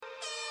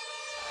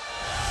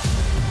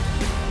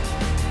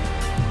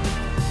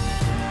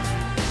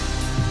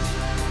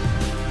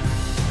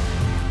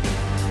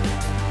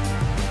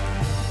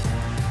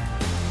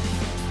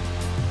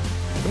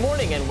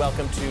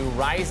welcome to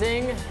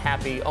Rising.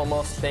 Happy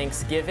almost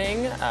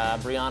Thanksgiving.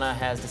 Brianna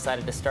has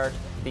decided to start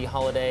the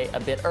holiday a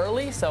bit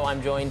early, so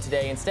I'm joined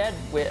today instead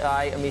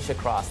by Amisha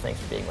Cross. Thanks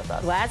for being with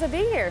us. Glad to be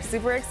here.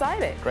 Super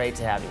excited. Great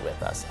to have you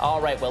with us.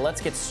 All right, well, let's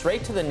get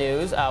straight to the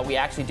news. We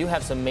actually do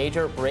have some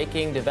major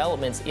breaking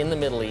developments in the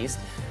Middle East.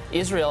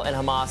 Israel and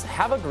Hamas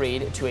have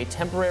agreed to a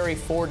temporary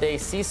 4-day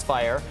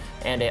ceasefire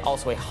and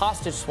also a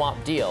hostage swap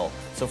deal.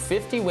 So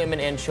 50 women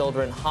and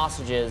children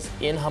hostages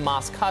in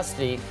Hamas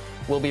custody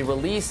will be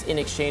released in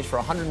exchange for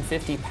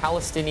 150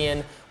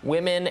 Palestinian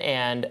women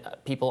and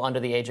people under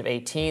the age of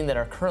 18 that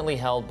are currently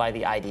held by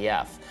the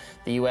IDF.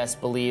 The U.S.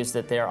 believes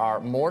that there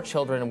are more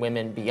children and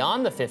women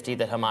beyond the 50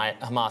 that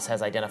Hamas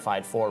has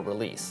identified for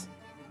release.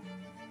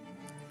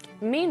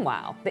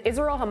 Meanwhile, the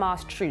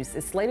Israel-Hamas truce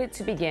is slated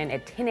to begin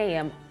at 10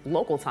 a.m.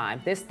 local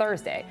time this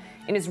Thursday.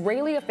 An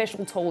Israeli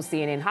official told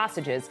CNN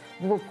hostages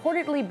will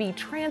reportedly be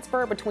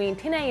transferred between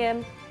 10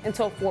 a.m.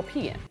 until 4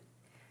 p.m.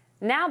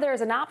 Now there is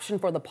an option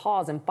for the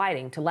pause in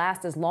fighting to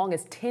last as long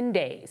as 10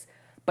 days,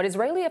 but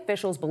Israeli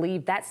officials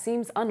believe that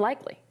seems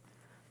unlikely.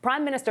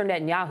 Prime Minister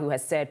Netanyahu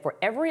has said for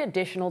every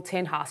additional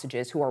 10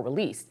 hostages who are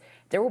released,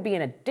 there will be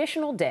an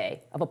additional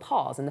day of a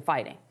pause in the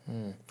fighting.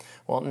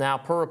 Well, now,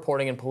 per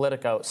reporting in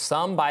Politico,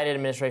 some Biden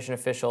administration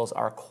officials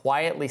are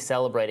quietly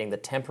celebrating the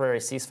temporary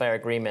ceasefire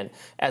agreement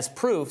as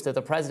proof that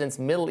the president's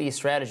Middle East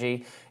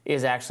strategy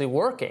is actually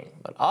working.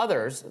 But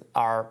others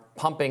are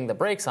pumping the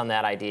brakes on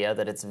that idea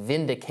that it's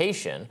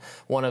vindication,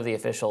 one of the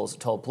officials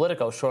told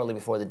Politico shortly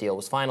before the deal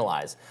was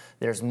finalized.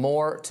 There's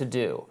more to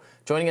do.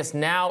 Joining us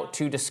now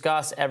to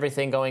discuss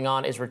everything going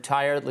on is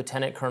retired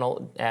Lieutenant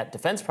Colonel at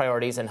Defense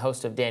Priorities and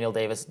host of Daniel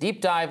Davis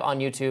Deep Dive on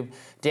YouTube.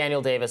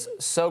 Daniel Davis,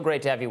 so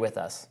great to have you with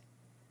us.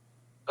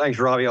 Thanks,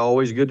 Robbie.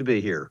 Always good to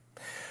be here.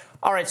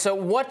 All right, so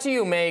what do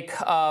you make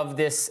of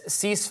this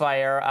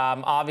ceasefire?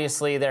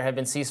 Obviously, there have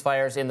been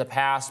ceasefires in the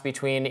past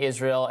between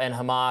Israel and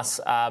Hamas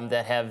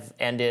that have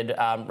ended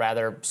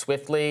rather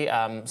swiftly.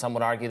 Some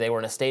would argue they were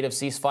in a state of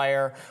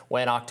ceasefire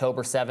when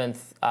October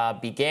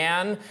 7th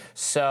began.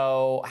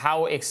 So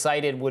how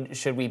excited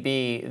should we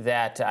be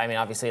that, I mean,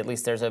 obviously, at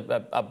least there's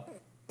a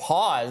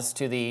pause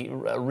to the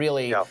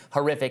really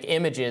horrific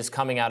images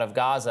coming out of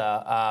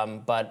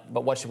Gaza, but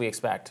what should we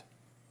expect?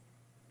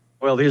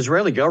 Well, the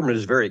Israeli government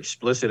is very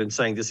explicit in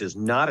saying this is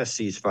not a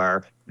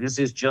ceasefire. This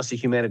is just a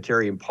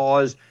humanitarian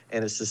pause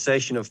and a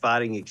cessation of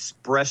fighting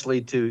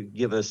expressly to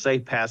give a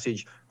safe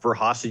passage for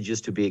hostages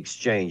to be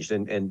exchanged.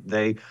 And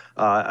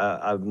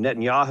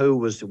Netanyahu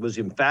was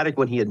emphatic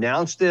when he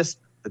announced this,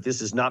 that this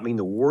does not mean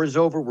the war is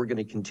over. We're going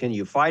to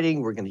continue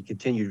fighting. We're going to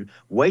continue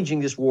waging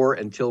this war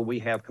until we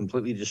have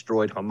completely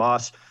destroyed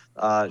Hamas.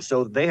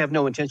 So they have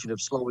no intention of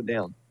slowing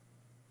down.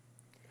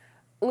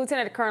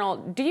 Lieutenant Colonel,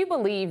 do you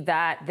believe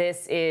that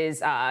this is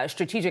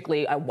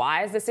strategically a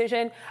wise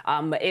decision?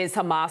 Is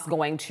Hamas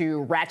going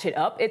to ratchet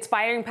up its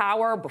fighting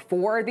power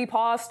before the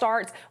pause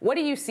starts? What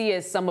do you see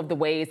as some of the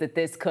ways that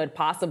this could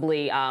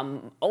possibly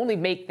only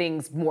make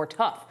things more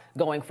tough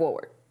going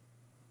forward?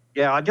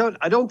 Yeah, I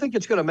don't think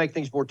it's going to make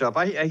things more tough.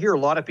 I hear a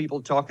lot of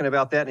people talking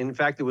about that. And in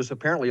fact, there was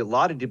apparently a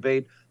lot of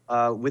debate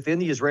within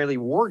the Israeli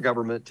war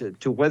government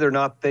to whether or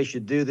not they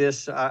should do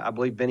this. I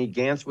believe Benny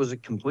Gantz was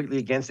completely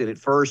against it at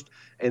first,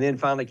 and then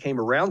finally came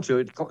around to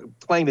it,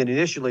 claiming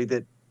initially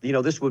that, you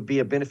know, this would be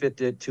a benefit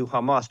to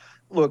Hamas.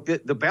 Look,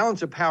 the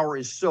balance of power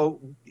is so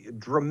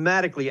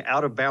dramatically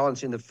out of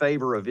balance in the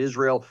favor of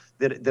Israel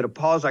that a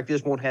pause like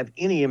this won't have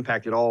any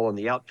impact at all on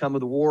the outcome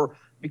of the war,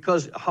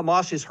 because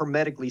Hamas is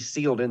hermetically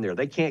sealed in there.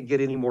 They can't get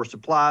any more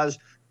supplies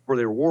for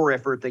their war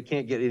effort. They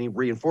can't get any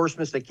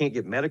reinforcements. They can't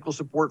get medical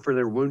support for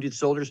their wounded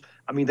soldiers.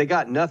 I mean, they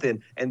got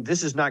nothing, and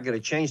this is not going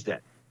to change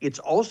that. It's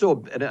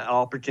also an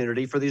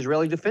opportunity for the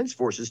Israeli Defense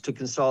Forces to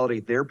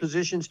consolidate their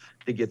positions,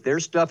 to get their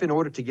stuff in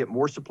order, to get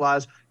more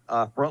supplies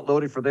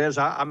front-loaded for theirs.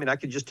 I mean, I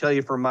could just tell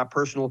you from my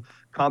personal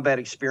combat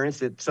experience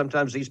that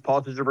sometimes these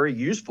pauses are very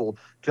useful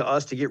to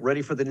us to get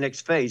ready for the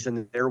next phase,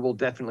 and there will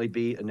definitely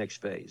be a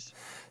next phase.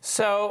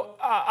 So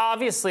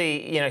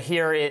obviously, you know,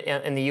 here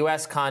in the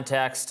U.S.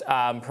 context,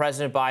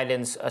 President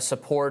Biden's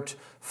support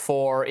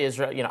for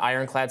Israel, you know,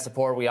 ironclad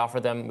support. We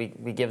offer them,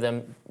 we give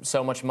them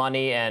so much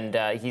money,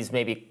 and he's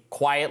maybe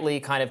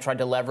quietly kind of tried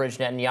to leverage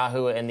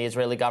Netanyahu and the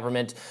Israeli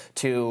government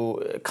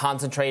to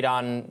concentrate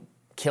on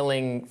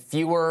killing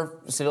fewer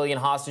civilian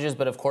hostages.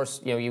 But of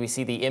course, you know, we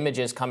see the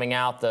images coming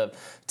out, the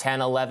 10,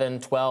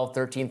 11, 12,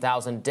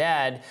 13,000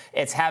 dead.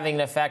 It's having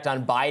an effect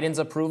on Biden's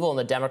approval in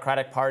the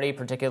Democratic Party,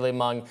 particularly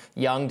among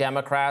young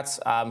Democrats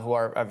who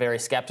are very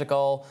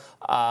skeptical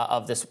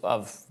of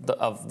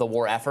the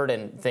war effort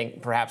and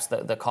think perhaps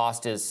the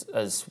cost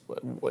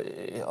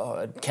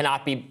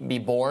cannot be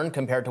borne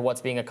compared to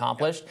what's being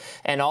accomplished.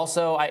 And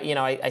also,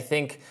 I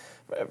think,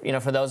 you know,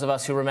 for those of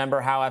us who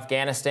remember how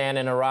Afghanistan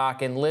and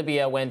Iraq and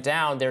Libya went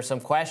down, there's some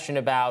question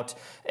about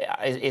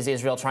is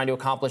Israel trying to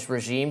accomplish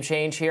regime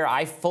change here?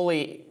 I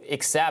fully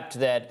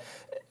accept that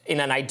in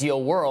an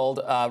ideal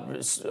world,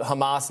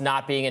 Hamas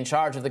not being in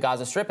charge of the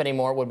Gaza Strip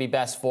anymore would be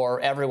best for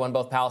everyone,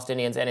 both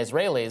Palestinians and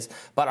Israelis.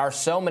 But are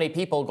so many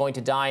people going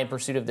to die in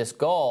pursuit of this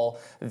goal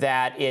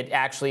that it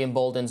actually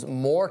emboldens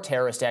more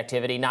terrorist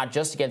activity, not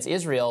just against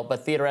Israel,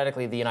 but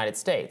theoretically the United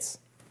States?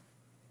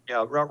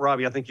 Yeah,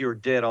 Robbie, I think you're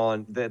dead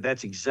on.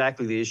 That's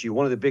exactly the issue.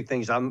 One of the big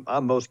things I'm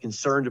most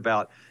concerned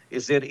about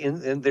is that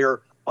in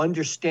their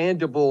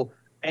understandable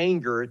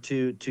anger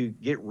to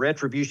get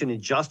retribution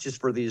and justice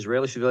for the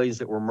Israeli civilians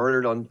that were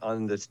murdered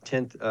on the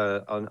 10th,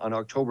 on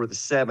October the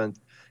 7th,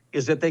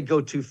 is that they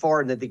go too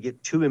far and that they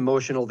get too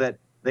emotional, that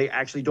they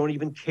actually don't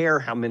even care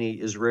how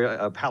many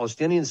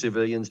Palestinian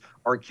civilians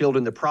are killed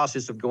in the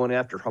process of going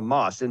after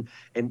Hamas.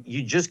 And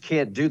you just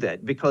can't do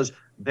that, because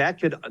that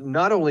could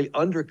not only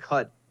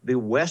undercut the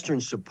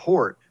Western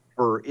support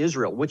for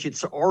Israel, which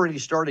it's already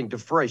starting to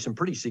fray some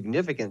pretty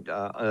significant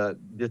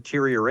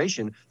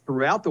deterioration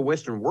throughout the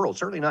Western world,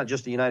 certainly not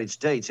just the United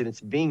States, and it's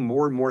being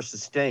more and more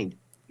sustained.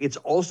 It's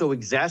also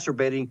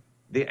exacerbating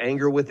the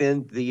anger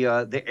within the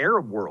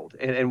Arab world.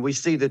 And we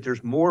see that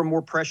there's more and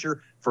more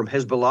pressure from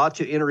Hezbollah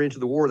to enter into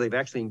the war. They've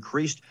actually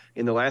increased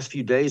in the last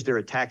few days their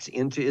attacks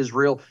into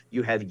Israel.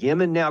 You have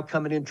Yemen now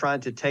coming in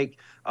trying to take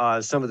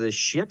some of the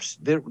ships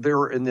that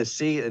are in the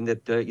sea and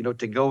that,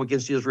 to go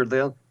against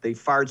Israel. They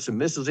fired some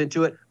missiles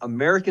into it.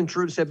 American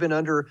troops have been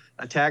under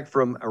attack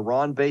from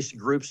Iran-based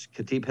groups,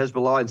 Kataib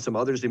Hezbollah and some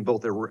others in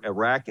both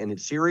Iraq and in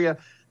Syria.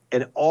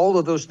 And all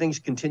of those things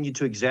continue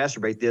to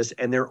exacerbate this.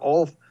 And they're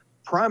all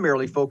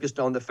primarily focused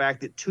on the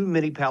fact that too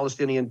many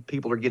Palestinian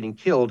people are getting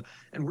killed.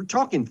 And we're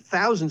talking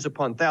thousands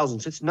upon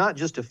thousands. It's not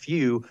just a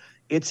few.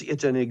 It's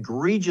an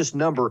egregious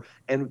number.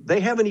 And they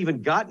haven't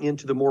even gotten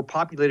into the more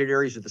populated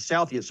areas of the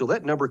South yet. So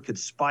that number could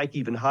spike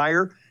even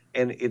higher.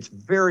 And it's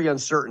very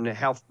uncertain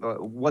how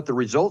what the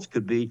results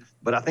could be.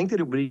 But I think that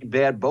it would be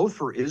bad both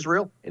for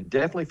Israel and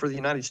definitely for the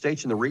United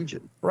States and the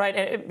region. Right,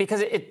 and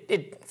because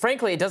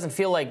frankly, it doesn't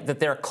feel like that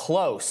they're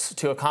close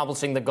to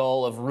accomplishing the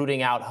goal of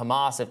rooting out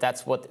Hamas, if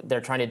that's what they're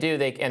trying to do.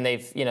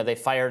 They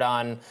fired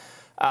on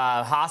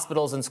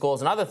hospitals and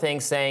schools and other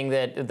things, saying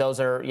that those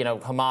are,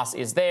 Hamas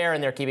is there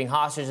and they're keeping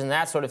hostages and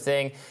that sort of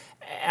thing.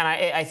 And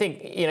I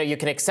think, you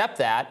can accept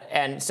that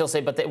and still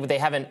say, but they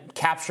haven't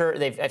captured,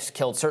 they've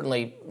killed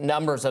certainly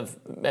numbers of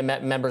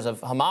members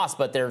of Hamas,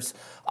 but there's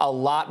a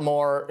lot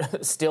more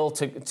still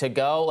to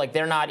go. Like,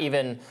 they're not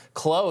even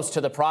close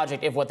to the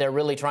project if what they're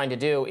really trying to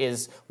do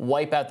is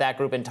wipe out that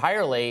group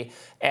entirely.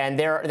 And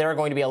there are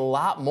going to be a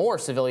lot more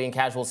civilian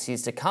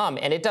casualties to come.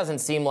 And it doesn't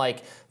seem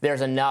like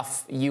there's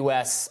enough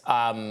U.S.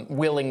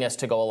 Willingness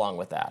to go along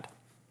with that.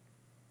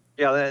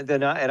 Yeah,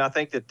 and I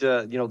think that,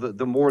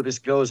 the more this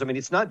goes, I mean,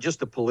 it's not just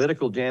the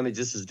political damage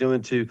this is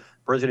doing to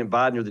President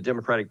Biden or the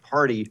Democratic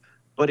Party,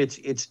 but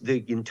it's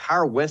the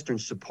entire Western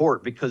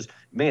support. Because,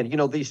 man,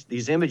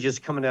 these images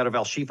coming out of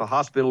Al-Shifa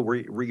Hospital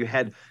where you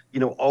had,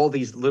 all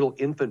these little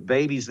infant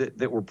babies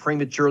that were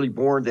prematurely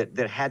born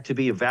that had to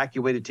be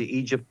evacuated to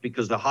Egypt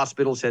because the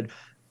hospitals had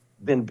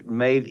been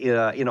made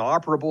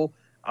inoperable.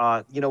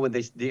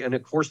 And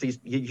of course,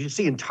 you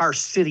see entire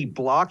city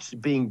blocks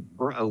being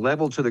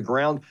leveled to the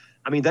ground.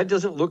 I mean, that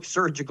doesn't look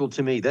surgical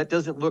to me. That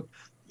doesn't look,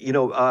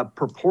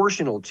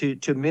 proportional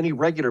to many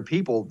regular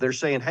people. They're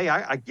saying, hey,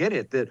 I get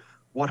it that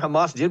what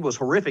Hamas did was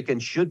horrific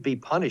and should be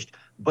punished.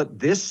 But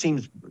this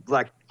seems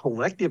like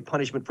collective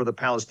punishment for the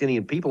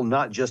Palestinian people,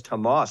 not just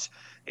Hamas.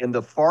 And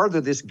the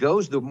farther this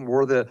goes, the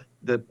more the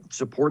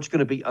support's going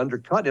to be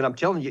undercut. And I'm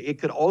telling you,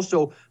 it could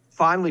also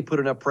finally put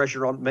enough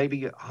pressure on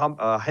maybe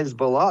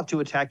Hezbollah to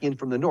attack in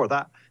from the north.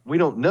 We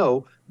don't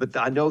know, but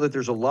I know that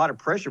there's a lot of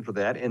pressure for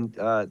that. And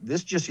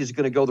this just is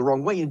going to go the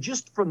wrong way. And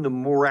just from the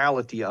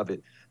morality of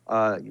it,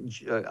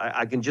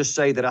 I can just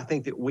say that I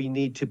think that we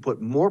need to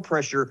put more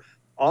pressure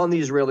on the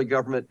Israeli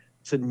government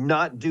to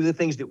not do the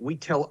things that we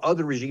tell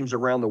other regimes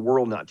around the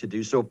world not to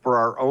do, so for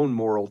our own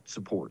moral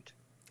support.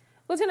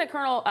 Lieutenant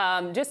Colonel,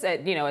 just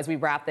as we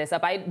wrap this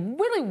up, I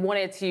really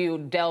wanted to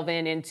delve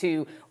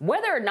into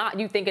whether or not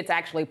you think it's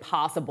actually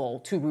possible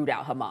to root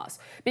out Hamas.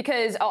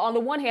 Because on the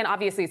one hand,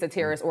 obviously it's a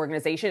terrorist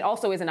organization. It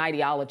also is an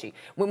ideology.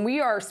 When we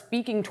are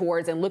speaking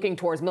towards and looking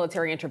towards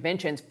military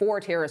interventions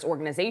for terrorist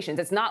organizations,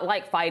 it's not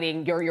like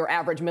fighting your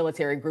average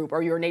military group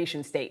or your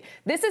nation state.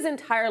 This is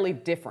entirely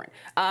different.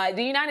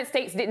 The United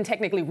States didn't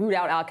technically root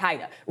out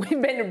Al-Qaeda.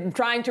 We've been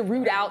trying to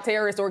root out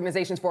terrorist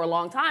organizations for a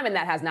long time, and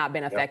that has not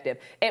been effective.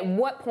 Yep. At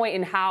what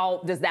point and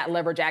how does that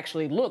leverage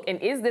actually look?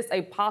 And is this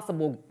a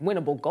possible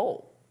winnable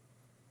goal?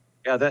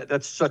 Yeah,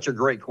 that's such a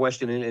great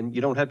question. And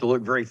you don't have to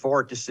look very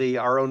far to see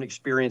our own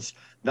experience,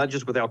 not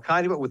just with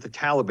Al-Qaeda, but with the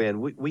Taliban.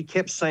 We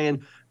kept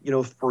saying,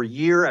 for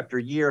year after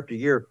year after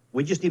year,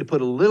 we just need to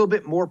put a little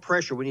bit more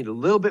pressure. We need a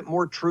little bit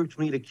more troops.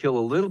 We need to kill a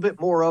little bit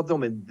more of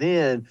them, and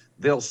then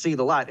they'll see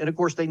the light. And of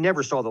course, they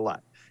never saw the light.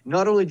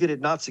 Not only did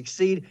it not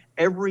succeed,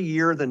 every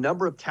year the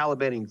number of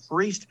Taliban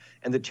increased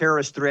and the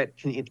terrorist threat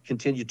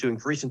continued to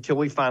increase until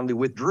we finally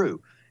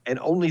withdrew. And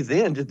only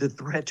then did the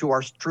threat to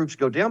our troops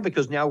go down,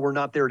 because now we're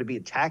not there to be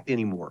attacked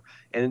anymore.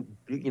 And,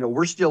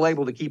 we're still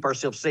able to keep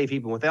ourselves safe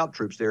even without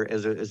troops there,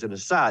 as an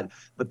aside.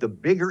 But the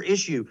bigger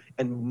issue,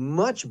 and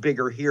much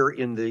bigger here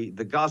in the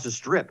Gaza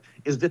Strip,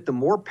 is that the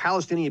more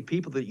Palestinian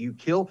people that you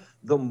kill,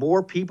 the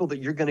more people that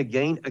you're going to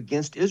gain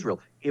against Israel.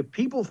 If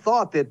people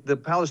thought that the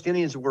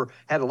Palestinians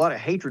had a lot of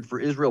hatred for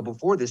Israel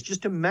before this,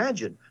 just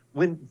imagine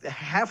when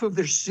half of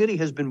their city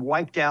has been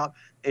wiped out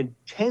and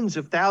tens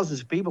of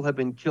thousands of people have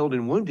been killed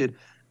and wounded.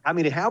 I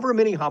mean, however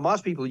many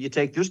Hamas people you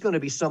take, there's going to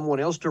be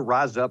someone else to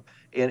rise up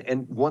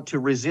and want to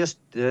resist,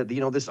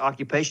 this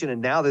occupation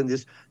and now then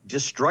this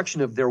destruction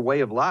of their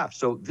way of life.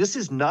 So this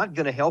is not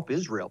going to help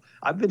Israel.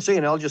 I've been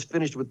saying, I'll just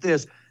finish with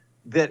this,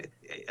 that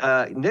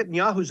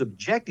Netanyahu's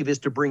objective is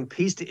to bring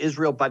peace to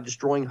Israel by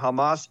destroying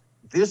Hamas.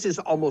 This is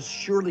almost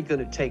surely going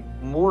to take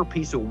more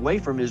peace away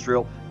from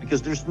Israel,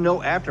 because there's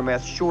no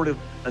aftermath short of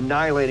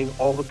annihilating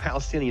all the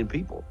Palestinian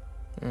people.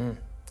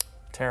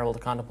 Terrible to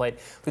contemplate.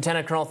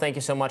 Lieutenant Colonel, thank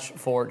you so much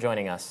for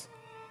joining us.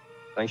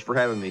 Thanks for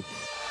having me.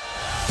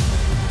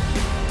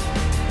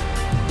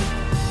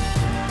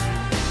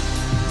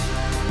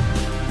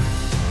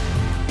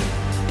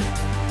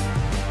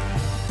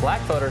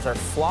 Black voters are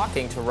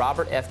flocking to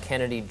Robert F.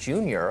 Kennedy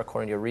Jr.,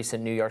 according to a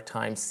recent New York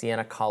Times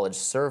Siena College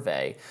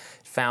survey.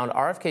 It found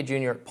RFK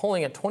Jr.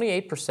 polling at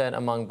 28%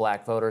 among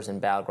black voters in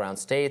battleground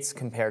states,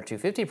 compared to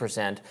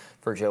 50%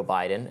 for Joe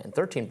Biden and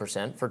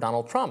 13% for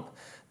Donald Trump.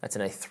 That's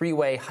in a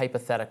three-way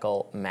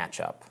hypothetical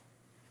matchup.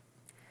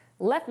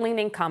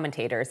 Left-leaning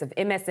commentators of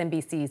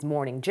MSNBC's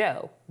Morning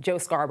Joe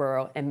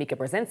Scarborough and Mika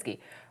Brzezinski,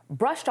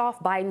 brushed off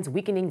Biden's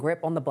weakening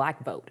grip on the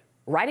black vote,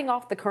 writing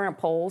off the current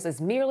polls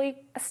as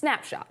merely a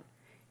snapshot.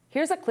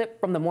 Here's a clip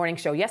from the morning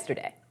show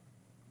yesterday.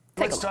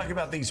 Let's talk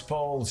about these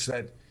polls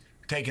that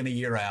taken a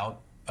year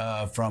out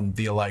from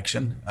the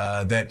election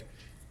that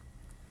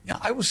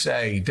I would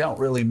say don't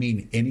really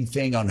mean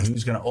anything on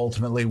who's going to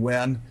ultimately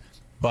win.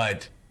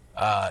 But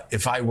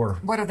if I were...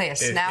 What are they, a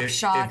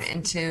snapshot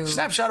into...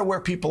 Snapshot of where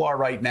people are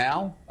right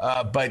now.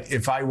 But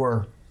if I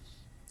were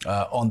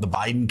on the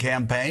Biden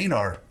campaign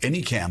or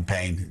any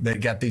campaign that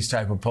got these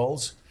type of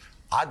polls,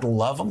 I'd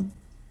love them,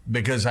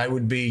 because I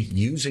would be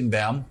using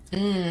them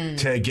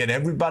to get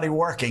everybody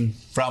working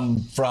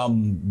from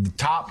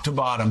top to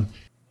bottom.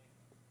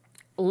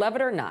 Love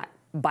it or not,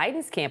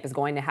 Biden's camp is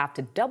going to have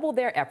to double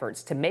their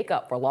efforts to make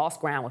up for lost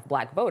ground with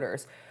black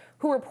voters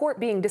who report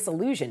being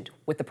disillusioned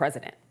with the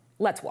president.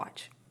 Let's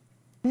watch.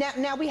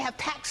 Now we have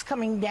tax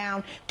coming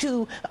down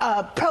to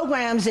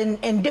programs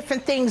and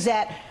different things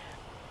that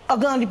are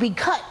going to be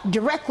cut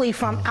directly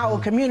from our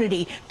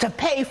community to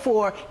pay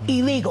for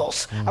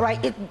illegals. All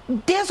right,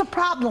 there's a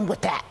problem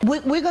with that.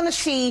 We're going to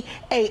see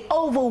a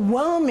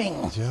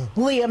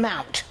overwhelmingly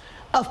amount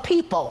of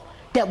people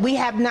that we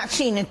have not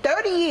seen in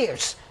 30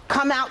 years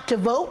come out to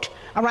vote.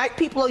 All right,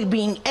 people are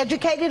being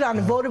educated on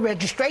the voter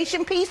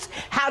registration piece,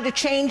 how to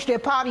change their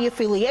party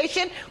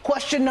affiliation,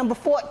 question number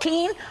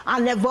 14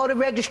 on their voter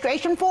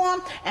registration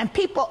form, and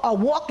people are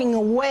walking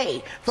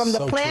away from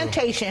the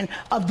plantation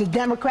of the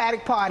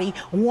Democratic Party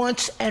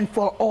once and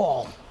for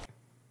all.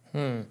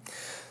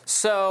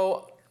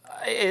 So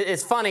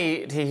it's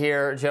funny to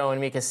hear Joe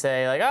and Mika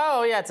say, like,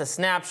 oh, yeah, it's a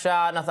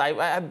snapshot.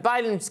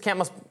 Biden's camp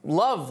must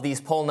love these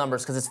poll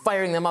numbers because it's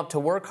firing them up to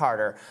work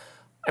harder.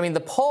 I mean,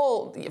 the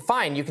poll,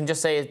 fine, you can just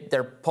say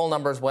their poll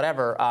numbers,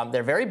 whatever.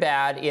 They're very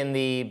bad in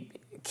the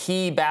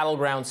key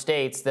battleground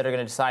states that are going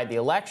to decide the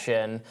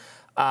election.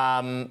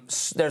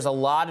 There's a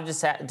lot of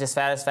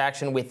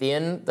dissatisfaction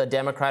within the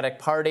Democratic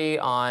Party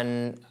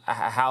on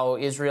how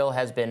Israel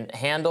has been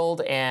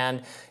handled.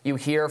 And you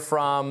hear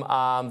from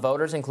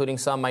voters, including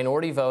some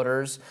minority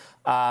voters,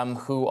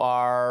 who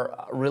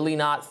are really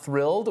not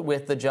thrilled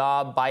with the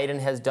job Biden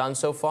has done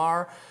so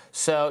far.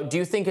 So do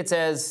you think it's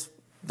as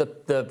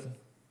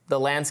the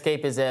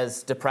landscape is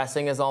as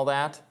depressing as all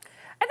that?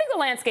 I think the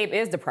landscape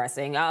is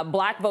depressing.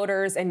 Black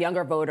voters and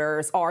younger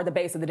voters are the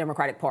base of the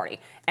Democratic Party.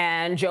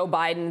 And Joe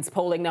Biden's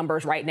polling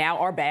numbers right now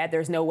are bad.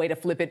 There's no way to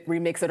flip it,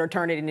 remix it, or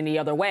turn it in any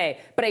other way.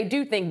 But I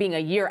do think being a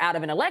year out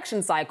of an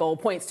election cycle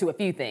points to a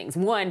few things.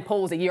 One,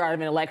 polls a year out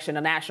of an election,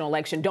 a national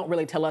election, don't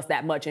really tell us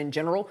that much in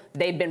general.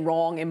 They've been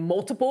wrong in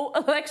multiple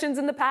elections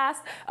in the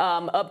past,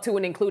 up to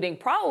and including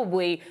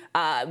probably,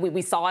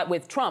 we saw it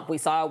with Trump. We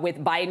saw it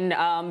with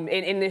Biden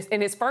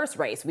in his first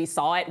race. We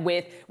saw it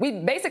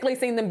we've basically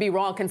seen them be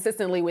wrong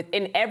consistently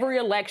within every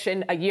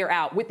election a year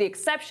out, with the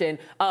exception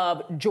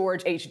of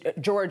George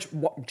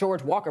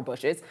Walker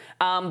Bush's.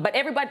 But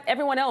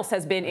everyone else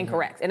has been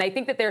incorrect. And I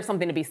think that there's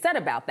something to be said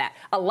about that.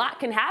 A lot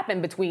can happen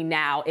between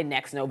now and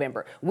next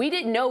November. We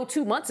didn't know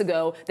 2 months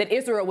ago that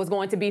Israel was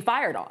going to be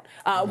fired on.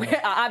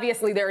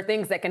 Obviously, there are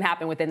things that can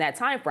happen within that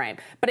time frame.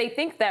 But I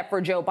think that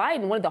for Joe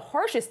Biden, one of the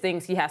harshest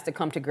things he has to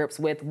come to grips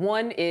with,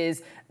 one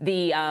is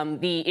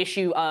the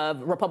issue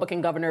of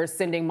Republican governors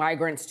sending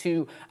migrants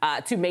to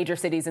major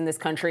cities in this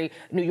country.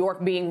 New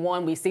York being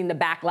one. We've seen the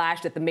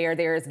backlash that the mayor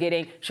there is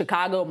getting.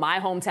 Chicago, my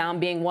hometown,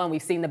 being one.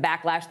 We've seen the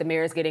backlash the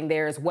mayor is getting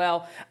there as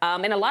well.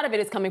 And a lot of it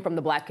is coming from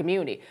the Black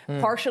community,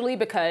 partially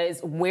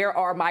because where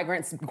are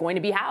migrants going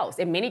to be housed?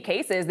 In many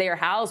cases, they are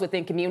housed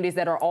within communities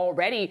that are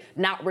already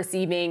not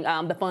receiving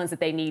the funds that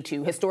they need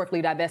to,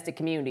 historically divested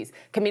communities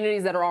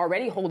that are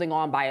already holding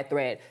on by a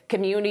thread,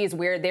 communities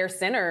where their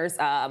centers,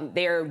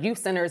 their youth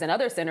centers and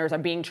other centers are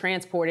being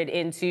transported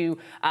into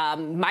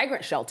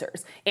migrant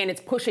shelters, and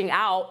it's pushing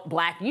out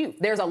Black youth.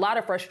 There's a lot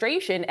of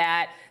frustration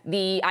at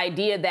the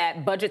idea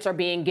that budgets are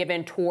being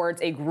given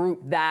towards a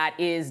group that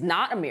is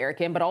not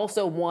American, but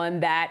also one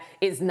that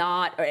is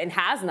not and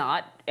has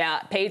not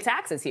paid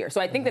taxes here.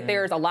 So I think that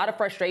there's a lot of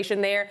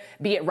frustration there,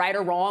 be it right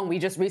or wrong. We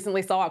just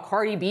recently saw a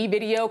Cardi B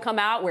video come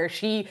out where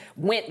she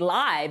went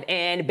live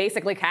and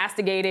basically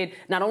castigated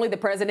not only the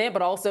president,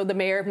 but also the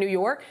mayor of New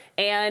York,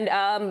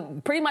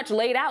 and pretty much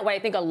laid out what I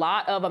think a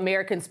lot of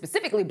Americans,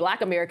 specifically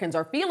Black Americans,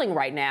 are feeling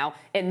right now.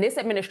 And this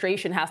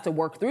administration has to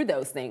work through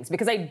those things,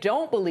 because I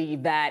don't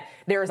believe that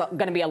there's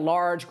going to be a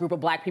large group of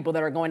Black people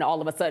that are going to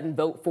all of a sudden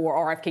vote for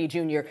RFK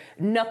Jr.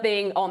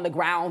 Nothing on the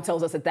ground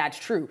tells us that that's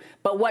true.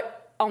 But what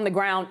on the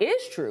ground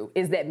is true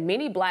is that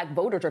many Black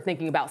voters are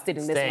thinking about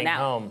sitting this one out.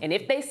 Home. And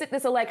if they sit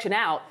this election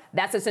out,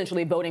 that's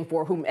essentially voting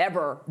for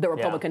whomever the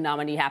Republican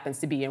nominee happens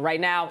to be. And right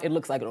now, it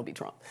looks like it'll be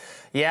Trump.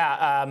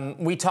 Yeah,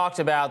 we talked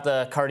about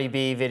the Cardi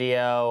B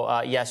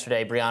video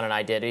yesterday. Brianna and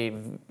I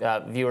did.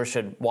 Viewers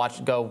should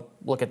go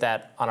look at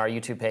that on our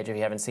YouTube page if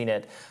you haven't seen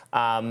it.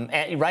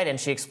 And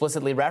she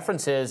explicitly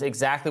references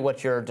exactly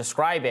what you're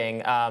describing,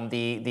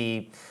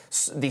 the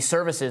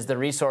services, the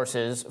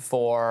resources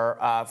for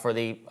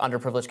the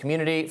underprivileged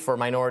community, for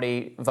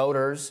minority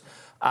voters,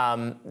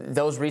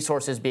 those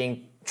resources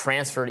being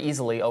transferred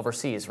easily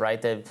overseas,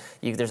 right?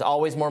 There's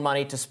always more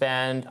money to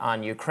spend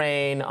on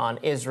Ukraine, on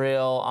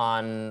Israel,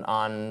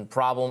 on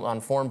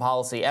foreign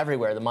policy.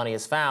 Everywhere the money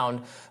is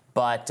found.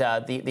 But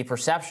the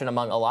perception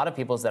among a lot of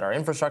people is that our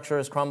infrastructure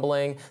is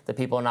crumbling, that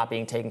people are not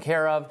being taken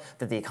care of,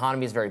 that the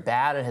economy is very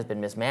bad and has been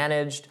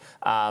mismanaged.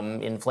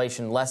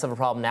 Inflation less of a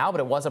problem now, but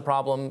it was a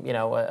problem,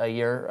 a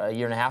year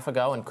and a half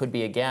ago, and could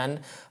be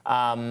again.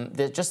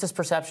 Just this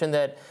perception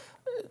that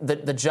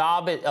the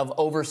job of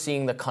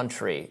overseeing the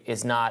country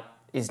is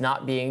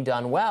not being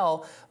done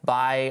well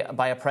by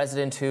a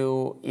president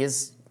who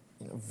is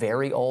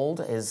very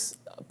old, is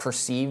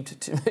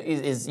perceived to,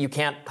 you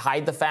can't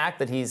hide the fact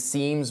that he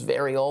seems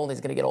very old.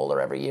 He's going to get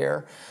older every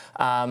year.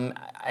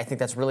 I think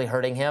that's really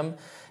hurting him.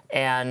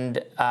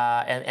 And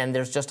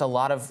there's just a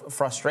lot of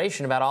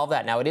frustration about all of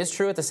that. Now, it is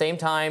true at the same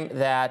time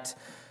that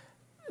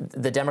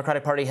the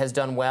Democratic Party has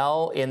done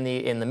well in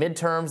the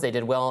midterms. They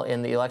did well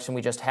in the election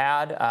we just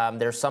had.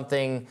 There's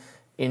something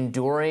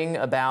enduring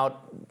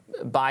about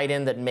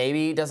Biden that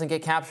maybe doesn't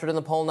get captured in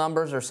the poll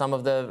numbers, or some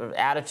of the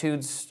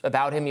attitudes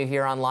about him you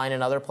hear online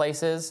and other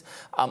places,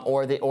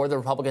 or the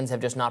Republicans have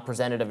just not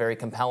presented a very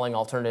compelling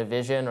alternative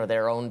vision, or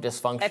their own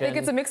dysfunction. I think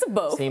it's a mix of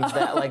both. Seems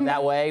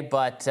that way,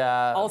 but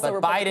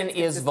Biden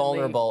is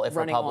vulnerable if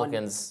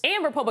Republicans...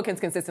 And Republicans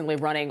consistently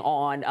running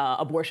on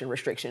abortion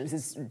restrictions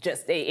is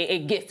just a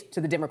gift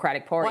to the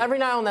Democratic Party. Well, every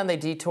now and then they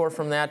detour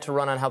from that to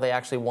run on how they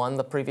actually won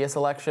the previous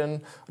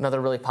election, another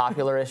really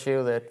popular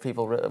issue that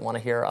people really want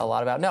to hear a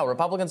lot about. No,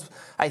 Republicans,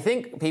 I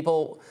think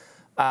people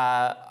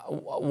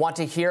want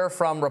to hear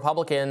from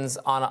Republicans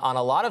on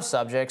a lot of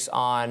subjects,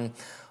 on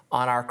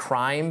our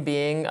crime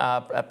being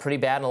pretty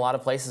bad in a lot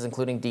of places,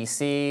 including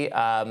D.C.,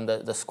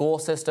 the school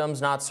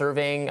system's not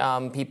serving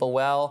people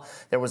well.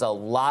 There was a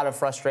lot of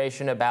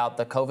frustration about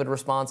the COVID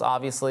response,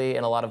 obviously,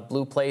 in a lot of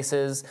blue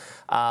places.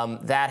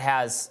 That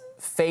has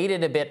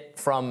faded a bit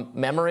from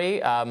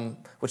memory,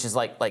 which is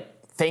like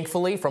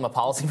thankfully, from a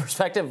policy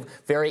perspective,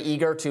 very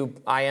eager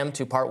I am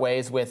to part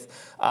ways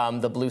with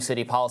the blue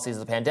city policies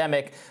of the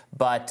pandemic,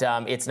 but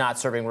it's not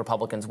serving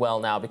Republicans well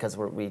now because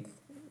we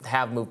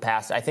have moved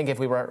past. I think if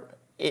we were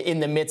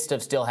in the midst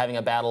of still having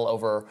a battle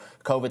over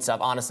COVID stuff,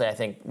 honestly, I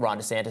think Ron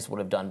DeSantis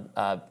would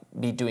have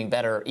be doing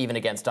better even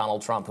against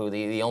Donald Trump, who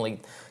the only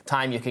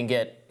time you can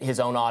get his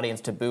own audience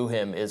to boo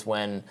him is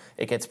when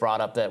it gets brought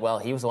up that, well,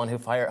 he was the one who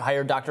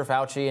hired Dr.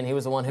 Fauci, and he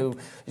was the one who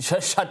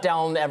shut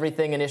down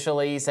everything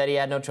initially. He said he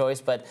had no choice,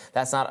 but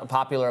that's not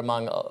popular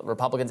among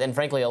Republicans, and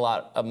frankly,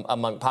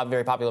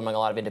 very popular among a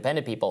lot of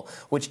independent people,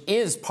 which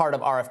is part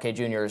of RFK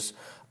Jr.'s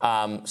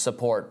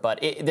support.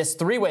 But this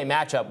three-way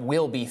matchup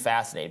will be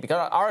fascinating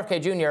because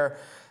RFK Jr.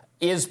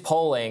 is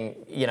polling,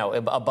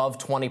 above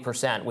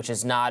 20%, which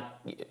is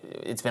not.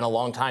 It's been a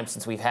long time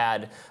since we've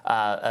had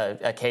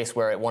a case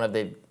where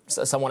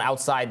someone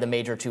outside the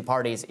major two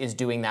parties is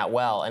doing that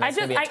well, and it's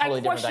going to be a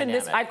totally different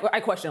dynamic. I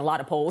question a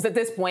lot of polls at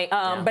this point,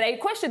 but I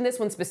question this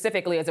one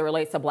specifically as it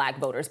relates to Black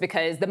voters,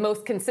 because the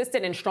most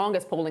consistent and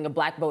strongest polling of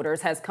Black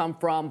voters has come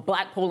from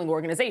Black polling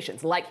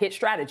organizations like Hit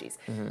Strategies.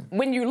 Mm-hmm.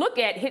 When you look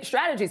at Hit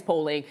Strategies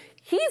polling,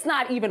 he's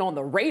not even on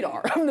the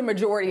radar of the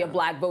majority of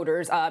Black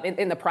voters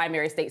in the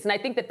primary states. And I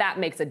think that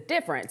makes a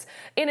difference.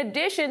 In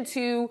addition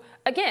to,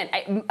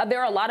 again, there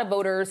are a lot of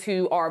voters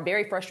who are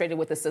very frustrated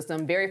with the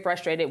system, very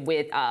frustrated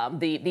with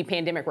the the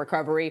pandemic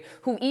recovery,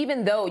 who,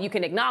 even though you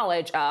can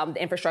acknowledge the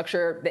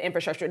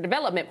infrastructure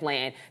development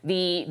plan,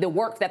 the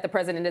work that the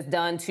president has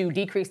done to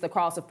decrease the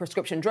cost of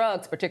prescription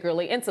drugs,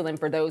 particularly insulin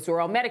for those who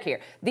are on Medicare,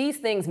 these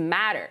things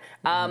matter.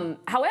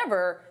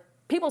 However,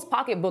 people's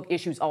pocketbook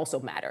issues also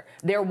matter.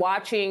 They're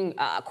watching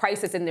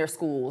crisis in their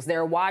schools.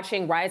 They're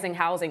watching rising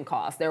housing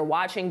costs. They're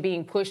watching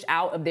being pushed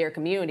out of their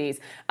communities.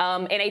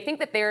 And I think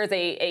that there's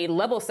a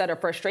level set of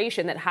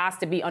frustration that has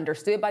to be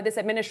understood by this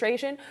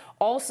administration.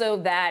 Also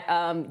that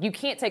you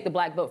can't take the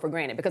black vote for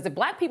granted, because if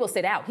black people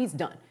sit out, he's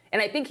done.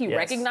 And I think he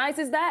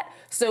recognizes that.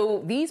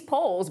 So these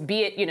polls,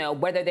 be it,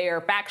 whether they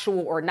are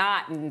factual or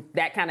not, and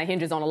that kind of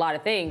hinges on a lot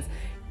of things,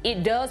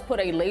 it does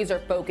put a laser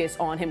focus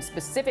on him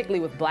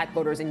specifically with black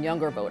voters and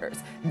younger voters.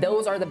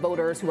 Those are the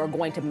voters who are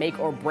going to make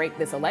or break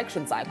this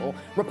election cycle.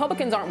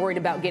 Republicans aren't worried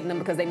about getting them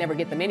because they never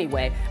get them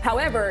anyway.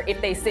 However,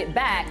 if they sit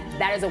back,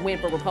 that is a win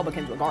for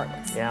Republicans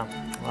regardless. Yeah,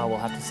 well, we'll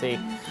have to see.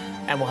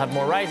 And we'll have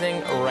more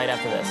Rising right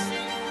after this.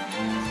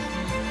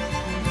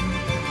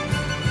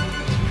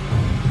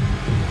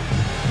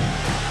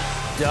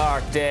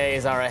 Dark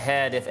days are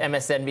ahead if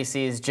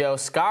MSNBC's Joe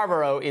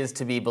Scarborough is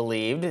to be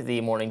believed.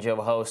 The Morning Joe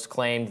host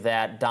claimed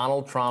that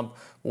Donald Trump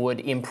would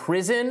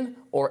imprison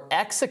or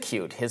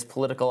execute his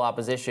political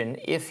opposition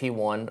if he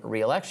won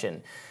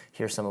re-election.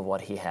 Here's some of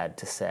what he had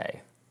to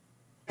say.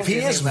 If he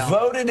is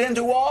voted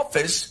into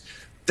office,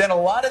 then a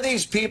lot of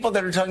these people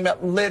that are talking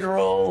about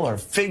literal or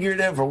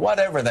figurative or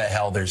whatever the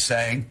hell they're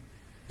saying,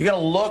 you're going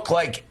to look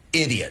like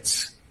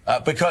idiots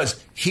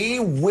because he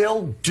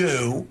will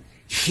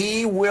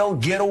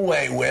get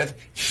away with,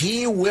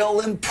 he will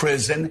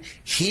imprison,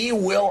 he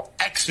will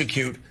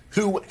execute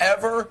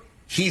whoever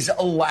he's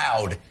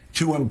allowed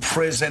to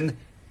imprison,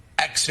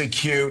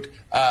 execute,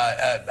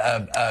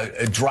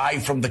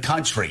 drive from the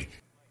country.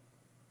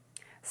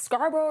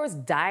 Scarborough's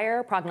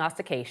dire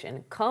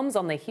prognostication comes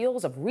on the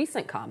heels of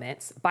recent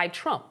comments by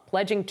Trump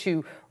pledging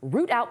to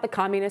root out the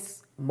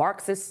communists,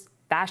 Marxists,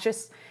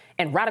 fascists,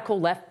 and radical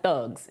left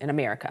thugs in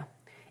America,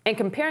 and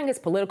comparing his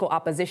political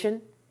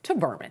opposition to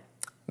vermin.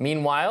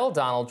 Meanwhile,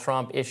 Donald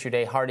Trump issued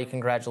a hearty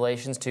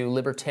congratulations to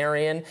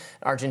libertarian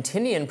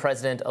Argentinian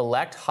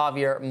President-elect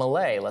Javier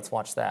Milei. Let's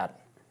watch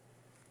that.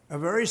 A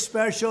very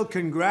special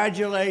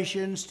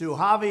congratulations to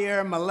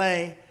Javier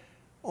Milei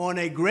on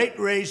a great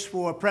race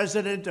for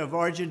President of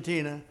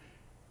Argentina.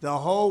 The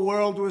whole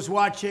world was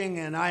watching,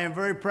 and I am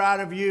very proud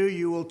of you.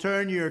 You will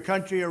turn your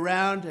country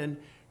around and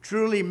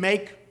truly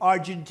make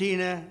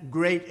Argentina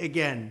great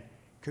again.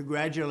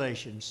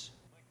 Congratulations.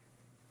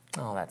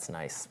 Oh, that's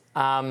nice.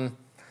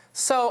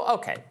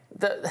 Okay,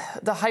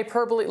 the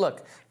hyperbole,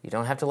 look, you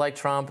don't have to like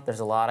Trump. There's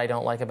a lot I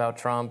don't like about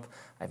Trump.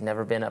 I've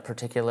never been a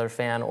particular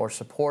fan or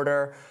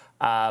supporter.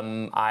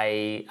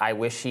 I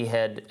wish he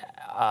had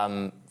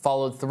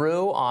followed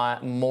through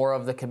on more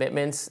of the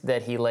commitments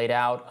that he laid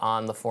out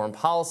on the foreign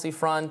policy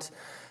front.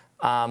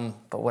 But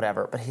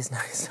whatever. But he's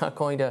not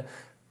going to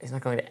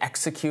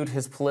execute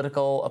his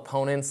political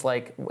opponents.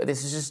 Like,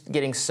 this is just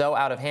getting so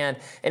out of hand.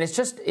 And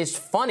it's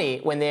funny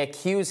when they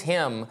accuse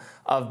him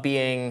of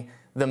being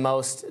the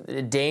most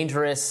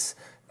dangerous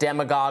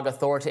demagogue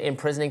authority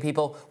imprisoning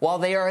people, while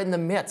they are in the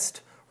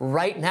midst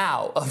right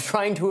now of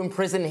trying to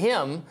imprison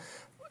him,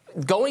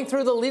 going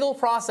through the legal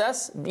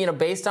process,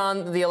 based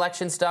on the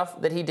election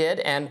stuff that he did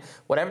and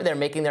whatever. They're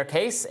making their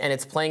case, and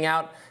it's playing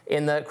out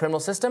in the criminal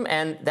system,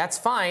 and that's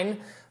fine.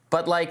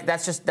 But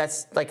that's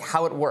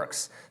how it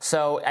works.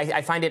 So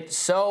I find it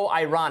so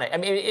ironic. I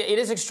mean, it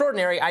is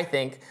extraordinary, I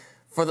think,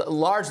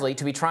 largely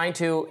to be trying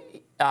to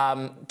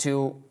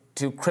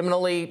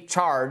criminally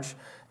charge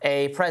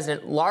a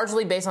president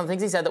largely based on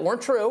things he said that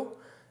weren't true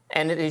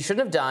and that he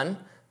shouldn't have done,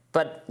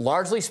 but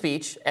largely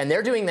speech. And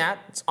they're doing that.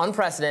 It's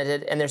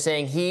unprecedented. And they're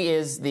saying he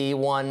is the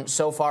one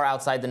so far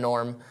outside the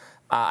norm.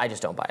 I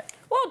just don't buy it.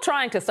 Well,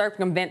 trying to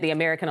circumvent the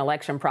American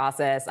election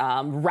process,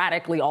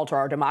 radically alter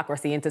our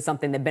democracy into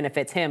something that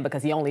benefits him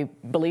because he only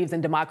believes in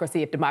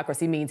democracy if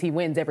democracy means he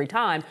wins every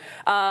time.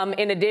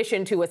 In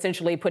addition to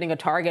essentially putting a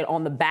target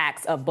on the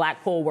backs of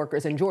black poll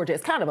workers in Georgia,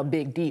 it's kind of a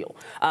big deal.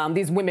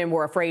 These women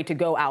were afraid to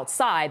go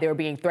outside. They were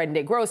being threatened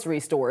at grocery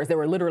stores. There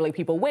were literally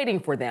people waiting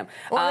for them.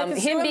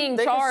 Him being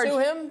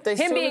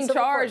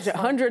charged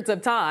hundreds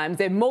of times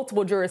in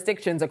multiple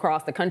jurisdictions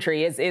across the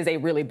country is a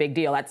really big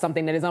deal. That's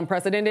something that is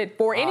unprecedented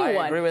for anyone.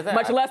 I agree with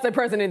that. Much less the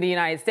president of the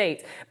United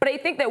States. But I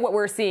think that what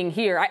we're seeing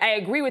here, I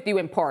agree with you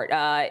in part.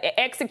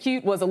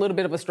 Execute was a little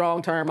bit of a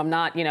strong term. I'm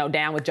not,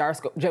 down with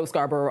Joe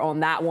Scarborough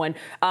on that one.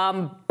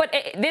 But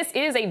this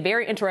is a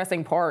very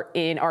interesting point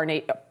in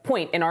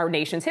our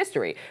nation's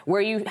history,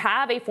 where you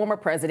have a former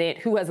president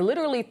who has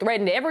literally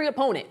threatened every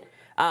opponent.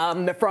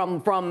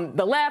 From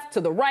the left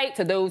to the right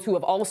to those who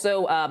have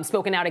also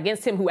spoken out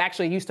against him, who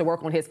actually used to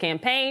work on his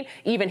campaign,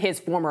 even his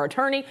former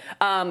attorney.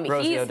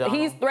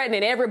 He's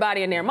threatening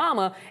everybody and their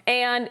mama,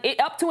 and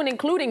up to and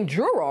including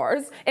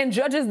jurors and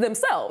judges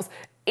themselves.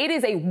 it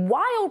is a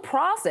wild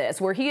process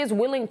where he is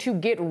willing to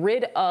get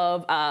rid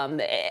of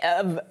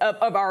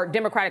our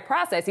democratic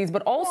processes,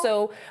 but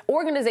also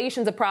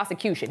organizations of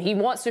prosecution. He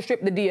wants to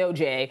strip the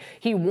DOJ.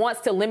 He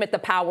wants to limit the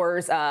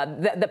powers,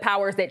 the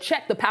powers that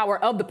check the power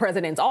of the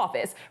president's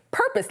office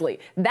purposely.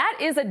 That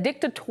is a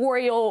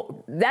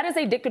dictatorial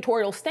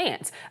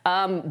stance.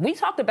 We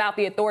talked about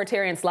the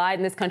authoritarian slide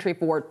in this country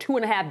for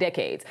 2.5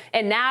 decades,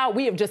 and now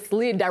we have just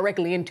slid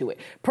directly into it.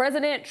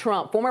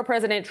 Former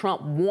President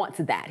Trump wants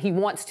that. He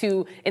wants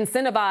to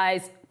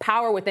incentivize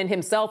power within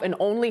himself and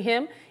only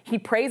him. He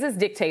praises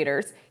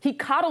dictators. He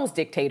coddles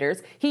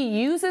dictators. He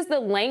uses the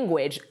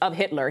language of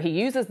Hitler. He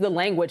uses the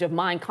language of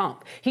Mein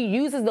Kampf. He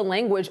uses the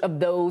language of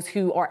those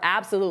who are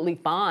absolutely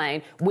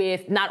fine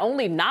with not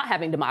only not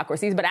having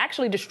democracies, but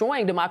actually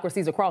destroying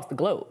democracies across the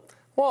globe.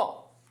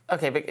 Well,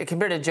 okay, but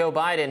compared to Joe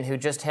Biden, who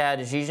just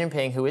had Xi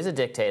Jinping, who is a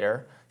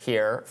dictator,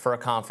 here for a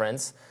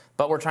conference,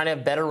 but we're trying to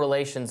have better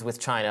relations with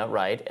China,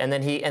 right? And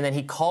then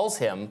he calls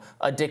him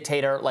a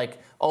dictator, like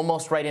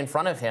almost right in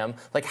front of him.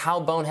 Like, how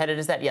boneheaded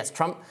is that? Yes,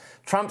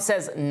 Trump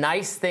says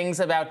nice things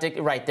about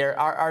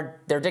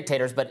they're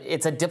dictators, but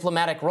it's a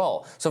diplomatic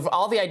role. So for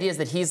all the ideas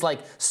that he's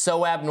like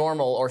so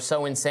abnormal or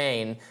so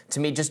insane,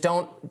 to me, just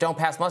don't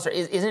pass muster.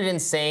 Isn't it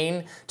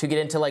insane to get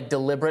into like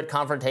deliberate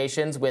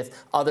confrontations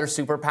with other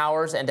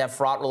superpowers and to have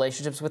fraught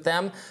relationships with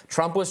them?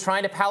 Trump was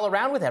trying to pal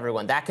around with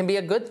everyone. That can be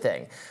a good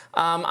thing.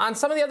 On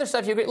some of the other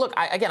stuff, you agree. Look,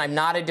 again, I'm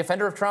not a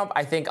defender of Trump.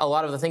 I think a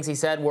lot of the things he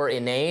said were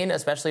inane,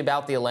 especially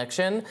about the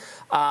election.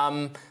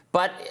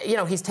 But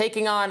he's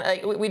taking on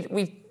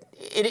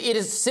It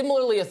is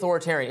similarly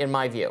authoritarian, in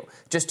my view,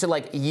 just to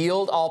like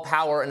yield all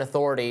power and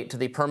authority to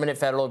the permanent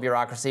federal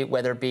bureaucracy,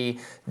 whether it be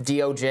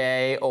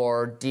DOJ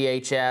or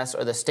DHS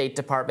or the State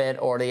Department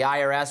or the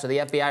IRS or the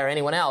FBI or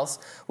anyone else.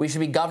 We should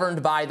be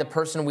governed by the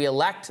person we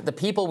elect, the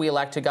people we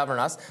elect to govern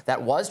us.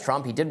 That was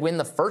Trump. He did win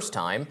the first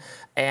time.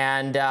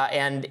 And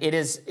it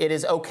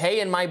is okay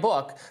in my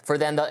book for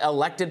then the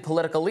elected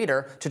political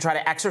leader to try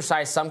to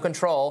exercise some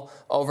control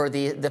over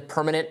the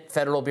permanent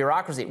federal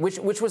bureaucracy,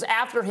 which was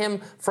after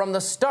him from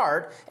the start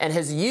and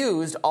has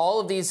used all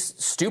of these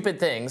stupid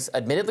things,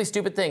 admittedly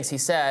stupid things he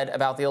said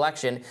about the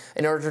election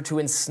in order to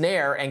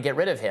ensnare and get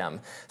rid of him.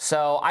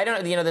 So I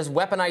don't know, this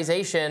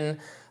weaponization,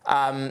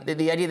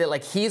 the idea that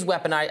like he's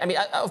weaponized. I mean,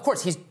 of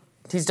course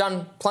He's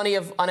done plenty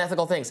of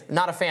unethical things.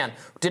 Not a fan.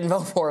 Didn't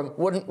vote for him.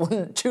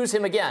 Wouldn't choose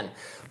him again.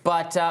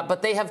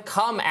 But they have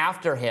come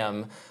after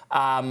him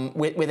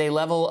with a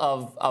level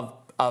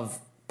of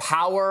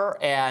power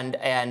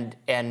and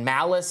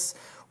malice,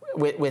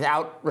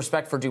 without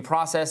respect for due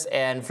process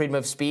and freedom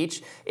of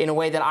speech, in a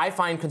way that I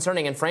find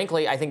concerning, and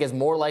frankly, I think is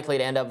more likely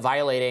to end up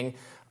violating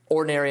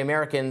ordinary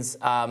Americans'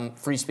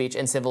 free speech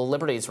and civil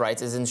liberties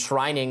rights, is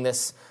enshrining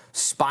this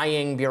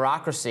spying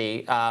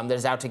bureaucracy that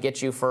is out to get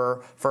you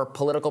for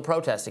political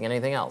protesting and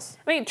anything else.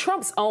 I mean,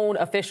 Trump's own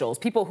officials,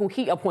 people who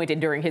he appointed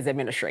during his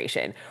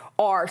administration,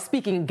 are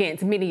speaking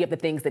against many of the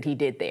things that he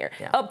did there,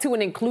 up to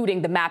and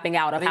including the mapping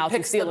out of how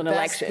to steal an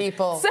election.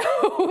 People.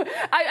 So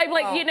I'm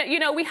like,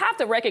 we have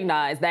to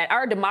recognize that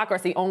our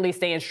democracy only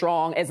stands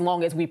strong as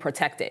long as we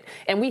protect it.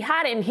 And we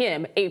had in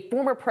him a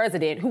former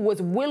president who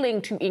was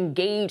willing to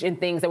engage in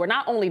things that were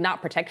not only not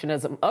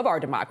protectionism of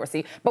our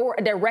democracy, but were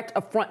a direct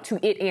affront to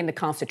it and the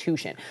Constitution.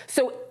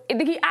 So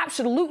he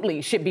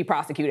absolutely should be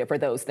prosecuted for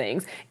those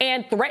things.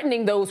 And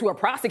threatening those who are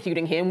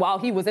prosecuting him while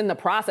he was in the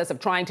process of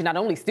trying to not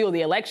only steal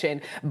the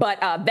election, but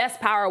vest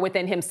power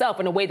within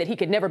himself in a way that he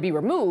could never be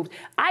removed,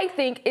 I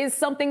think is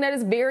something that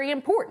is very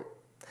important.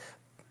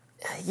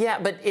 Yeah,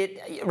 but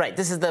right.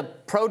 This is the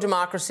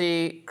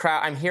pro-democracy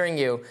crowd. I'm hearing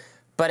you.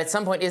 But at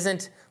some point,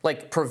 isn't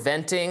like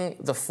preventing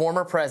the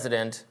former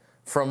president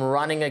from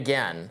running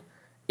again,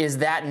 is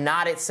that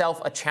not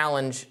itself a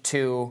challenge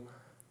to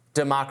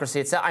democracy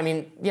itself? I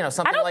mean,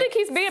 something like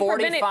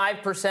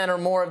 45% or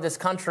more of this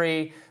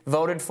country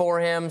voted for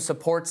him,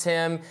 supports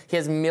him. He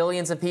has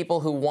millions of people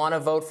who want to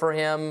vote for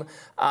him.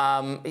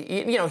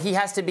 He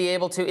has to be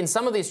able to, in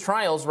some of these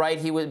trials, right,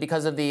 he was,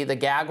 because of the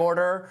gag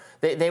order,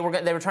 they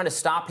were trying to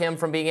stop him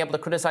from being able to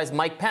criticize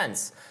Mike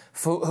Pence,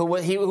 who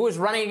was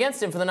running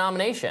against him for the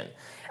nomination.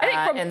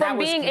 I think from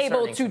being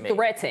able to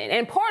threaten,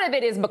 and part of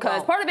it is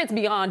because part of it's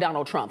beyond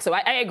Donald Trump. So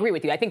I agree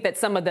with you. I think that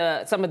some of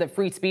the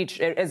free speech,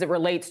 as it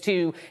relates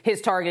to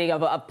his targeting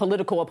of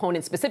political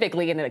opponents,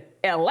 specifically in an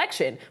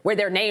election where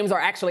their names are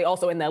actually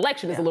also in the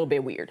election, is a little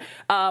bit weird.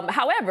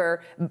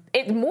 However,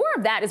 more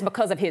of that is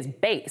because of his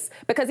base,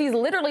 because he's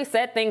literally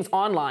said things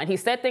online. He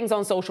said things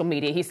on social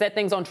media. He said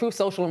things on Truth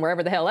Social and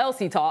wherever the hell else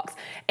he talks,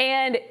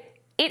 and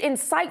it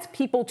incites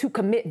people to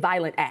commit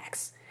violent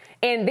acts.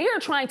 And they are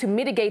trying to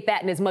mitigate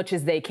that in as much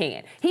as they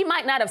can. He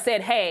might not have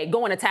said, hey,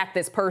 go and attack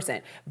this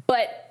person.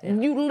 But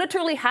you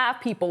literally have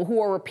people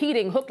who are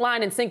repeating hook,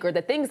 line, and sinker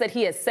the things that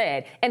he has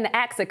said and the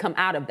acts that come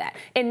out of that.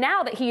 And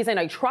now that he's in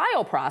a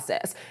trial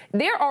process,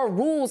 there are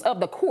rules of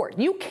the court.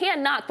 You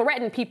cannot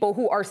threaten people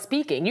who are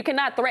speaking. You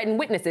cannot threaten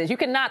witnesses. You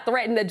cannot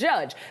threaten the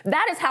judge.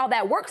 That is how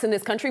that works in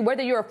this country,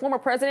 whether you're a former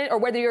president or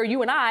whether you're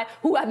you and I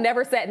who have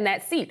never sat in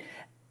that seat.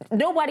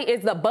 nobody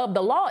is above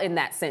the law in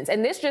that sense.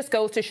 And this just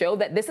goes to show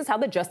that this is how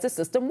the justice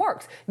system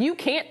works. You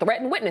can't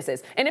threaten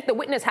witnesses. And if the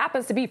witness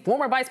happens to be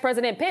former Vice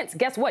President Pence,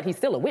 guess what? He's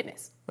still a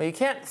witness. Well, you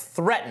can't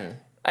threaten.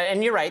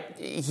 And you're right.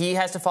 He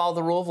has to follow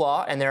the rule of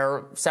law, and there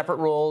are separate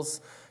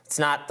rules. It's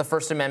not the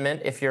First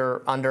Amendment. If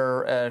you're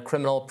under a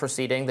criminal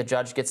proceeding, the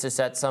judge gets to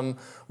set some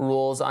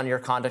rules on your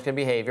conduct and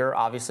behavior.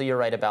 Obviously, you're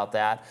right about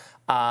that.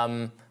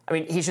 I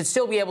mean, he should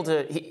still be able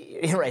to,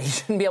 you're right, he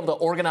shouldn't be able to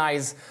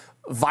organize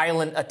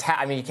violent attack.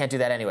 I mean, you can't do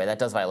that anyway. That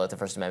does violate the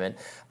First Amendment.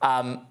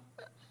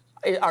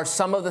 Are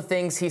some of the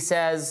things he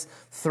says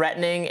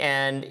threatening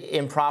and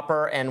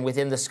improper and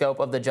within the scope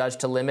of the judge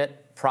to limit?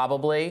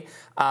 Probably.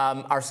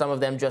 Are some of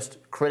them just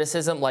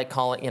criticism, like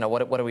calling,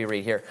 what do we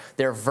read here?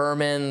 They're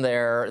vermin,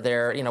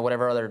 they're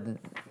whatever other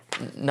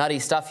nutty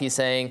stuff he's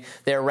saying.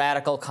 They're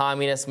radical,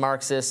 communist,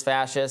 Marxist,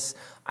 fascists.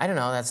 I don't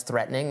know, that's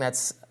threatening.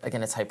 That's,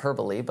 again, it's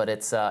hyperbole, but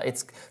it's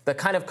the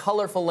kind of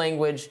colorful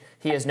language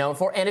he is known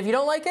for. And if you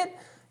don't like it,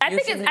 I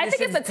think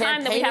it's the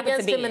time that we have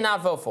to be him and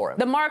not vote for him.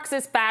 The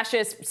Marxist,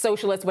 fascist,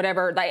 socialist,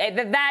 whatever,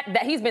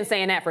 that he's been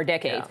saying that for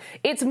decades.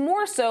 Yeah. It's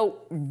more so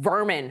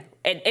vermin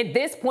at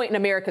this point in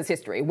America's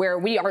history, where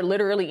we are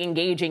literally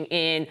engaging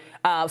in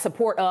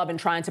support of and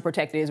trying to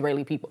protect the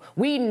Israeli people.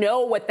 We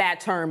know what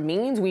that term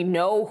means. We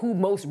know who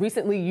most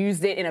recently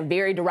used it in a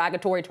very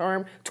derogatory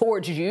term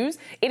towards Jews.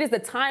 It is the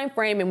time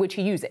frame in which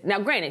he used it. Now,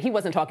 granted, he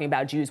wasn't talking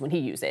about Jews when he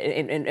used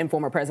it in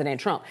former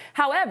President Trump.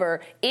 However,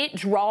 it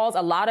draws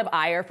a lot of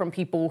ire from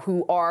people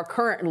who are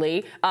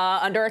currently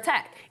under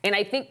attack. And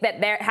I think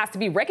that there has to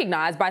be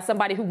recognized by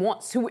somebody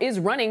who is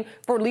running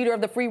for leader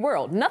of the free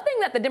world. Nothing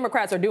that the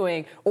Democrats are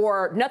doing or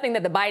nothing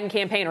that the Biden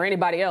campaign or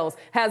anybody else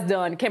has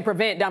done can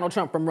prevent Donald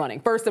Trump from running.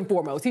 First and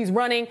foremost, he's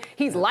running.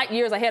 He's light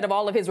years ahead of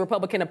all of his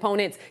Republican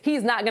opponents.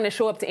 He's not going to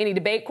show up to any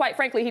debate. Quite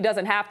frankly, he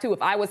doesn't have to.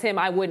 If I was him,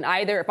 I wouldn't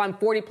either. If I'm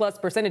 40 plus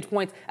percentage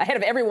points ahead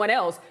of everyone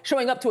else,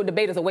 showing up to a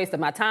debate is a waste of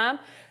my time.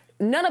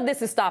 None of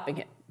this is stopping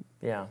him.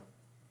 Yeah.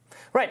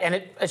 Right, and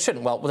it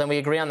shouldn't. Well, then we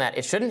agree on that.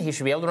 It shouldn't. He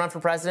should be able to run for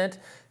president.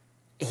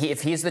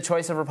 If he's the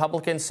choice of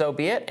Republicans, so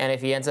be it. And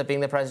if he ends up being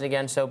the president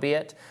again, so be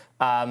it.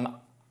 I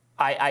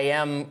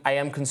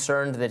am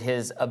concerned that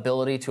his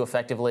ability to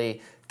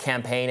effectively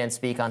campaign and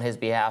speak on his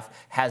behalf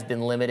has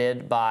been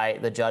limited by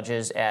the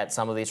judges at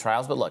some of these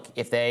trials. But look,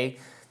 if they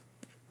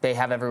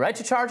have every right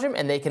to charge him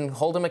and they can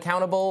hold him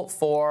accountable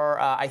for,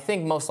 I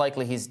think most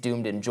likely he's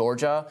doomed in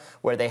Georgia,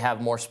 where they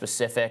have more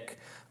specific,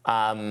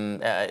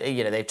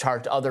 they've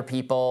charged other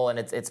people,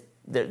 and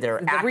there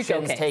are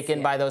actions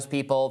taken by those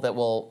people that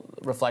will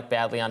reflect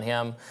badly on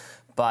him.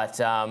 But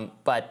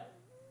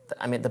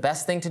I mean, the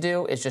best thing to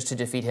do is just to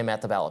defeat him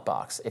at the ballot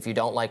box. If you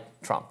don't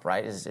like Trump,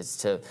 right, is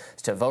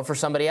to vote for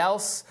somebody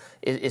else,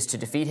 is to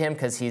defeat him,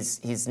 because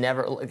he's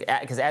never,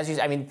 because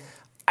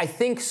I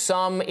think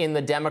some in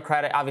the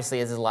Democratic, obviously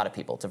there's a lot of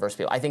people, diverse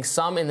people. I think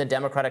some in the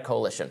Democratic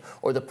coalition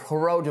or the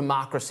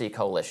pro-democracy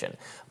coalition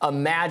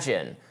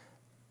imagine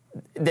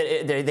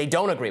they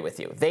don't agree with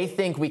you. They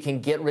think we can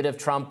get rid of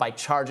Trump by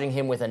charging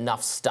him with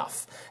enough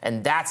stuff,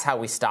 and that's how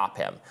we stop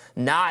him.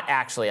 Not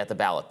actually at the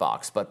ballot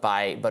box, but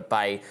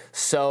by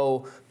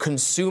so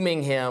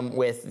consuming him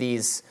with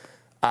these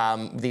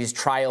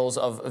trials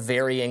of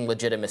varying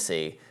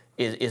legitimacy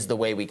is the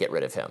way we get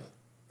rid of him,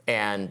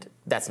 and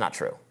that's not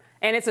true.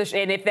 And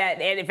if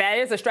that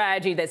is a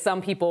strategy that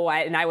some people,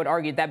 and I would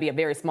argue that'd be a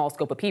very small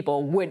scope of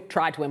people, would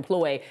try to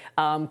employ,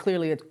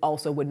 clearly it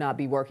also would not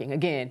be working.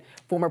 Again,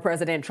 former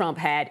President Trump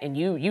had, and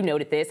you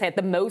noted this, had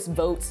the most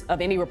votes of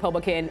any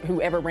Republican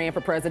who ever ran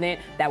for president.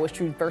 That was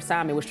true the first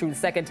time. It was true the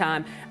second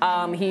time.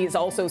 He's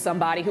also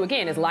somebody who,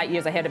 again, is light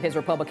years ahead of his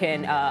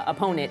Republican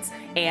opponents,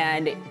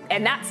 and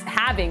that's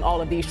having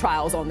all of these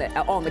trials on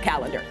the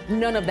calendar.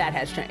 None of that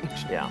has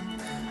changed. Yeah.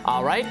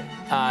 All right.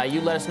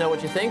 You let us know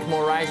what you think.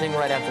 More Rising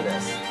right after this.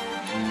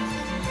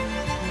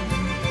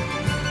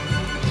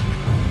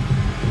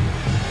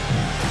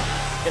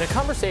 In a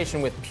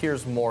conversation with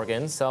Piers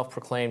Morgan,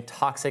 self-proclaimed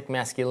toxic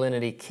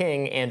masculinity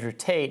king Andrew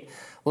Tate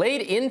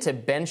laid into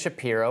Ben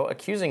Shapiro,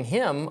 accusing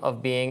him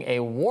of being a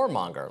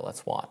warmonger.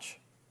 Let's watch.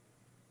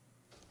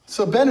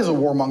 So Ben is a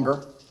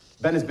warmonger.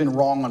 Ben has been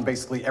wrong on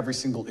basically every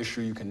single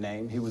issue you can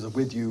name. He was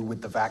with you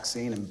with the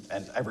vaccine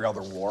and every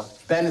other war.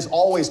 Ben is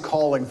always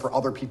calling for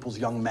other people's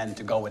young men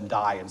to go and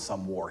die in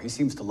some war. He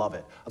seems to love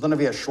it. I don't know if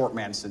he has short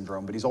man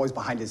syndrome, but he's always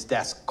behind his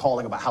desk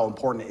calling about how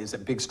important it is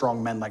that big,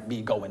 strong men like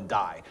me go and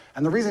die.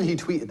 And the reason he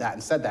tweeted that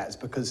and said that is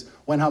because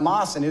when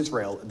Hamas and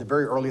Israel, at the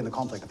very early in the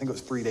conflict, I think it was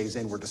 3 days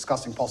in, were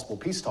discussing possible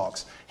peace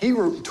talks, he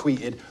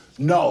tweeted,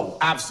 no,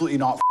 absolutely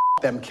not,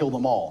 f them, kill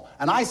them all.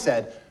 And I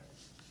said,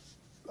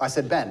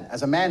 Ben,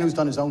 as a man who's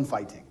done his own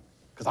fighting,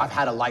 because I've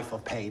had a life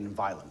of pain and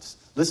violence,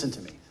 listen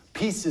to me.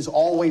 Peace is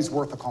always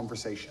worth a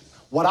conversation.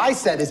 What I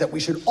said is that we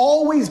should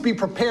always be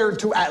prepared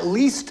to at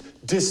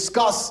least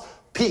discuss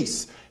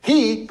peace.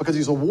 He, because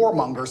he's a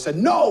warmonger, said,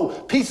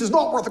 no, peace is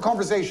not worth a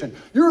conversation.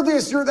 You're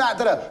this, you're that,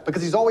 da-da.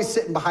 Because he's always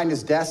sitting behind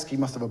his desk. He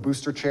must have a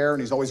booster chair,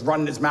 and he's always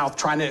running his mouth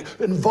trying to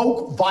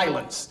invoke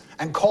violence.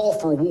 and call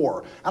for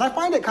war. And I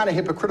find it kind of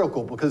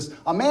hypocritical because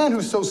a man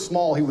who's so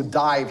small he would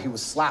die if he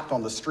was slapped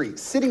on the street,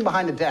 sitting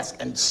behind a desk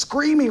and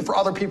screaming for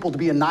other people to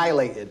be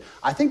annihilated,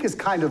 I think is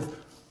kind of,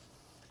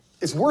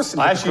 it's worse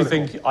than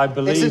hypocritical. I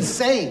believe... It's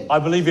insane. I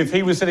believe if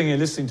he was sitting here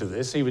listening to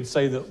this, he would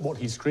say that what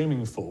he's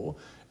screaming for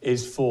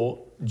is for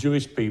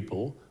Jewish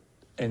people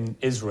in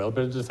Israel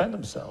to defend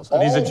themselves.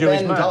 And he's a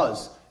Jewish man. All Ben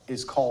does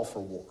is call for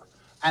war.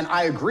 And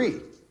I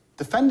agree.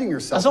 Defending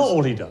yourself. That's not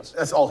all he does.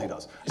 That's all he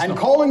does. It's and not.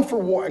 calling for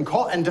war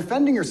and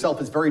defending yourself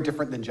is very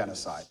different than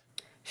genocide.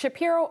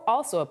 Shapiro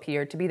also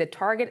appeared to be the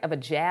target of a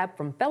jab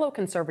from fellow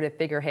conservative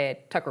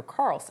figurehead Tucker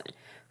Carlson,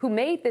 who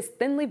made this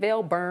thinly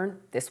veiled burn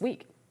this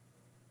week.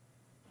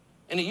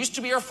 And it used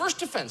to be our first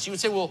defense. You would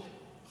say, well,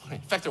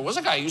 in fact, there was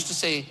a guy who used to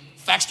say,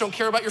 facts don't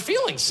care about your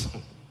feelings.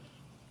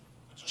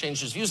 He's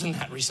changed his views on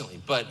that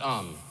recently, but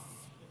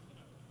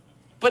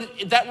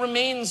that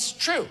remains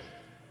true.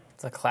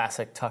 It's a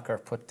classic Tucker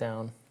put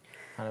down,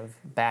 kind of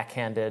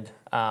backhanded.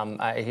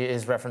 He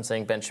is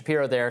referencing Ben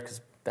Shapiro there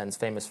because Ben's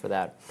famous for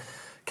that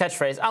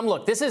catchphrase.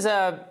 Look, this is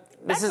a...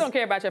 Facts don't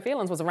care about your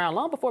feelings was around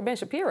long before Ben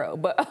Shapiro,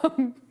 but...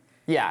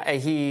 Yeah,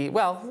 he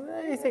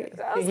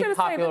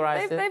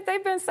popularized it.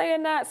 They've been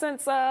saying that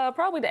since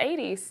probably the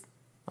 80s.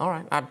 All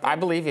right, I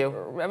believe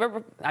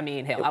you. I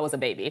mean, hell, I was a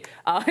baby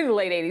in the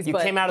late 80s. You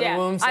came out of the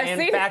womb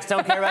saying facts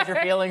don't care about your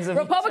feelings.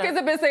 Republicans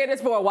have been saying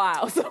this for a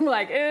while, so I'm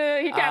like,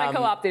 he kind of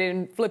co-opted it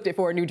and flipped it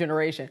for a new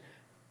generation.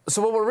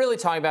 So what we're really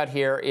talking about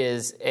here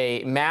is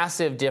a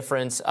massive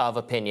difference of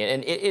opinion,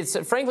 and it's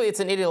frankly it's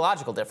an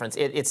ideological difference.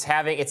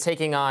 It's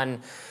taking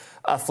on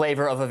a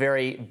flavor of a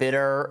very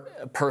bitter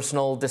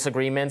personal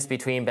disagreements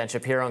between Ben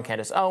Shapiro and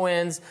Candace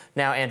Owens,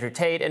 now Andrew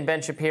Tate and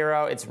Ben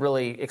Shapiro. It's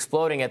really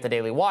exploding at the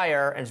Daily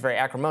Wire, and it's very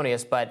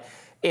acrimonious, but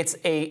it's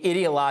a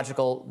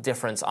ideological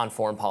difference on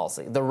foreign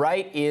policy. The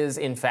right is,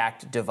 in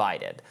fact,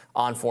 divided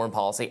on foreign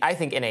policy, I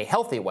think in a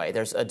healthy way.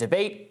 There's a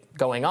debate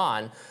going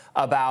on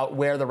about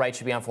where the right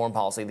should be on foreign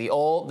policy. The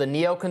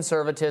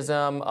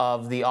neoconservatism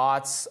of the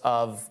aughts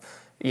of,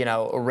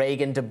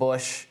 Reagan to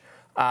Bush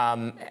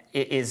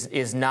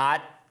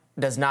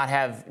does not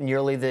have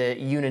nearly the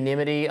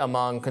unanimity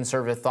among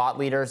conservative thought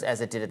leaders as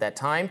it did at that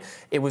time.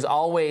 It was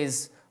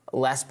always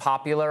less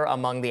popular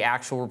among the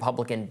actual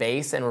Republican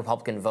base and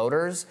Republican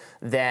voters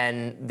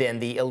than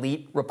the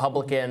elite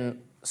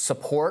Republican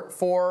support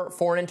for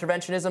foreign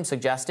interventionism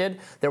suggested.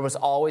 There was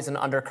always an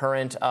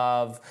undercurrent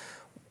of,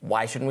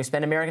 why shouldn't we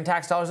spend American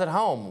tax dollars at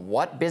home?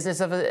 What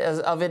business of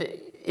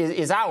it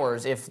is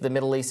ours if the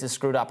Middle East is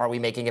screwed up? Are we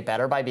making it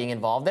better by being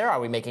involved there? Are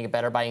we making it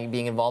better by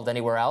being involved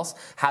anywhere else?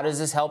 How does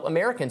this help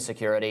American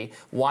security?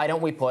 Why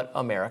don't we put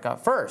America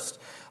first?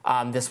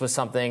 This was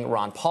something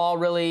Ron Paul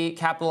really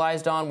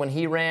capitalized on when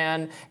he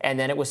ran, and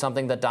then it was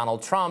something that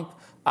Donald Trump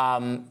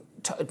came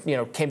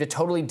to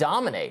totally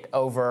dominate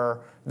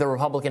over the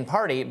Republican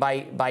Party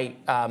by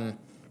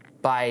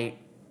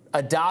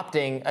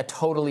adopting a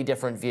totally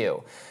different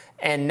view.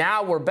 And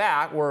now we're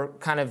back. We're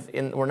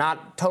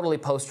not totally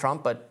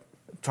post-Trump, but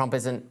Trump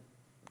isn't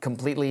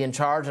completely in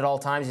charge at all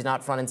times. He's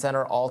not front and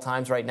center all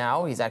times right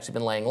now. He's actually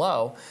been laying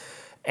low.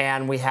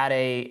 And we had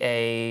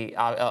a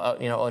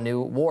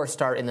new war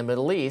start in the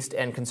Middle East,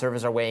 and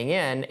conservatives are weighing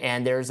in,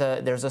 and there's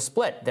a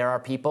split. There are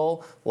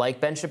people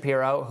like Ben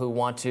Shapiro who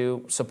want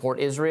to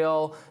support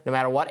Israel no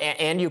matter what,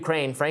 and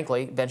Ukraine,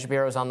 frankly. Ben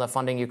Shapiro is on the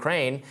funding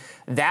Ukraine.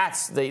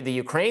 That's the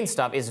Ukraine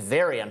stuff is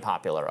very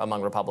unpopular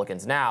among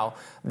Republicans now.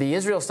 The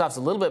Israel stuff's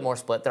a little bit more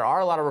split. There are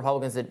a lot of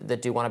Republicans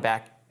that do want to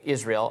back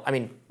Israel. I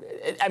mean,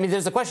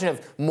 there's a question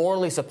of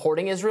morally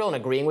supporting Israel and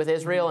agreeing with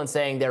Israel and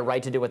saying they're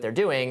right to do what they're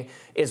doing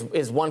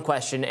is one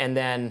question, and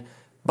then,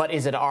 but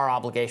is it our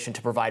obligation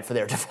to provide for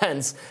their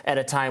defense at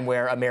a time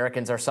where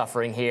Americans are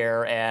suffering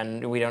here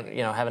and we don't,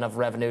 have enough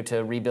revenue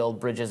to rebuild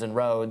bridges and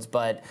roads?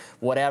 But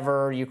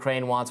whatever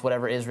Ukraine wants,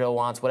 whatever Israel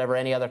wants, whatever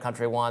any other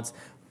country wants,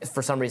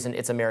 for some reason,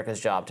 it's America's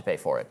job to pay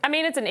for it.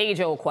 It's an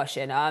age-old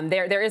question.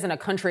 There isn't a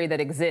country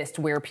that exists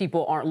where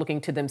people aren't looking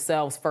to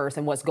themselves first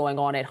and what's going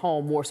on at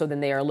home more so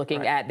than they are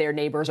looking at their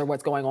neighbors or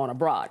what's going on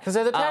abroad. Because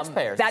they're the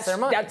taxpayers. That's their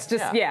money.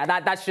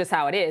 That's just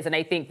how it is. And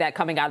I think that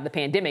coming out of the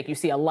pandemic, you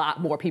see a lot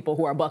more people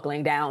who are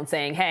buckling down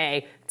saying,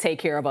 hey, take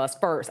care of us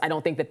first. I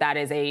don't think that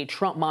is a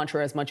Trump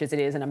mantra as much as it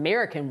is an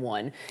American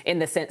one, in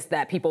the sense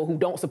that people who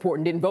don't support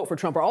and didn't vote for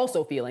Trump are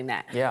also feeling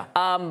that. Yeah.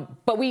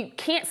 But we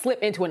can't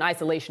slip into an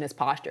isolationist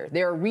posture.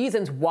 There are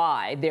reasons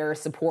why there's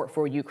support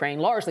for Ukraine,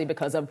 largely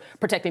because of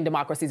protecting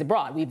democracies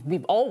abroad.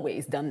 We've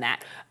always done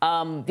that.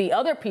 The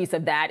other piece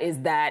of that is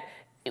that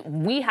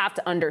we have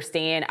to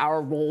understand our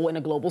role in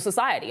a global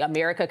society.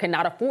 America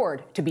cannot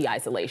afford to be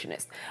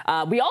isolationist.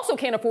 We also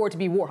can't afford to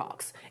be war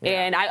hawks.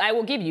 Yeah. And I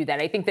will give you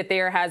that. I think that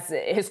there has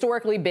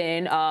historically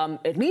been,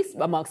 at least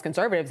amongst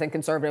conservatives and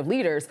conservative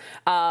leaders,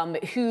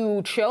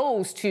 who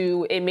chose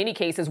to, in many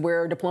cases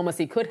where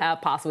diplomacy could have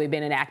possibly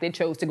been enacted,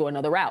 chose to go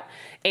another route.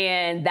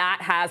 And that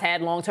has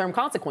had long-term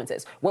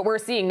consequences. What we're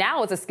seeing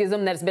now is a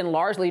schism that's been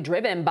largely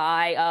driven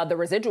by the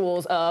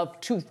residuals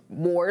of two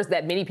wars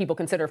that many people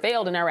consider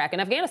failed in Iraq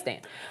and Afghanistan.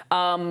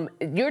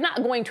 you're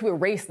not going to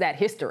erase that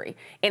history.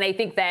 And I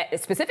think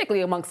that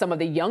specifically amongst some of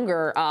the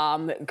younger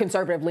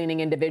conservative-leaning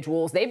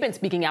individuals, they've been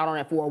speaking out on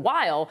it for a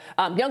while.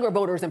 Younger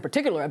voters in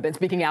particular have been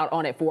speaking out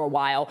on it for a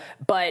while.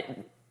 But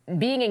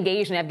being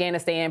engaged in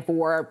Afghanistan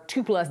for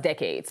 2+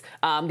 decades,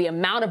 the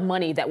amount of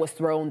money that was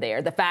thrown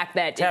there, the fact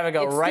that it's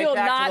right still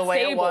back not to the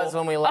way stable. It was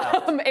when we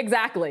left.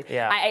 Exactly.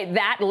 Yeah.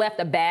 That left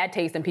a bad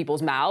taste in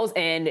people's mouths,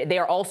 and they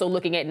are also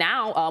looking at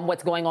now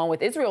what's going on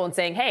with Israel and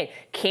saying, hey,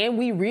 can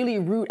we really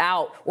root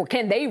out, or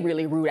can they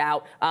really root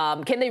out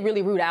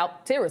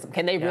terrorism?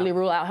 Can they really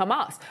rule out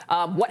Hamas?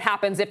 What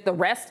happens if the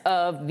rest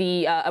of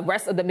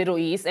the Middle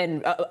East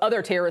and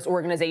other terrorist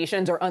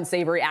organizations or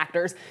unsavory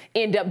actors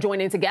end up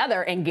joining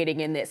together and getting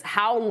in this?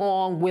 How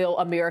long will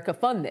America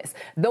fund this?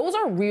 Those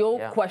are real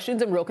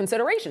questions and real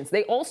considerations.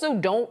 They also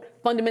don't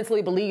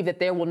fundamentally believe that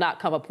there will not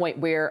come a point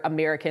where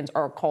Americans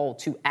are called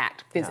to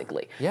act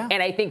physically.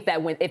 And I think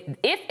that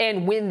if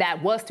and when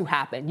that was to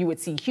happen, you would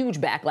see huge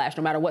backlash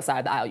no matter what side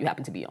of the aisle you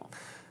happen to be on.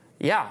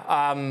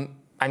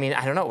 I mean,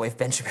 I don't know. If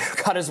Ben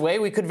Shapiro got his way,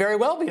 we could very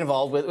well be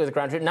involved with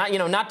ground truth.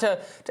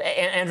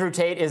 Andrew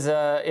Tate is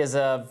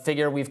a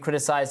figure we've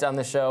criticized on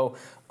the show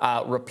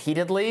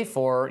repeatedly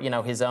for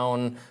his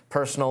own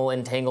personal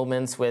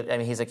entanglements with. I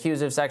mean, he's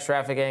accused of sex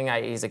trafficking.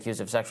 He's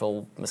accused of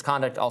sexual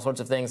misconduct. All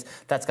sorts of things.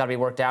 That's got to be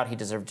worked out. He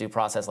deserves due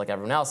process like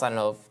everyone else. I don't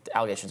know if the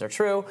allegations are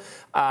true,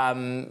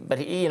 but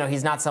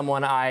he's not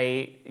someone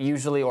I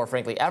usually or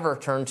frankly ever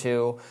turn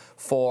to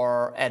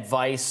for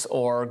advice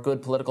or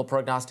good political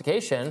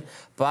prognostication.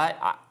 But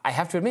I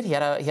have to admit, he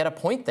had a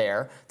point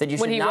there that you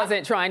should when he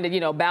wasn't trying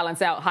to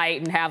balance out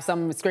height and have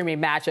some screaming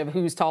match of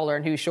who's taller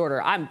and who's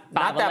shorter. I'm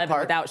 5'11"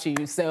 without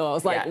shoes, so I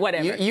was like,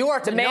 whatever. You are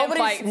to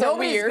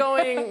nobody's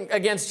going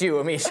against you,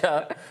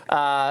 Amisha.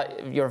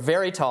 You're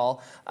very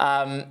tall.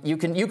 You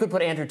could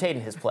put Andrew Tate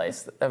in his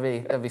place.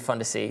 That'd be fun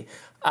to see.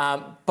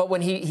 But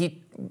when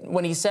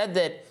he said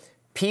that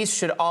peace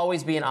should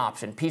always be an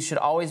option, peace should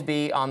always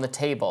be on the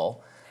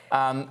table.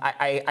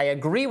 I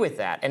agree with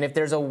that. And if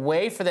there's a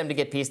way for them to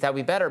get peace, that would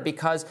be better,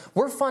 because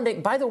we're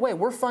funding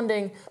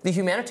the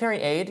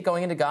humanitarian aid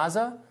going into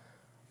Gaza.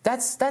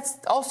 That's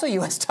also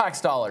U.S. tax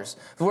dollars,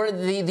 where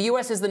the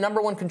U.S. is the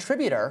 #1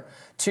 contributor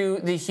to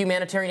the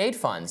humanitarian aid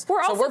funds.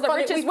 We're also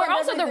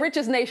the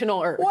richest nation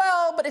on earth.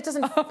 Well, but it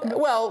doesn't.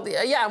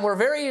 And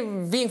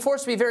we're being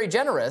forced to be very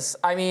generous.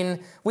 I mean,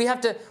 we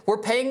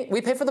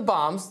pay for the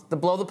bombs that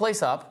blow the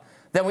place up.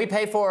 Then we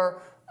pay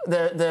for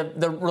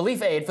the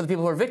relief aid for the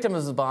people who are victims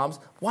of the bombs.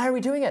 Why are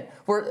we doing it?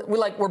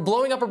 We're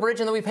blowing up a bridge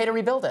and then we pay to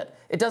rebuild it.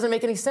 It doesn't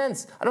make any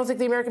sense. I don't think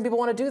the American people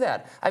want to do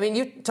that. I mean,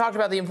 you talked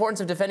about the importance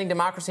of defending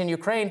democracy in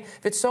Ukraine.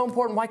 If it's so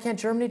important, why can't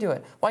Germany do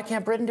it? Why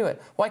can't Britain do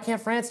it? Why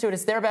can't France do it?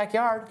 It's their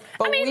backyard.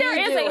 But there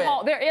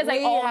is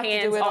a all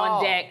hands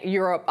on deck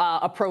Europe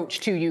approach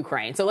to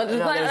Ukraine. So let's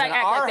act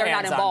like they're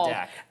not involved.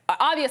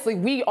 Obviously,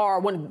 we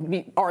are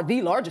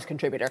the largest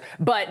contributor,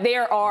 but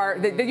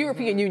the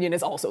European Union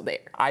is also there.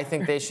 I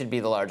think they should be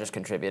the largest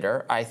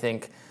contributor. I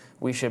think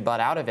we should butt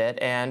out of it.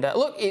 And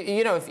look,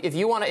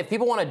 if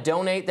people want to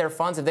donate their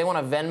funds, if they want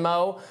to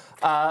Venmo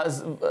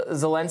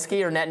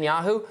Zelensky or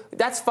Netanyahu,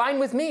 that's fine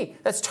with me.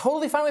 That's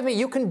totally fine with me.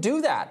 You can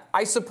do that.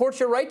 I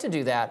support your right to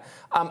do that.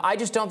 I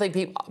just don't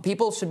think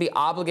people should be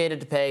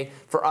obligated to pay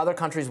for other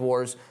countries'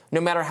 wars,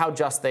 no matter how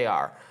just they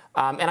are.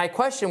 And I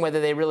question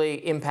whether they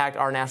really impact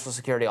our national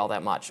security all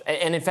that much.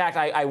 And in fact,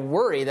 I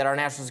worry that our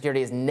national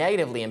security is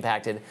negatively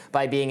impacted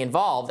by being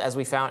involved, as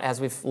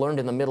we've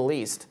learned in the Middle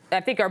East. I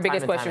think our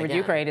biggest question with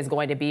Ukraine is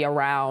going to be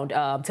around,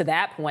 to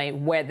that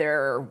point,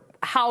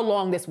 how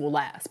long this will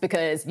last,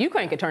 because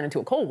Ukraine could turn into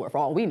a Cold War for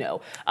all we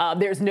know.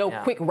 There's no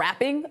quick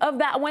wrapping of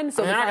that one,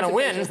 so they're not going to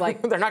win.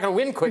 They're not going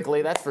to win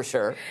quickly, that's for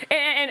sure.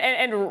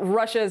 And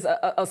Russia's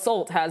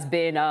assault has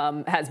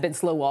been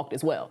slow walked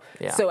as well.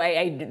 Yeah. So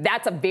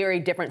that's a very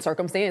different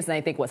circumstance than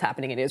I think what's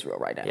happening in Israel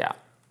right now. Yeah.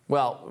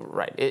 Well,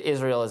 right.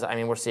 Israel is. I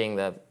mean, we're seeing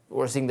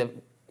the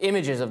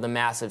images of the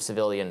massive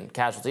civilian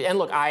casualty. And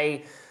look,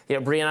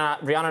 Brianna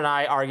and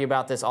I argue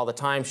about this all the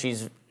time.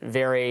 She's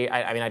very,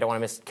 I don't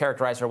want to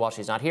mischaracterize her while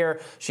she's not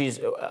here. She's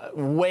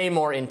way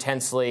more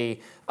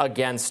intensely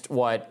against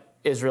what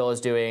Israel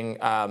is doing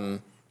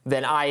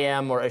than I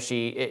am, or is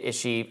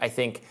she, I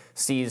think,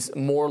 sees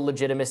more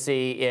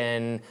legitimacy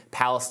in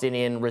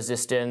Palestinian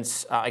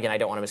resistance. Again, I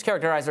don't want to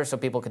mischaracterize her, so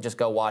people could just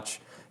go watch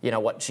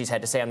what she's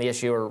had to say on the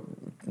issue or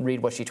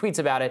read what she tweets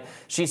about it.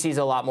 She sees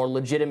a lot more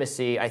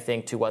legitimacy, I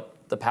think, to what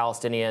the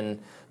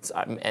Palestinian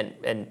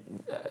and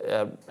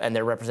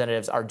their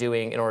representatives are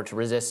doing in order to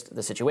resist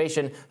the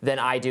situation than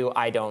I do.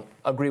 I don't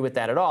agree with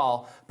that at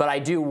all, but I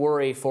do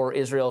worry for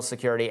Israel's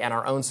security and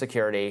our own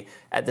security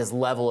at this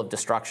level of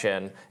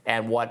destruction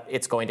and what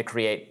it's going to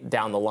create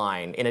down the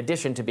line, in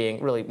addition to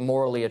being really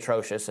morally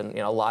atrocious and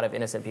a lot of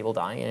innocent people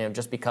dying,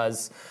 just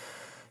because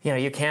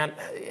you can't,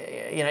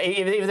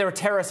 if there were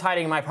terrorists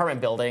hiding in my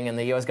apartment building and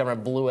the U.S.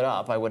 government blew it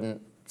up, I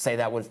wouldn't say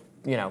that was,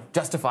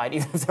 justified,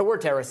 even if there were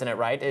terrorists in it,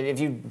 right? If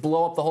you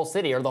blow up the whole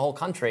city or the whole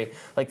country,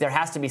 like there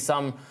has to be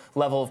some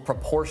level of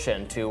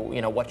proportion to,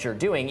 what you're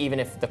doing, even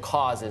if the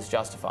cause is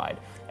justified.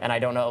 And I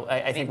don't know.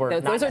 I think we're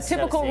not those are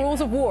typical rules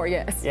of war.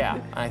 Yes.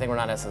 Yeah, I think we're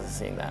not necessarily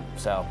seeing that.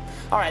 So,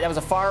 all right, that was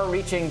a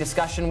far-reaching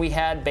discussion we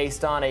had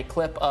based on a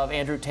clip of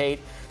Andrew Tate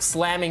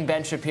slamming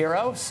Ben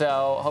Shapiro.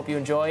 So, hope you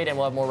enjoyed, and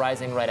we'll have more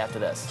Rising right after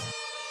this.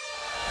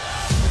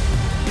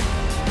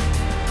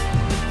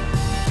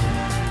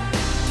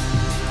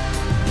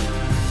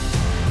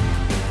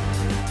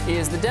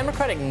 Is the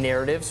Democratic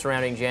narrative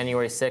surrounding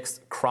January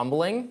 6th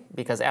crumbling?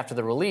 Because after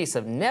the release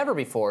of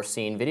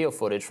never-before-seen video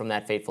footage from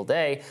that fateful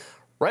day,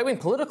 right-wing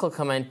political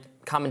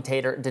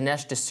commentator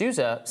Dinesh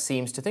D'Souza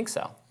seems to think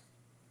so.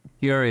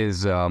 Here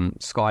is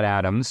Scott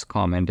Adams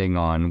commenting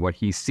on what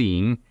he's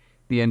seeing.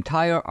 The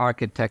entire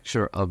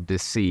architecture of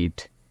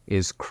deceit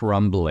is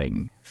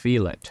crumbling.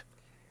 Feel it.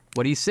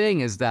 What he's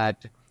saying is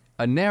that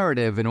a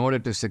narrative, in order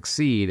to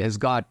succeed, has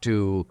got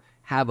to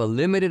have a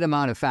limited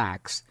amount of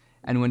facts.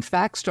 And when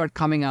facts start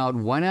coming out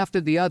one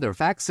after the other,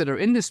 facts that are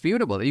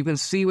indisputable, that you can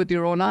see with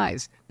your own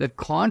eyes, that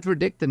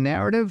contradict the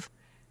narrative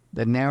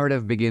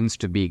begins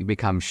to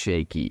become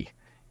shaky.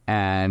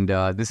 And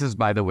this is,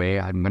 by the way,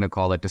 I'm going to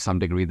call it to some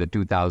degree the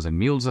 2,000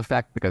 Mules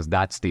effect, because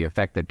that's the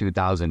effect that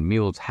 2,000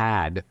 Mules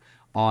had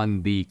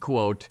on the,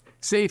 quote,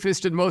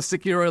 safest and most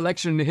secure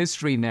election in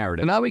history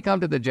narrative. Now we come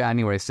to the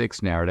January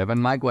 6th narrative,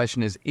 and my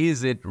question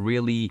is it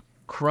really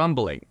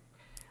crumbling?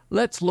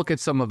 Let's look at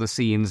some of the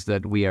scenes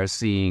that we are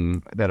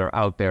seeing that are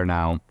out there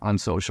now on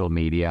social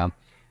media.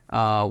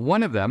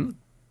 One of them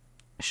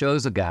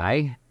shows a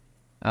guy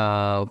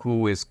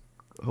who is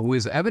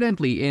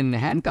evidently in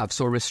handcuffs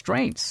or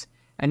restraints.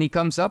 And he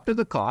comes up to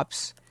the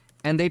cops,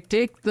 and they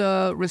take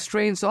the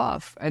restraints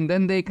off, and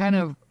then they kind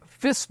of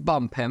fist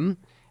bump him,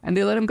 and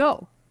they let him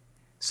go.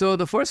 So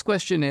the first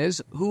question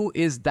is, who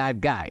is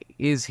that guy?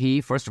 Is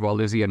he, first of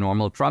all, is he a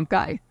normal Trump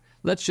guy?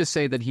 Let's just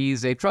say that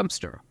he's a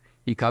Trumpster.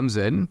 He comes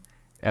in.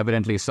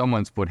 Evidently,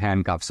 someone's put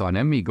handcuffs on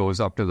him. He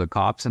goes up to the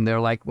cops, and they're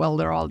like, well,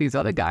 there are all these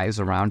other guys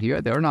around here.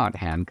 They're not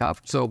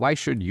handcuffed, so why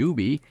should you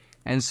be?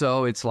 And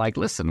so it's like,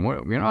 listen,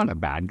 you're not a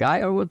bad guy,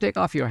 or we'll take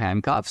off your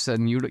handcuffs,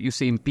 and you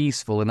seem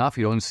peaceful enough.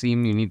 You don't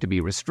seem you need to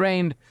be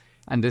restrained.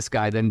 And this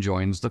guy then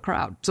joins the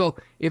crowd. So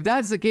if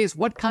that's the case,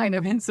 what kind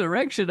of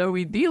insurrection are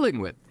we dealing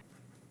with?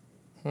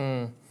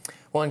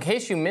 Well, in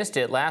case you missed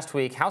it, last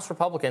week, House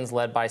Republicans,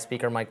 led by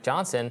Speaker Mike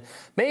Johnson,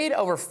 made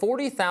over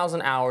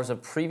 40,000 hours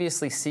of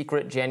previously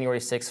secret January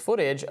 6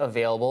 footage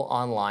available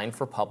online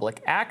for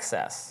public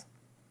access.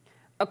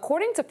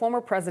 According to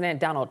former President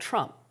Donald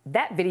Trump,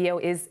 that video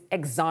is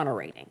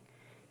exonerating.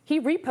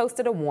 He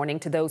reposted a warning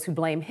to those who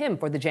blame him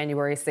for the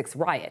January 6th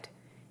riot.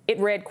 It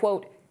read,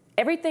 quote,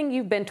 everything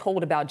you've been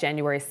told about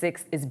January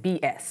 6th is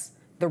BS.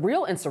 The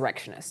real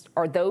insurrectionists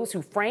are those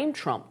who framed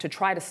Trump to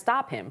try to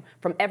stop him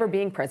from ever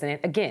being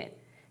president again,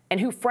 and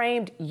who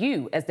framed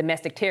you as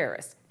domestic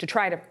terrorists to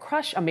try to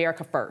crush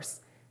America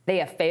first. They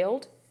have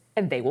failed,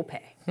 and they will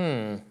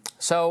pay.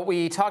 So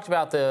we talked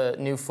about the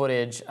new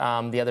footage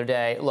the other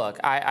day. Look,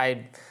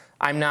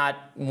 I'm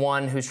not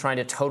one who's trying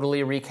to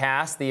totally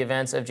recast the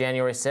events of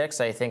January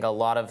 6th. I think a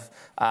lot of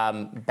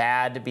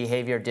bad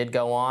behavior did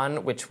go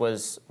on, which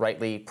was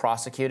rightly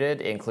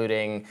prosecuted,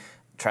 including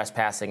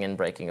trespassing and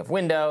breaking of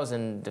windows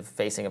and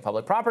defacing of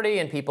public property,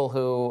 and people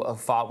who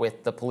fought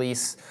with the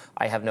police.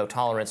 I have no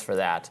tolerance for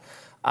that.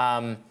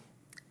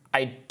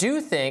 I do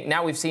think,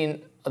 now we've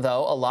seen,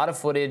 though, a lot of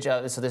footage.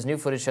 So this new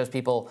footage shows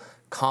people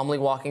calmly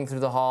walking through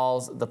the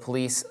halls. The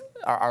police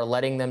are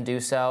letting them do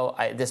so.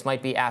 This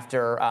might be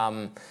after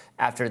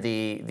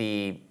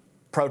the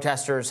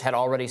protesters had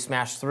already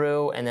smashed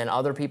through, and then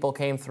other people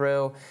came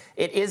through.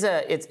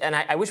 And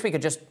I wish we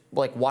could just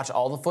watch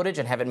all the footage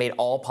and have it made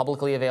all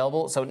publicly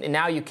available. So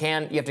now you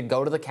have to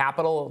go to the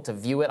Capitol to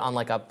view it on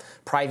a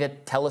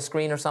private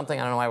telescreen or something.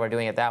 I don't know why we're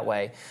doing it that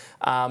way.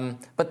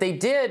 But they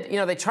did,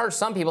 they charged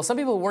some people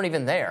who weren't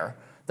even there,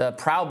 the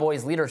Proud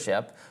Boys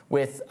leadership,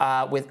 with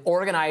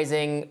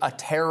organizing a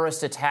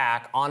terrorist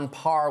attack on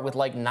par with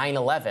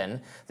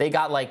 9/11. They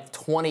got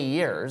 20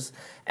 years.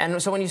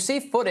 And so when you see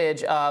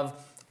footage of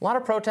a lot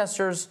of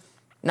protesters,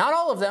 not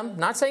all of them,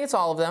 not saying it's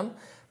all of them,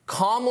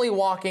 calmly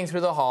walking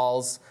through the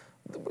halls,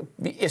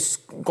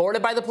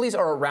 escorted by the police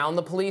or around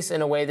the police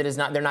in a way that is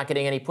they're not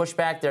getting any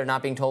pushback, they're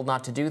not being told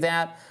not to do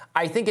that.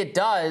 I think it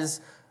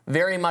does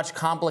very much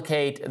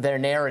complicate their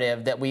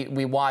narrative that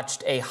we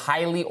watched a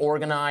highly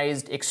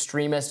organized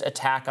extremist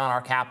attack on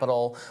our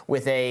Capitol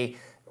with an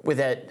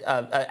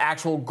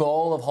actual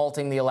goal of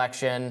halting the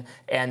election,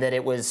 and that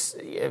it was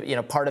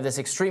part of this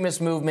extremist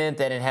movement,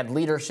 that it had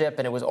leadership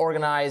and it was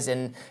organized,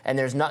 and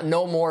there's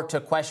no more to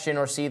question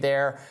or see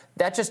there.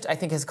 That just, I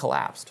think, has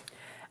collapsed.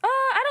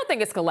 I don't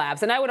think it's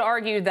collapsed. And I would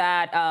argue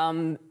that,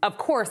 of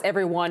course,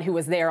 everyone who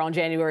was there on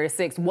January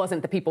 6th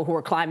wasn't the people who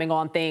were climbing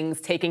on things,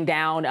 taking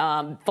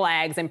down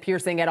flags and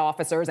piercing at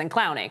officers and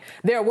clowning.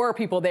 There were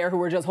people there who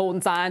were just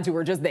holding signs, who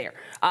were just there.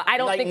 I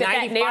don't think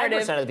that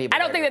narrative. I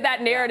don't think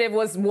that narrative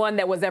was one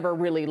that was ever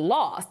really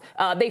lost.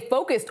 They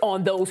focused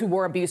on those who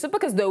were abusive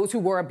because those who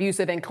were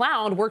abusive and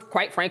clowned were,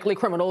 quite frankly,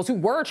 criminals who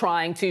were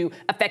trying to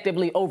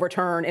effectively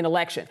overturn an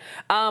election.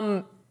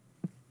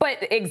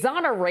 But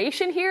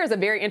exoneration here is a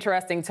very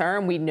interesting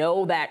term. We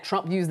know that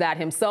Trump used that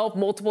himself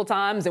multiple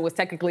times. It was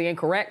technically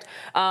incorrect.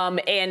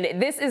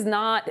 And this is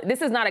not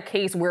a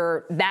case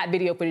where that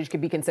video footage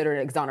could be considered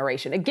an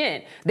exoneration.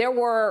 Again, there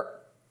were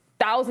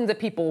thousands of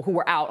people who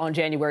were out on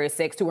January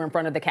 6th who were in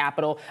front of the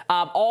Capitol.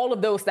 All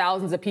of those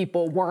thousands of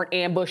people weren't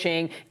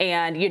ambushing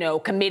and,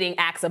 committing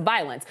acts of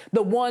violence.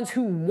 The ones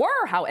who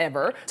were,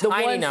 however,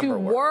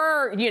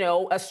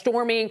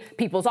 storming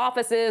people's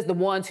offices, the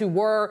ones who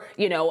were,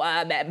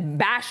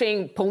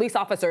 bashing police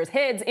officers'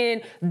 heads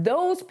in,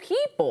 those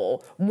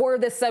people were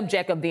the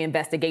subject of the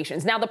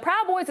investigations. Now, the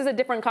Proud Boys is a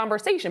different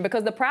conversation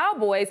because the Proud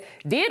Boys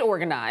did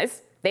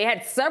organize. They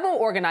had several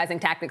organizing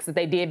tactics that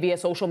they did via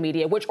social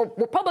media, which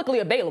were publicly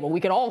available.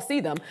 We could all see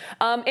them.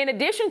 In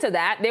addition to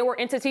that, there were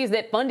entities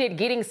that funded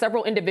getting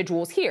several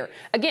individuals here.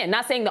 Again,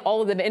 not saying that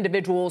all of the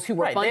individuals who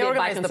were funded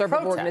by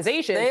conservative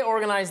organizations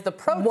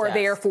were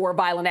there for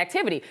violent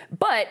activity.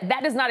 But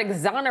that does not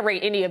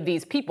exonerate any of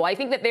these people. I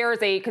think that there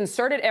is a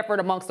concerted effort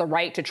amongst the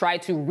right to try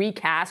to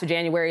recast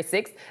January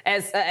 6th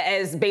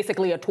as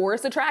basically a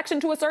tourist attraction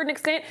to a certain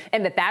extent,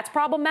 and that's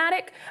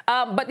problematic.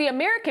 But the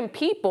American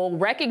people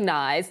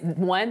recognize,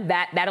 one,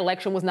 that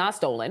election was not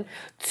stolen.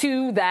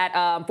 Two,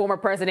 that former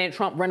President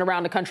Trump ran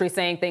around the country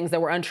saying things that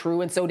were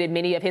untrue, and so did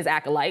many of his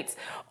acolytes.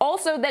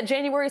 Also, that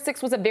January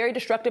 6th was a very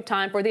destructive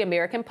time for the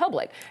American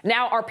public.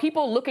 Now, are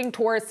people looking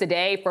towards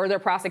today further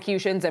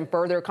prosecutions and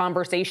further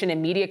conversation and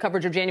media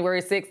coverage of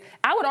January 6th?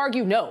 I would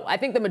argue no. I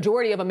think the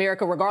majority of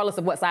America, regardless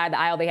of what side of the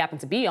aisle they happen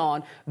to be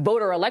on,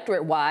 voter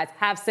electorate-wise,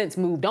 have since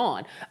moved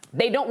on.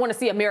 They don't want to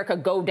see America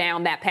go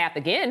down that path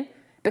again,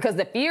 because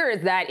the fear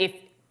is that if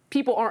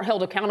people aren't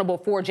held accountable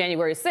for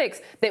January 6th,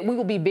 that we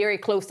will be very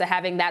close to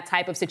having that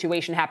type of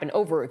situation happen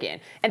over again.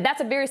 And that's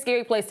a very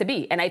scary place to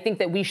be. And I think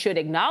that we should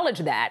acknowledge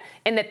that,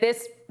 and that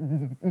this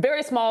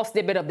very small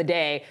snippet of the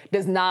day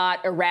does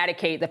not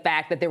eradicate the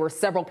fact that there were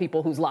several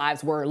people whose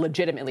lives were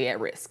legitimately at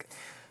risk.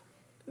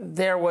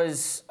 There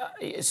was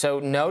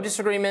no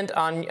disagreement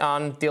on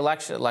the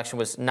election. The election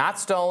was not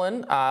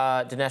stolen.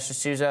 Dinesh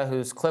D'Souza,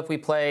 whose clip we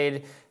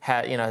played,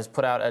 has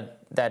put out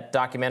that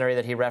documentary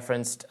that he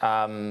referenced,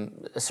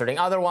 asserting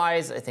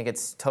otherwise. I think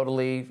it's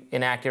totally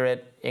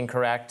inaccurate,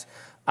 incorrect.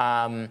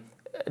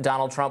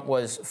 Donald Trump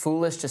was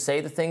foolish to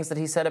say the things that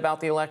he said about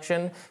the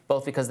election,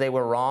 both because they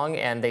were wrong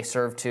and they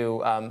served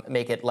to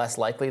make it less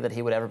likely that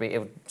he would ever be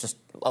just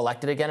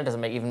elected again. It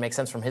doesn't even make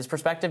sense from his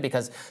perspective,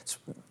 because it's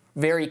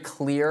very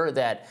clear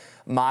that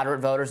moderate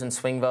voters and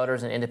swing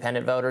voters and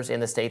independent voters in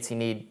the states he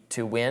needs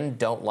to win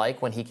don't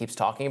like when he keeps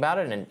talking about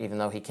it, and even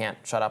though he can't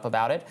shut up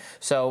about it.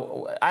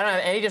 So I don't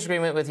have any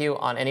disagreement with you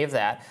on any of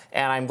that,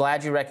 and I'm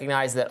glad you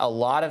recognize that a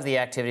lot of the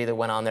activity that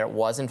went on there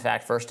was, in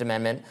fact, First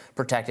Amendment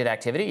protected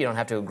activity. You don't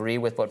have to agree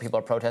with what people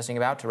are protesting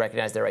about to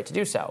recognize their right to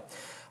do so.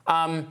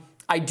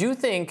 I do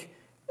think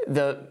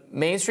the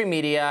mainstream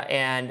media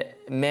and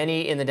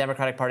many in the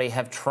Democratic Party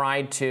have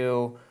tried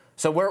to,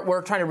 so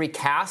we're trying to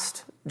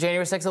recast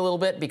January 6th a little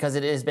bit because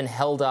it has been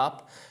held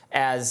up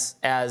as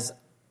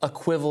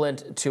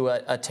equivalent to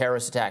a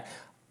terrorist attack.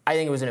 I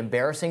think it was an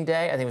embarrassing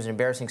day. I think it was an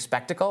embarrassing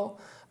spectacle.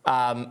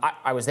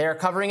 I was there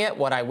covering it.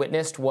 What I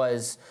witnessed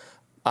was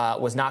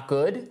not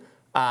good.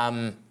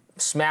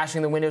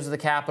 Smashing the windows of the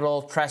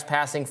Capitol,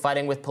 trespassing,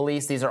 fighting with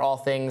police. These are all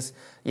things,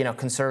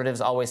 conservatives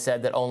always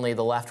said that only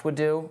the left would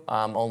do,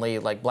 only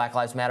like Black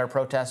Lives Matter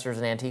protesters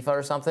and Antifa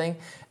or something.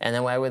 And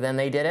then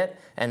they did it,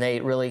 and they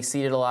really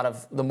ceded a lot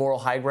of the moral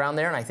high ground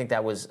there, and I think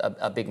that was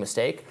a big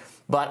mistake.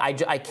 But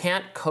I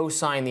can't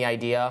co-sign the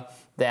idea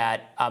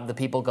that the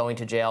people going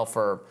to jail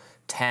for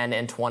 10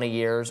 and 20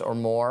 years or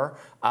more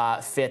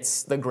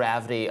fits the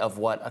gravity of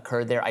what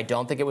occurred there. I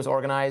don't think it was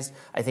organized.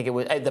 I think it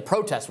was the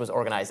protest was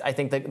organized. I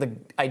think the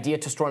idea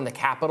to storm the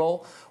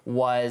Capitol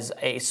was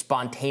a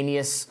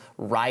spontaneous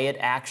riot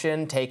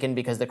action taken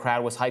because the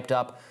crowd was hyped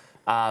up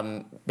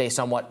based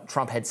on what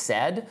Trump had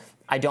said.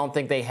 I don't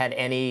think they had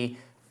any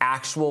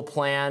actual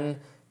plan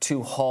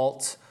to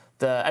halt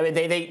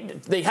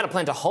they had a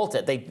plan to halt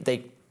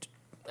it.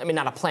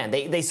 Not a plan.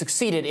 They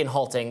succeeded in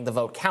halting the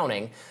vote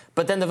counting,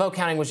 but then the vote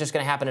counting was just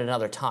going to happen at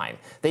another time.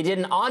 They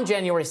didn't on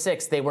January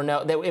 6th.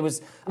 It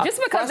was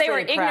just because they were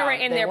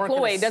ignorant in their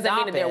ploy doesn't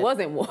mean that there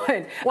wasn't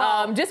one.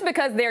 Well, just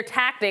because their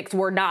tactics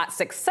were not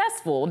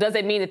successful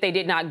doesn't mean that they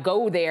did not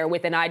go there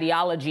with an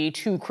ideology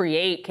to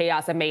create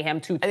chaos and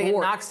mayhem to thwart. I think it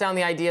knocks down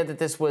the idea that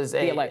this was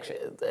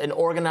an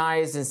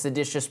organized and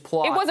seditious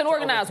plot. It wasn't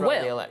organized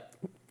well.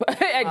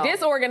 A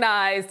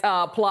disorganized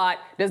plot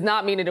does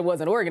not mean that it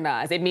wasn't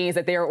organized. It means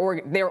that their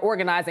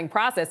organizing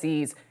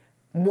processes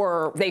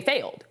they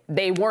failed.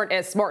 They weren't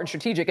as smart and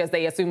strategic as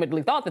they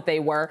assumedly thought that they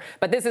were.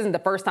 But this isn't the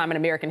first time in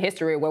American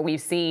history where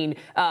we've seen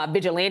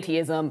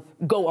vigilantism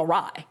go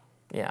awry.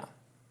 Yeah.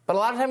 But a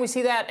lot of time we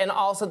see that, and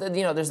also,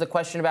 there's the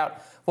question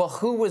about, well,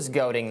 who was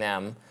goading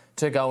them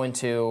to go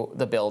into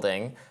the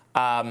building?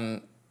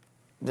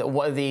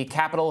 The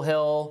Capitol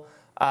Hill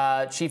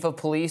chief of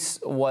police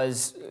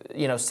was,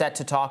 set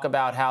to talk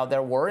about how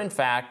there were, in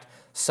fact,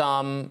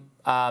 some,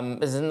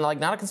 not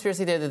a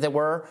conspiracy theory, that there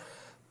were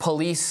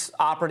police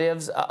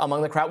operatives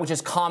among the crowd, which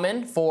is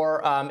common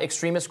for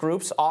extremist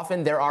groups.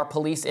 Often there are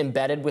police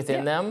embedded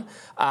within them.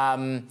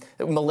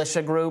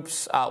 Militia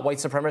groups, white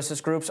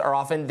supremacist groups are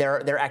often,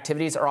 their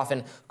activities are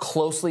often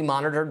closely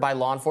monitored by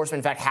law enforcement.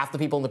 In fact, half the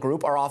people in the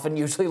group are often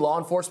usually law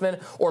enforcement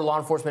or law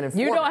enforcement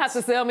informants. You don't have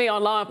to sell me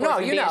on law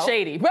enforcement being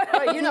shady.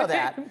 Right, you know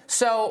that.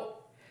 So,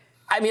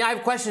 I mean, I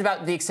have questions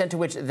about the extent to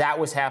which that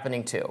was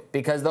happening too,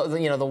 because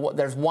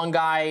there's one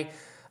guy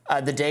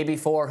the day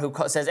before who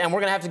says, and we're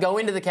going to have to go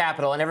into the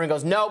Capitol, and everyone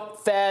goes,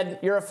 nope, Fed,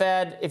 you're a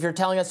Fed. If you're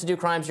telling us to do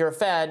crimes, you're a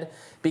Fed,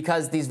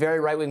 because these very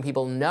right-wing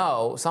people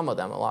know, some of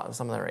them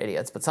are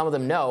idiots, but some of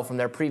them know from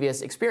their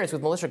previous experience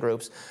with militia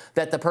groups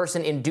that the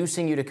person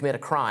inducing you to commit a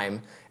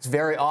crime is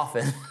very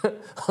often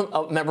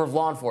a member of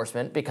law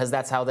enforcement, because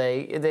that's how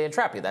they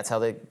entrap you. That's how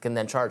they can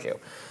then charge you.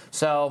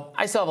 So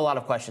I still have a lot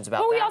of questions about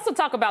that. Well, we also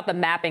talk about the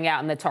mapping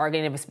out and the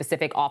targeting of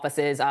specific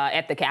offices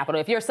at the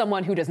Capitol. If you're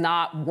someone who does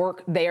not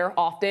work there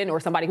often or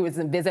somebody who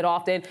doesn't visit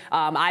often,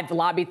 I've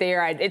lobbied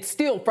there. It's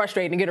still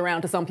frustrating to get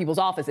around to some people's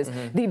offices.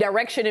 Mm-hmm. The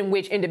direction in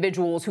which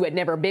individuals who had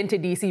never been to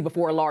D.C.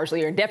 before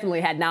largely, or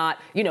definitely had not,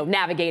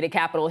 navigated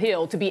Capitol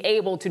Hill, to be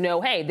able to know,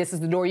 hey, this is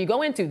the door you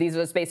go into. These are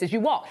the spaces you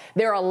walk.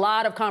 There are a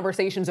lot of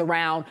conversations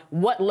around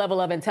what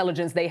level of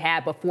intelligence they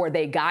had before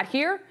they got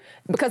here,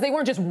 because they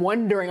weren't just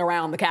wandering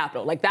around the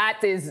Capitol.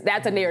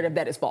 That's a narrative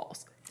that is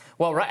false.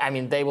 Well, right. I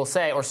mean, they will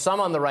say, or some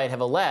on the right have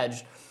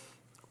alleged,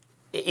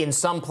 in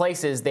some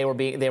places they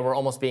were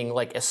almost being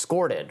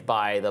escorted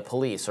by the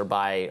police or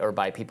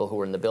by people who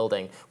were in the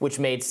building, which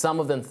made some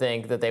of them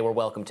think that they were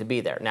welcome to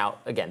be there. Now,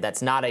 again,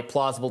 that's not a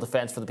plausible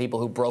defense for the people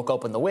who broke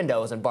open the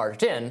windows and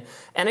barged in.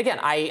 And again,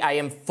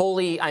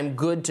 I'm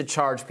good to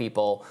charge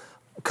people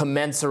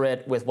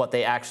commensurate with what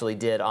they actually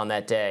did on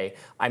that day.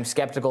 I'm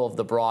skeptical of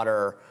the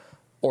broader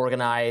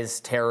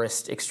organized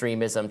terrorist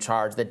extremism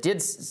charge that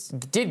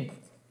did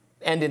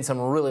end in some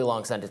really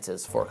long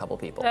sentences for a couple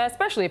people.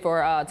 Especially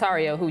for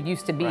Tario, who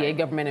used to be a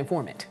government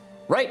informant.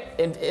 Right,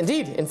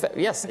 indeed. In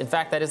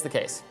fact, that is the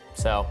case.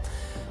 So,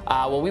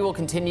 we will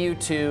continue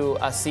to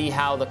see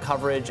how the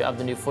coverage of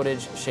the new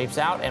footage shapes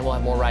out, and we'll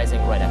have more Rising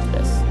right after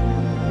this.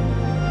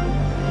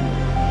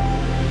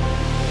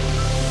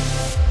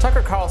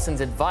 Tucker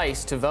Carlson's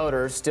advice to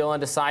voters still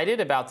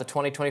undecided about the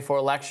 2024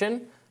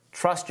 election: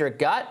 trust your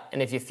gut,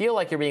 and if you feel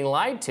like you're being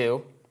lied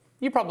to,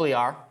 you probably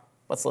are.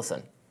 Let's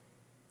listen.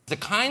 The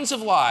kinds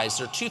of lies,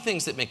 there are two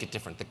things that make it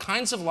different. The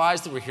kinds of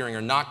lies that we're hearing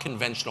are not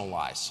conventional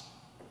lies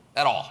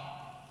at all.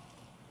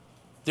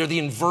 They're the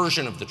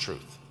inversion of the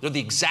truth. They're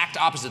the exact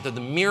opposite. They're the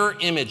mirror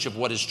image of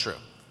what is true.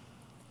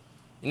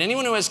 And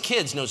anyone who has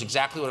kids knows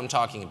exactly what I'm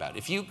talking about.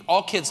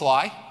 All kids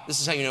lie.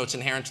 This is how you know it's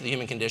inherent to the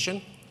human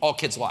condition. All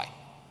kids lie.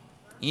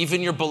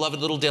 Even your beloved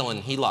little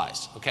Dylan, he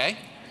lies, okay?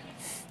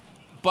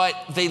 But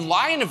they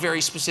lie in a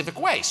very specific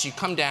way. So you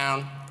come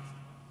down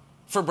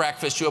for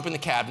breakfast, you open the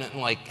cabinet,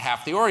 and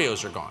half the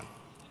Oreos are gone.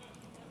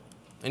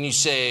 And you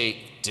say,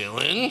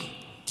 Dylan,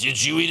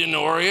 did you eat an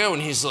Oreo?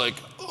 And he's like,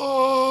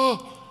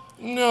 oh,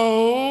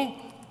 no.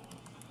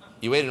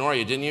 You ate an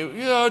Oreo, didn't you?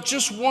 Yeah,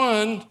 just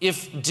one.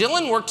 If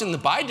Dylan worked in the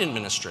Biden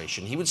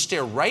administration, he would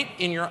stare right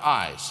in your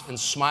eyes and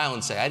smile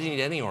and say, I didn't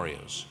eat any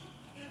Oreos.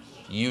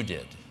 You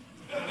did.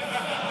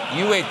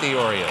 You ate the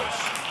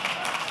Oreos.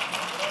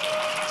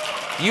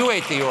 You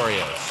ate the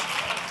Oreos.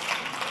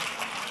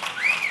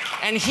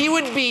 And he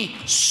would be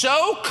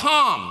so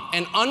calm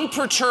and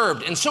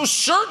unperturbed and so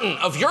certain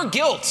of your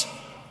guilt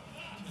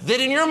that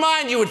in your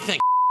mind you would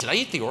think, did I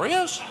eat the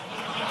Oreos?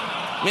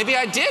 Maybe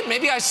I did.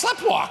 Maybe I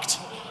sleptwalked.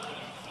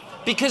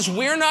 Because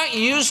we're not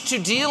used to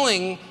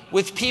dealing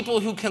with people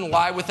who can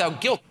lie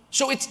without guilt.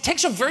 So it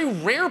takes a very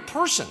rare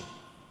person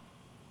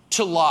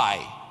to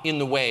lie in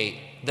the way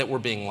that we're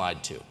being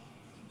lied to.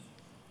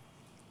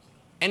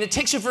 And it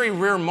takes a very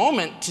rare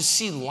moment to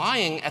see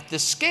lying at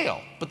this scale.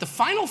 But the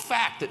final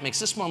fact that makes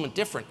this moment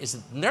different is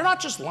that they're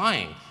not just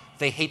lying,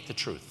 they hate the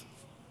truth.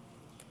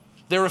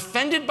 They're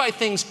offended by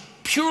things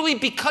purely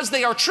because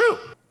they are true.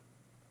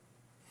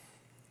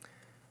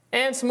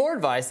 And some more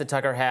advice that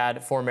Tucker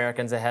had for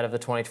Americans ahead of the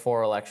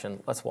 2024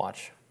 election. Let's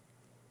watch.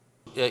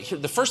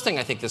 The first thing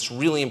I think that's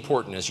really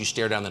important as you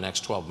stare down the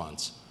next 12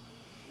 months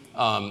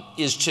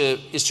is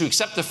to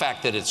accept the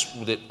fact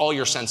that all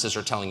your senses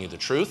are telling you the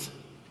truth.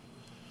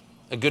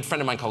 A good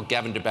friend of mine called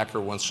Gavin DeBecker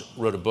once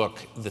wrote a book,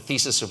 the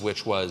thesis of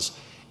which was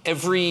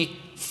every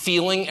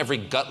feeling, every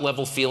gut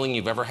level feeling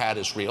you've ever had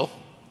is real,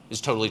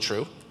 is totally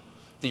true.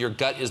 That your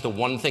gut is the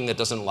one thing that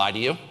doesn't lie to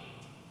you.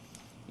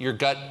 Your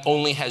gut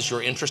only has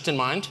your interest in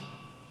mind.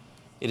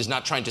 It is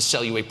not trying to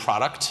sell you a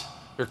product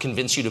or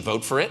convince you to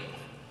vote for it.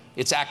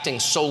 It's acting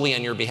solely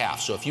on your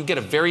behalf. So if you get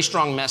a very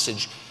strong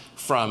message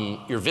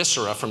from your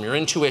viscera, from your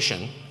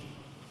intuition,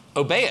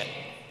 obey it.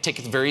 Take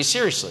it very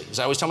seriously. As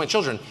I always tell my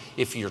children,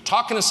 if you're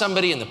talking to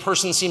somebody and the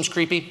person seems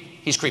creepy,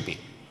 he's creepy.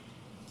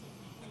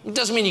 It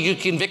doesn't mean you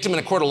convict him in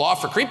a court of law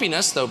for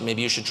creepiness, though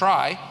maybe you should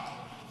try,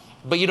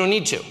 but you don't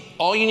need to.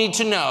 All you need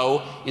to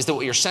know is that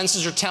what your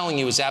senses are telling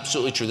you is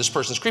absolutely true. This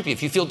person's creepy.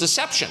 If you feel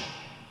deception,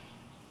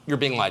 you're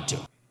being lied to.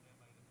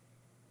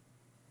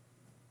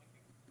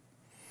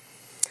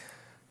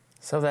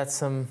 So that's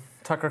some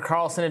Tucker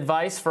Carlson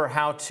advice for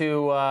how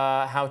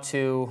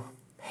to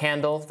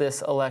handle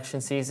this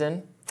election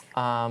season.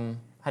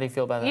 How do you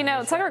feel about that? You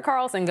know, Tucker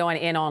Carlson going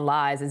in on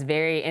lies is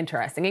very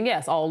interesting. And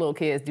yes, all little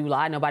kids do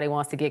lie. Nobody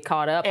wants to get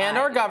caught up. And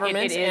our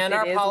governments and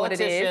our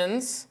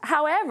politicians.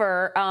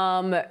 However,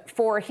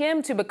 for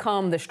him to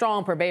become the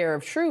strong purveyor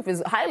of truth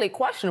is highly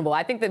questionable.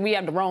 I think that we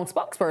have the wrong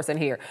spokesperson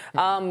here.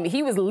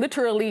 He was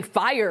literally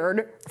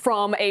fired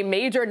from a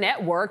major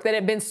network that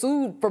had been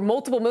sued for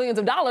multiple millions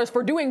of dollars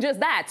for doing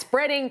just that,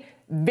 spreading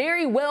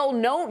very well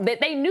known that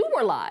they knew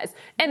were lies,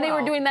 and they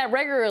were doing that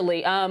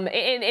regularly,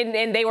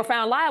 and they were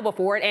found liable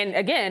for it, and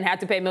again had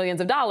to pay millions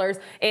of dollars,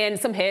 and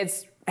some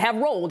heads have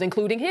rolled,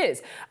 including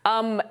his.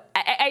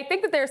 I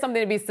think that there's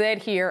something to be said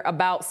here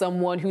about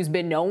someone who's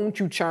been known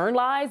to churn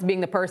lies,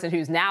 being the person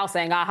who's now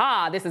saying,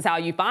 aha, this is how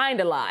you find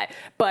a lie,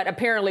 but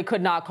apparently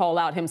could not call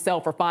out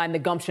himself or find the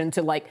gumption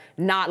to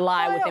not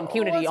lie with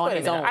impunity on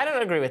his own. I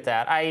don't agree with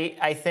that.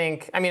 I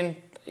think,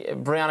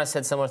 Brianna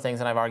said similar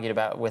things, and I've argued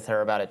with her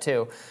about it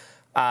too.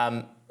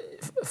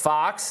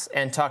 Fox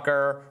and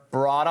Tucker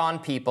brought on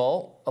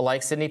people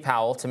like Sidney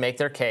Powell to make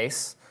their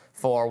case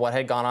for what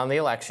had gone on in the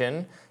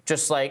election.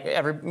 Just like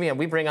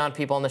we bring on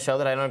people on the show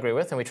that I don't agree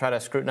with, and we try to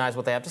scrutinize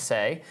what they have to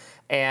say.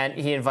 And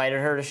he invited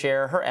her to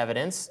share her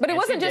evidence. But it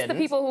wasn't just the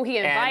people who he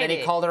invited. And then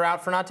he called her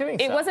out for not doing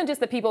so. It wasn't just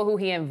the people who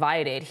he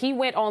invited. He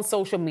went on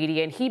social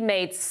media and he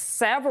made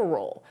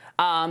several,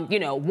 1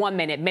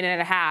 minute, minute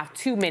and a half,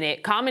 2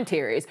 minute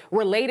commentaries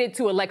related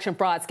to election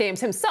fraud scams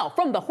himself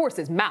from the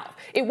horse's mouth.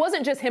 It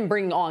wasn't just him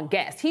bringing on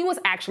guests. He was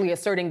actually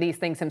asserting these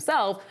things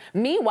himself.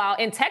 Meanwhile,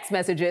 in text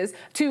messages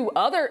to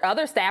other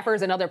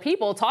staffers and other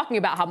people talking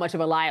about how much of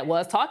a lie it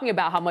was, talking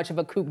about how much of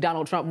a kook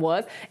Donald Trump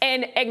was,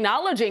 and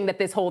acknowledging that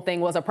this whole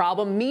thing was a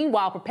problem.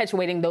 Meanwhile,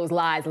 perpetuating those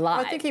lies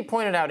live. I think he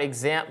pointed out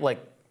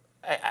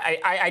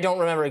I don't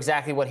remember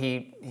exactly what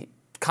he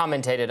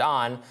commentated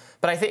on,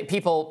 but I think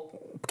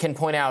people can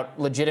point out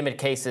legitimate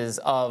cases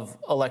of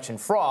election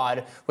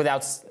fraud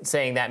without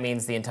saying that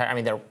means the entire.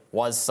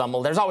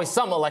 There's always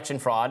some election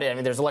fraud.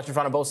 There's election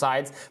fraud on both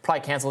sides. Probably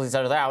cancels each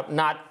other out.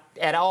 Not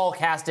at all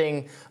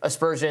casting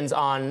aspersions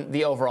on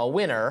the overall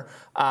winner.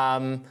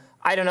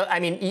 I don't know.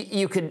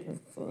 You could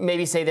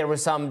maybe say there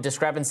was some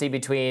discrepancy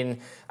between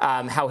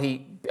how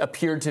he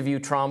appeared to view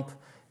Trump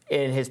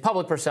in his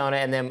public persona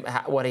and then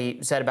what he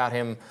said about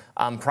him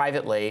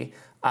privately.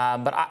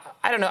 But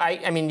I don't know.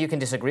 You can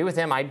disagree with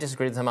him. I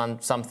disagree with him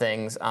on some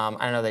things. I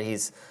don't know that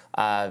he's.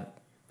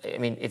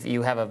 If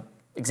you have an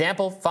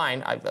example,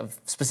 fine. Of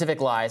specific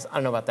lies, I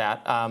don't know about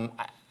that.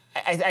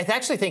 I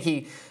actually think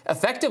he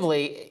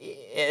effectively,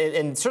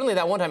 and certainly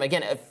that one time,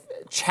 again,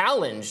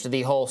 challenged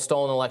the whole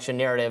stolen election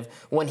narrative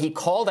when he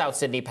called out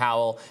Sidney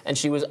Powell, and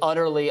she was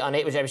utterly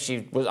unable.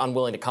 She was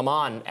unwilling to come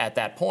on at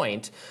that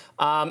point.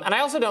 And I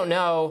also don't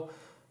know.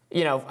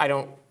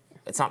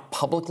 It's not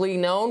publicly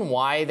known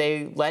why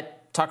they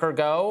let Tucker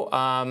go,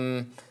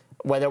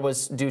 whether it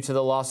was due to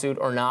the lawsuit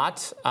or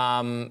not.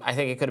 I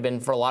think it could have been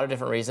for a lot of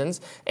different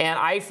reasons. And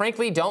I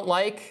frankly don't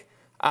like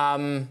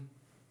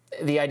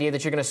the idea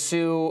that you're going to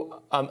sue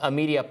a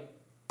media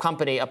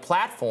company, a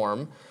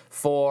platform,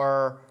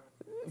 for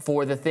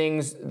the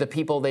things the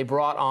people they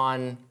brought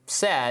on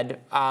said.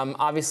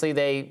 Obviously,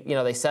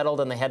 they settled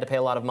and they had to pay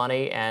a lot of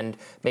money, and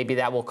maybe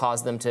that will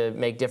cause them to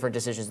make different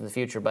decisions in the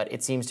future. But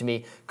it seems to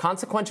me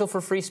consequential for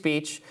free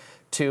speech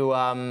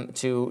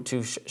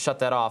to shut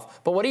that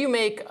off. But what do you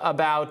make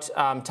about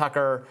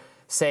Tucker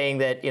saying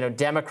that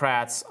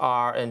Democrats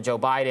are, and Joe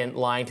Biden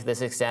lying to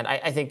this extent?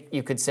 I think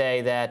you could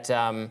say that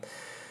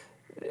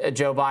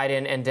Joe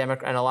Biden and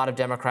a lot of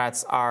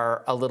Democrats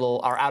are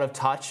out of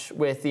touch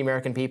with the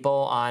American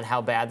people on how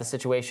bad the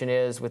situation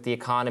is with the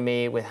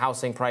economy, with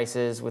housing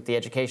prices, with the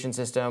education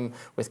system,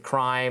 with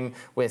crime,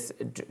 with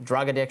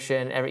drug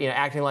addiction,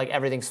 acting like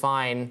everything's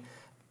fine.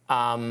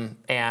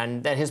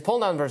 And that his poll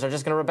numbers are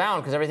just going to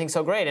rebound because everything's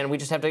so great, and we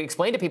just have to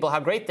explain to people how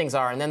great things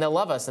are, and then they'll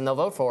love us and they'll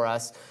vote for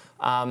us.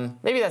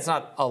 Maybe that's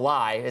not a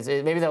lie.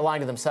 Maybe they're lying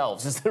to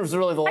themselves. It's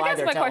really the lie they're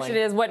telling. I guess my question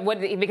is, what?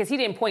 Because he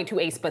didn't point to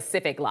a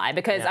specific lie.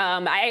 Because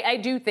I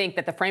do think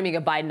that the framing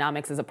of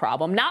Bidenomics is a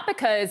problem. Not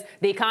because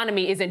the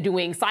economy isn't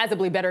doing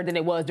sizably better than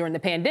it was during the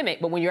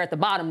pandemic, but when you're at the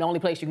bottom, the only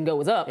place you can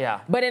go is up. Yeah.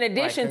 But in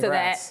addition to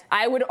that,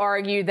 I would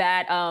argue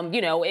that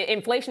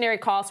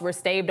inflationary costs were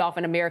staved off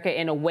in America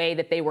in a way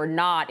that they were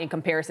not in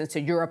comparison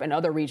to Europe and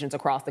other regions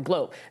across the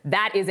globe.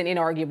 That is an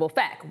inarguable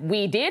fact.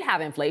 We did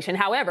have inflation.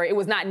 However, it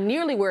was not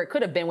nearly where it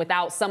could have been without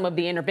without some of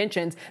the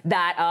interventions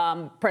that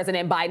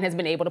President Biden has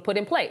been able to put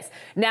in place.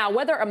 Now,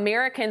 whether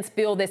Americans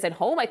feel this at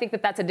home, I think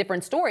that that's a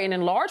different story. And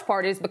in large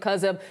part is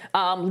because of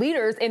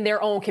leaders in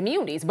their own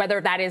communities,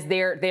 whether that is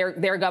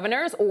their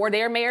governors or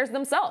their mayors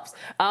themselves.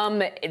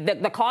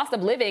 The cost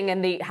of living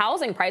and the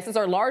housing prices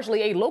are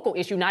largely a local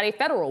issue, not a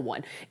federal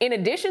one. In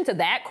addition to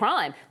that,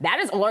 crime, that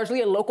is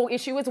largely a local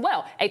issue as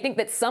well. I think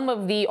that some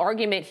of the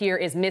argument here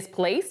is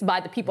misplaced by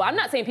the people. I'm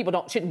not saying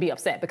people shouldn't be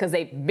upset, because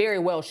they very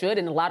well should,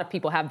 and a lot of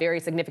people have very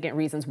significant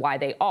reasons why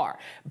they are.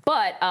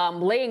 But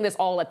laying this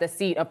all at the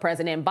seat of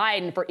President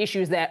Biden for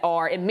issues that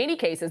are, in many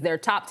cases, their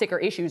top ticker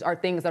issues are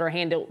things that are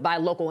handled by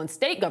local and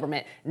state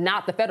government,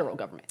 not the federal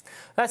government.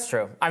 That's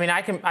true. I mean,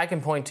 I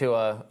can point to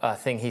a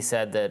thing he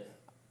said that,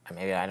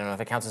 maybe I don't know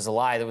if it counts as a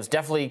lie, that was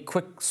definitely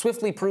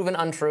swiftly proven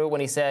untrue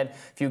when he said,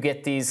 if you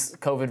get these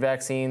COVID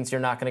vaccines,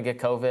 you're not going to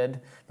get COVID.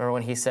 Remember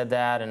when he said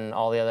that, and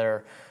all the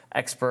other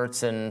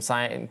experts and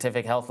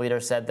scientific health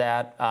leaders said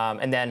that?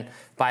 And then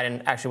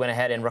Biden actually went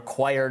ahead and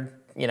required,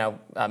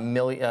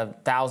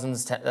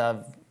 thousands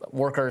of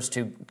workers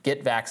to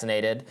get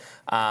vaccinated.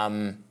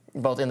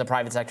 Both in the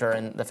private sector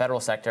and the federal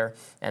sector,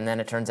 and then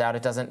it turns out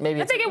it doesn't. Maybe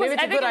it's a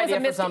good idea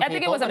for some people. I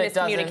think it was a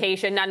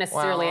miscommunication, not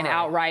necessarily an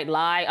outright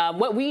lie.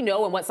 What we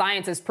know and what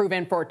science has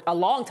proven for a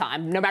long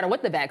time, no matter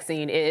what the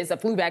vaccine is, a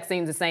flu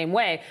vaccine is the same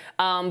way.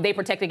 They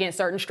protect against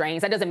certain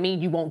strains. That doesn't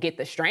mean you won't get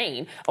the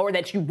strain or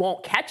that you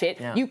won't catch it.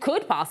 Yeah. You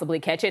could possibly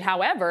catch it.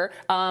 However,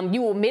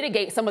 you will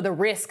mitigate some of the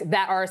risks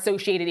that are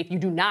associated if you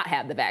do not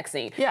have the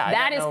vaccine. Yeah,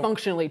 that is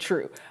functionally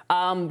true.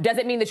 Does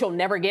it mean that you'll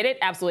never get it?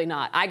 Absolutely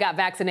not. I got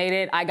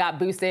vaccinated. I got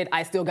boosted.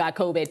 I still got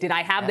COVID. Did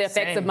I have the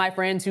effects of my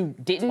friends who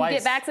didn't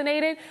get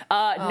vaccinated?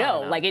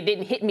 No, like it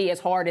didn't hit me as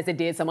hard as it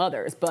did some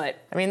others.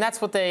 But I mean, that's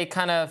what they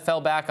kind of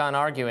fell back on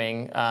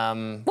arguing.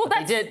 Well,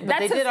 that's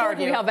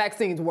historically how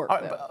vaccines work.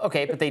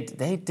 Okay, but they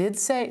did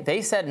say,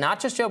 they said, not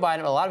just Joe Biden,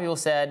 but a lot of people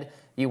said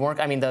you weren't.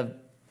 I mean,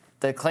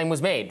 the claim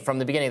was made from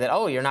the beginning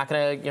that, you're not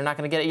gonna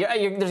get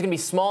it. There's gonna be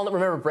small.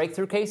 Remember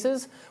breakthrough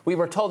cases? We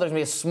were told there's gonna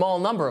be a small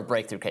number of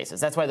breakthrough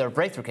cases. That's why there are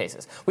breakthrough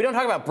cases. We don't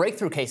talk about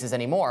breakthrough cases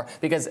anymore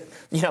because,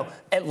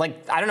 I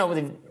don't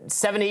know,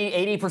 70,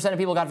 80% of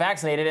people got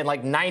vaccinated and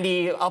like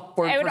 90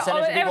 upward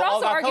percentage of people all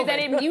got COVID. I would also argue that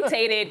it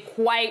mutated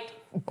quite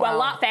a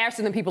lot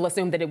faster than people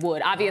assumed that it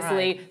would.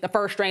 Obviously, the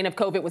first strain of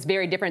COVID was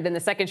very different than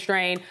the second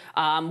strain.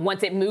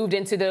 Once it moved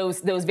into those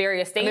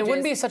various stages. It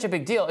wouldn't be such a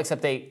big deal,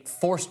 except they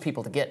forced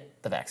people to get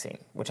the vaccine,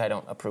 which I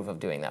don't approve of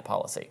doing that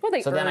policy. Well, they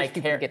urged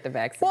people to get the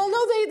vaccine. Well,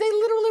 no, they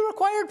literally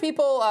required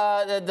people.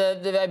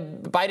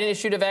 Biden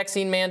issued a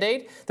vaccine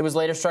mandate that was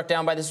later struck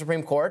down by the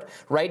Supreme Court.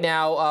 Right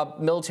now,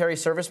 military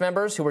service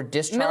members who were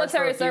discharged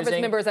military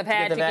service members have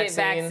had to get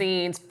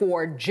vaccines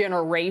for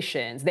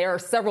generations. There are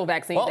several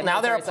vaccines. Well, now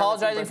they're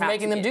apologizing for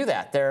making them do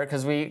that.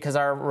 Because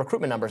our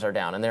recruitment numbers are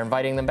down, and they're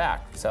inviting them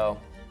back. So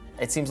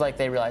it seems like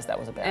they realized that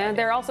was a bad idea. And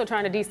they're also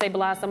trying to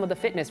destabilize some of the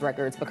fitness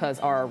records because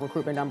our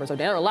recruitment numbers are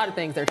down. There are a lot of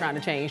things they're trying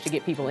to change to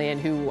get people in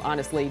who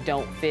honestly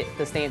don't fit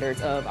the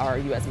standards of our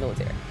U.S.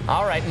 military.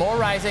 All right, more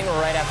Rising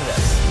right after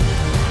this.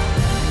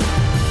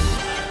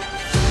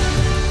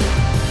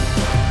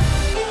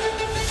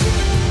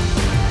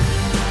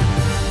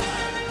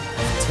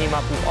 Team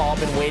up we've all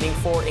been waiting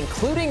for,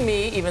 including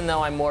me, even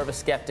though I'm more of a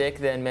skeptic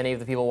than many of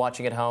the people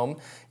watching at home.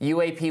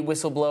 UAP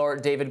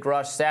whistleblower David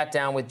Grush sat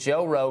down with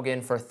Joe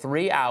Rogan for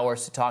 3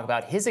 hours to talk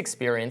about his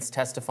experience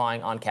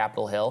testifying on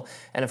Capitol Hill.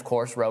 And of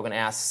course, Rogan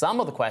asked some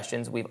of the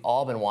questions we've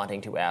all been wanting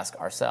to ask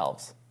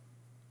ourselves.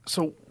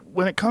 So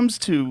when it comes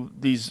to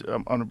these,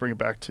 I'm going to bring it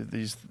back to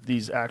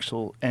these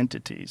actual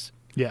entities.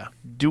 Yeah.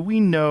 Do we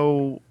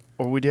know,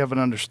 or would you have an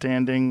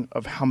understanding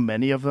of how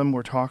many of them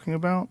we're talking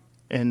about?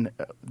 And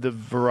the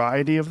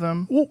variety of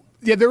them? Well,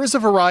 yeah, there is a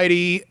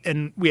variety,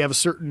 and we have a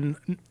certain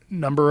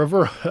number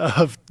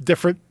of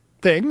different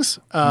things.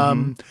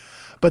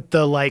 But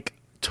the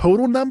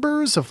total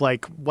numbers of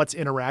what's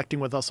interacting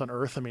with us on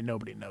Earth, I mean,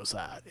 nobody knows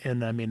that.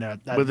 And I mean,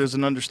 but there's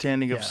an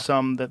understanding of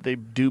some that they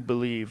do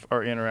believe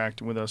are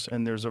interacting with us,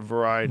 and there's a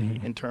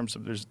variety in terms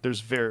of there's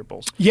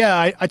variables.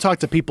 Yeah, I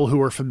talked to people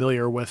who are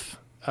familiar with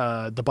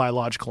the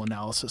biological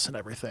analysis and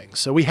everything.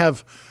 So we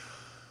have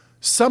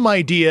some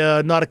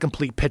idea, not a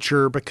complete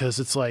picture, because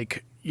it's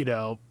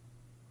you're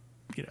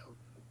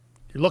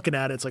looking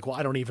at it, it's well,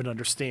 I don't even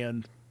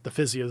understand the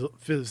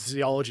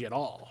physiology at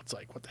all. It's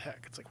what the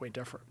heck? It's way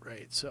different,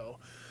 right? So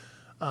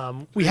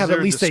we have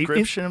at least a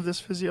description of this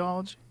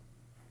physiology.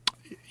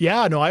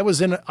 Yeah, no, I was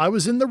in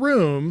the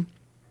room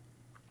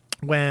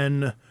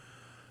when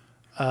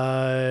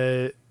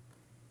gotta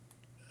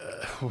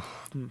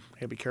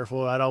be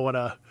careful. I don't want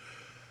to.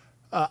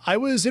 I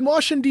was in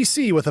Washington,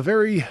 D.C. with a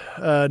very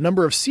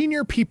number of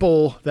senior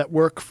people that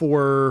work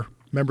for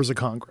members of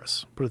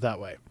Congress, put it that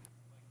way.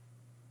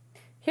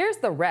 Here's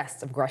the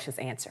rest of Grush's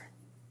answer.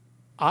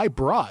 I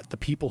brought the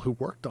people who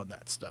worked on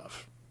that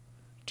stuff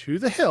to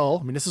the Hill.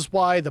 I mean, this is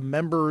why the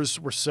members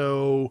were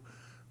so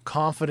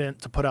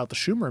confident to put out the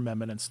Schumer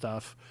amendment and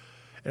stuff.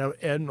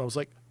 And I was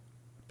like,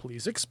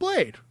 please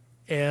explain.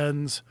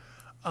 And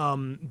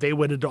they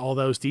went into all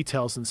those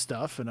details and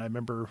stuff. And I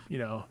remember,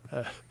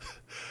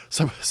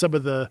 some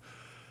of the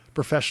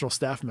professional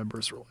staff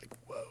members were like,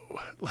 whoa,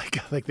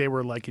 like they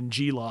were like in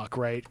G-lock,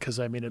 right? Because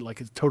I mean, a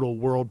total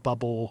world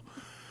bubble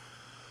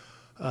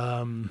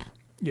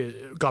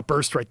got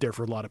burst right there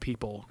for a lot of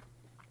people.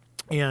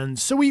 And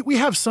so we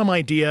have some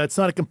idea. It's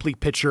not a complete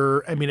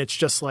picture. I mean, it's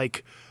just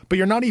like, but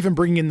you're not even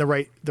bringing in the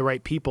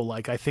right people.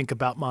 Like I think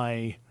about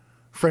my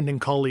friend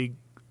and colleague,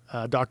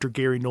 Dr.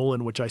 Gary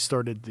Nolan, which I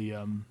started the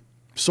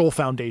Soul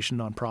Foundation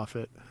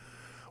nonprofit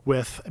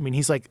with. I mean,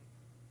 he's like,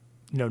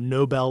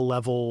 Nobel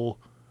level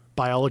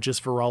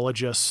biologist,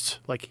 virologist.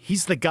 Like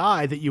he's the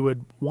guy that you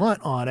would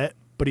want on it,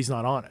 but he's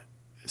not on it.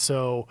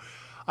 So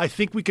I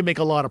think we can make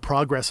a lot of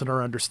progress in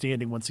our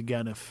understanding once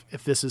again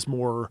if this is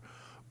more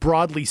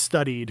broadly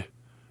studied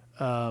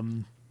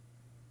in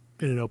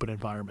an open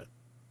environment.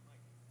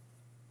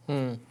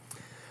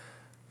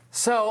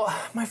 So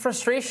my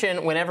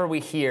frustration whenever we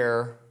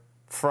hear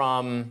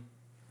from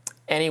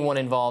anyone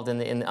involved on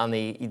the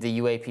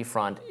UAP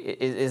front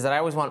is that I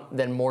always want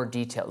then more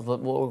details.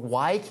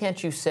 Why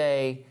can't you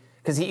say,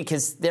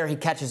 because there he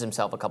catches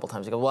himself a couple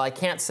times. He goes, well, I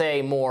can't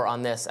say more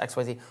on this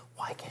XYZ.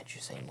 Why can't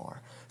you say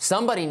more?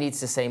 Somebody needs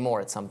to say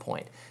more at some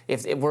point.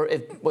 If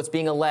what's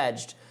being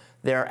alleged,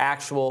 there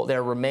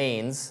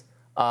remains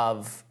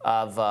of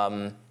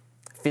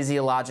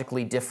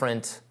physiologically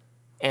different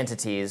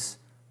entities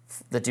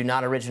that do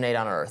not originate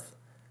on Earth,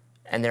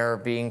 and they're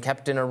being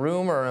kept in a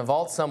room or in a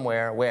vault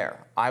somewhere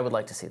where I would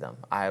like to see them.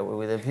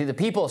 The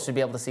people should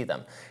be able to see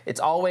them. It's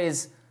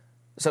always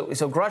so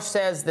Grush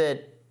says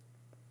that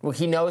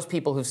he knows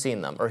people who've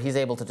seen them, or he's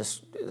able to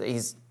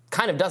he's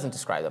kind of doesn't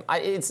describe them.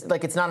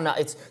 It's not enough.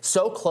 It's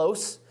so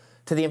close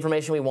to the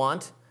information we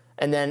want,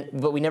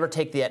 but we never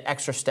take the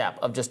extra step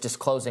of just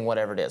disclosing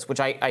whatever it is, which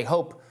I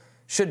hope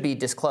should be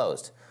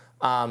disclosed.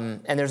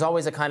 And there's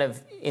always a kind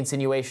of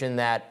insinuation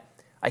that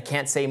I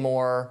can't say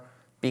more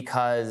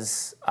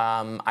because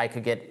I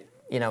could get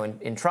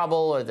in trouble,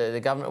 or the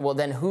government. Well,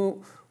 then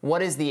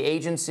what is the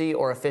agency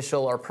or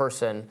official or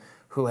person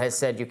who has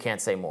said you can't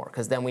say more?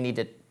 Because then we need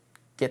to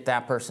get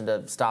that person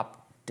to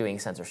stop doing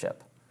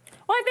censorship.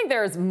 Well, I think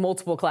there's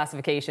multiple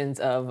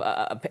classifications of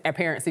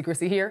apparent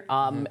secrecy here,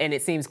 and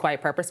it seems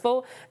quite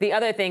purposeful. The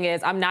other thing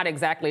is, I'm not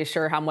exactly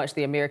sure how much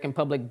the American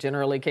public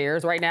generally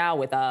cares right now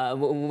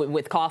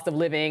with cost of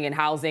living and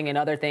housing and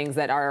other things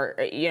that are,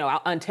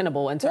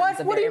 untenable in terms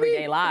of their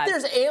everyday lives.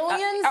 There's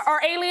aliens?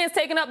 Are aliens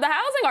taking up the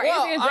housing? Are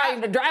aliens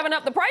driving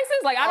up the prices?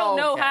 Like, I don't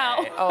know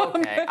how.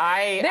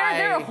 Okay.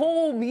 There are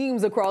whole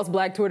memes across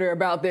Black Twitter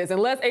about this.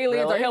 Unless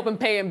aliens are helping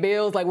paying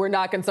bills, like, we're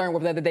not concerned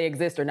with whether they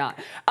exist or not.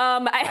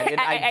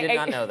 I did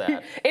not know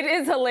that. It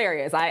is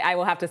hilarious. I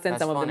will have to send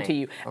some of them to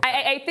you. Okay.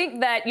 I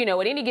think that,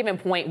 at any given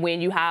point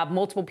when you have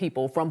multiple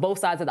people from both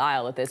sides of the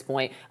aisle at this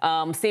point,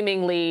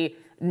 seemingly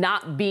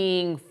not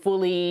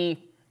fully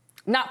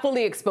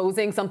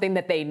exposing something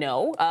that they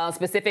know,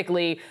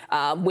 specifically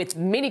with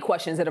many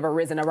questions that have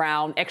arisen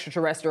around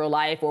extraterrestrial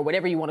life or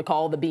whatever you want to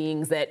call the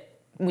beings that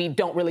we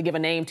don't really give a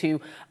name to,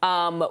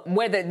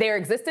 whether their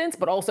existence,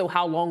 but also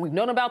how long we've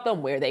known about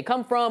them, where they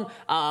come from,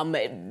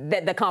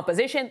 the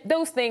composition.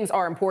 Those things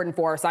are important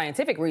for our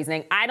scientific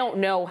reasoning. I don't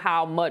know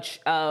how much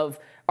of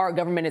our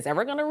government is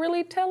ever going to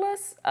really tell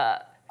us.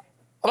 I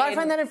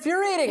find that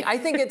infuriating. I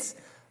think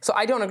so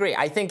I don't agree.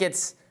 I think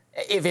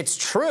if it's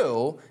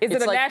true... Is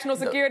it a national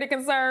security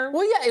concern?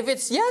 Well, yeah, if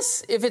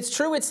it's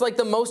true, it's like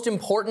the most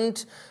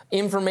important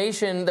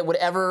information that would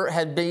ever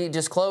have been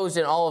disclosed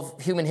in all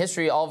of human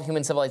history, all of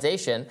human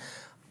civilization.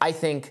 I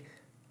think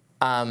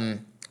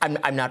I'm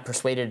not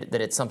persuaded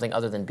that it's something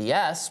other than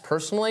BS.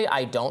 Personally,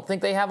 I don't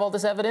think they have all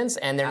this evidence,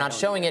 and they're not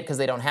showing it because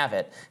they don't have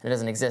it, and it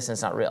doesn't exist, and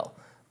it's not real.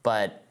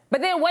 But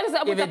then what is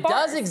up with the farce? If it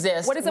does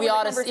exist,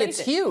 it's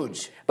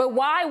huge. But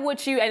why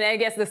would you, and I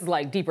guess this is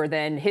like deeper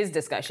than his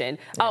discussion,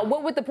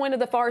 what would the point of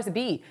the farce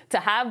be? To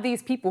have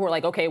these people who are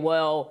like, okay,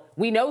 well,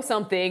 we know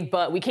something,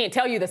 but we can't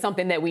tell you the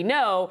something that we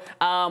know.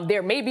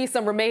 There may be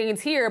some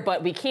remains here,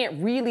 but we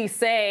can't really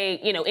say,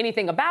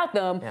 anything about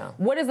them. Yeah.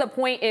 What is the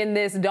point in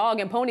this dog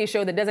and pony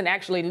show that doesn't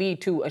actually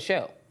lead to a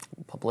show?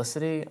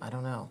 Publicity? I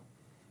don't know.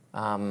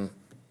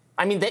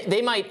 I mean,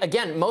 they might,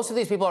 again, most of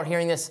these people are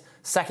hearing this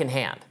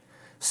secondhand.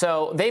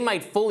 So they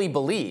might fully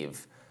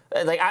believe,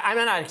 I'm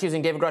not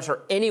accusing David Grush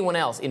or anyone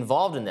else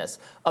involved in this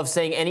of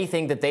saying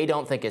anything that they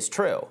don't think is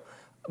true.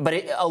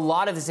 But a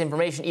lot of this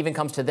information even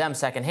comes to them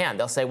secondhand.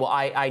 They'll say, well,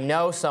 I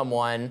know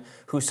someone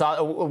who saw,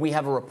 or we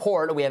have a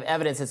report, or we have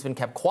evidence that's been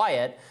kept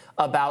quiet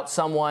about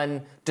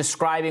someone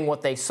describing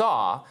what they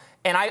saw.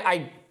 And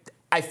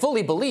I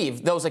fully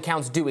believe those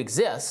accounts do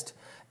exist.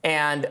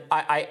 And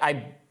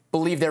I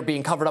believe they're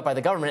being covered up by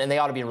the government and they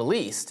ought to be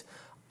released.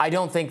 I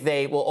don't think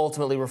they will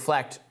ultimately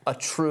reflect a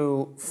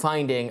true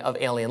finding of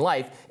alien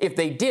life. If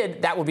they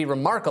did, that would be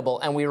remarkable,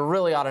 and we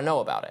really ought to know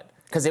about it,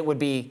 because it would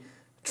be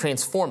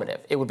transformative.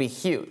 It would be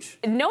huge.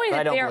 Knowing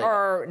that there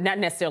are not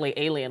necessarily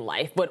alien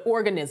life, but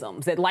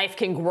organisms, that life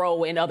can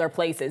grow in other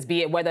places,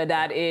 be it whether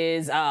that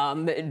is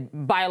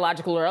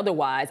biological or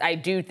otherwise, I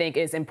do think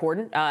is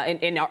important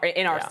in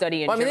our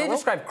study in general. They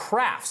describe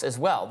crafts as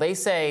well. They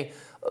say,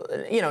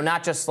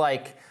 not just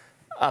like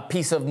a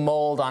piece of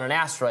mold on an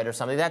asteroid or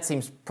something. That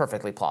seems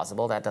perfectly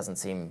plausible. That doesn't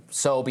seem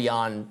so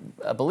beyond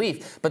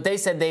belief. But they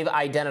said they've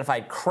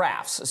identified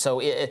crafts.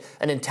 So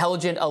an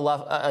intelligent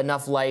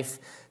enough life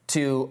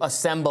to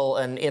assemble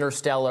an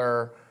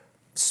interstellar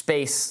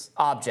space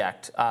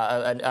object,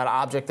 an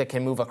object that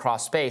can move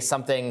across space,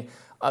 something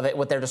of it,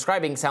 what they're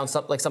describing sounds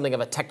like something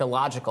of a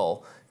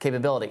technological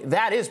capability.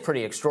 That is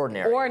pretty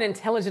extraordinary. Or an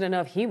intelligent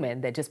enough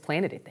human that just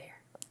planted it there.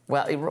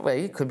 Well,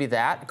 it could be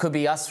that. It could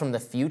be us from the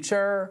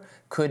future.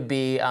 Could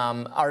be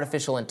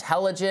artificial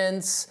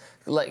intelligence.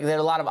 There are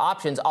a lot of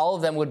options. All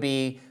of them would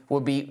be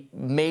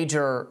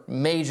major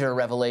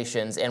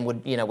revelations and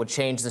would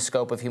change the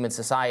scope of human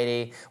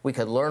society. We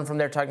could learn from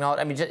their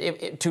technology. I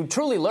mean, to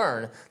truly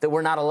learn that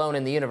we're not alone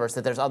in the universe,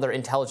 that there's other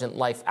intelligent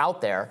life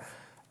out there,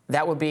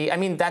 that would be. I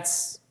mean,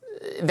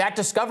 that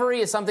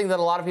discovery is something that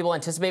a lot of people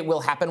anticipate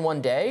will happen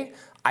one day.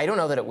 I don't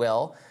know that it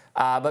will.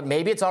 But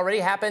maybe it's already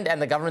happened and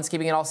the government's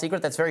keeping it all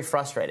secret. That's very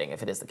frustrating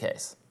if it is the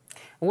case.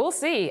 We'll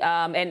see.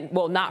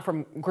 Not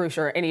from Grush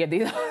or any of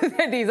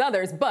these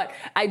others, but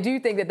I do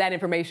think that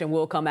information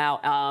will come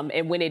out.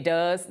 And when it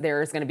does,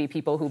 there's going to be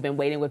people who've been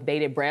waiting with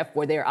bated breath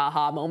for their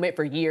aha moment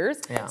for years.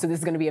 Yeah. So this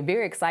is going to be a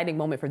very exciting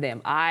moment for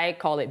them. I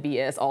call it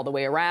BS all the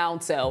way around.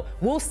 So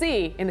we'll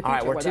see in the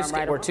future whether I'm right or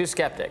wrong. We're two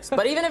skeptics.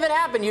 But even if it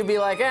happened, you'd be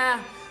like,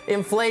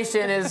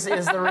 inflation is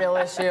the real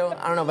issue.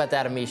 I don't know about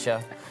that,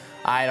 Amisha.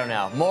 I don't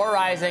know. More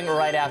Rising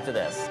right after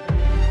this.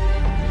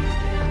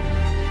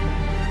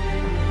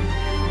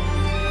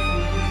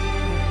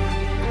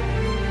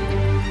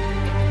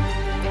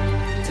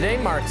 Today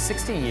marks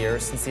 60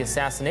 years since the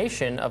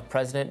assassination of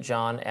President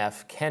John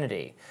F.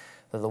 Kennedy.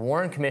 The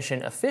Warren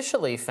Commission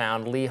officially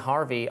found Lee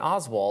Harvey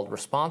Oswald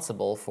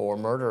responsible for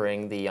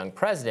murdering the young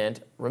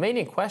president.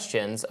 Remaining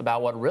questions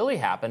about what really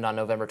happened on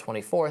November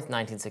 24th,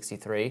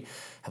 1963,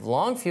 have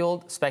long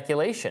fueled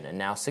speculation. And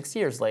now, 60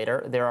 years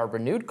later, there are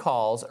renewed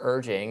calls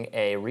urging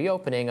a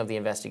reopening of the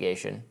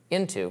investigation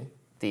into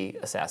the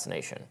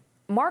assassination.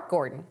 Mark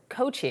Gordon,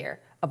 co-chair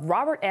of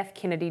Robert F.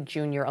 Kennedy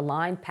Jr.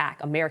 Aligned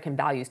PAC American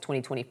Values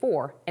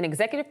 2024, and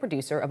executive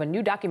producer of a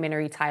new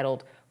documentary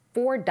titled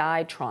For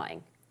Died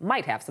Trying,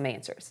 might have some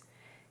answers.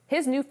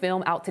 His new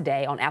film out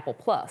today on Apple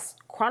Plus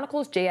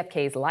chronicles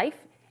JFK's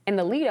life and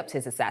the lead up to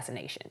his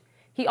assassination.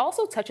 He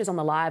also touches on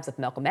the lives of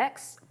Malcolm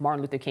X,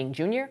 Martin Luther King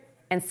Jr.,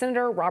 and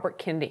Senator Robert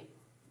Kennedy.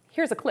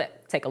 Here's a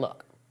clip. Take a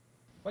look.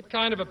 What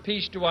kind of a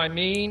peace do I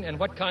mean, and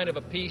what kind of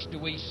a peace do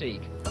we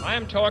seek? I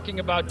am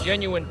talking about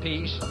genuine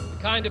peace, the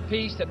kind of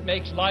peace that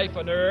makes life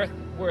on earth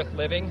worth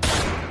living.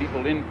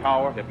 People in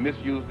power have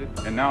misused it,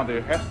 and now there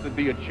has to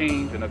be a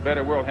change, and a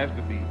better world has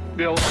to be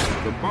built.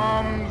 The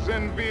bombs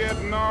in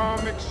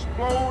Vietnam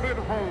exploded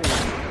home.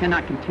 We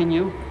cannot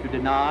continue to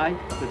deny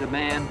the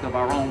demands of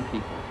our own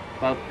people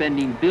while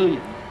spending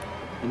billions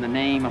in the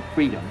name of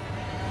freedom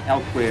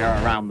elsewhere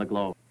around the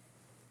globe.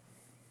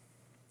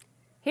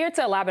 Here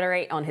to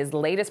elaborate on his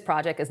latest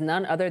project is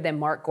none other than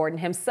Mark Gordon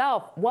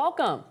himself.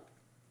 Welcome.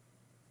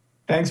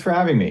 Thanks for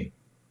having me.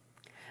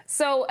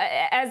 So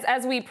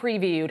as we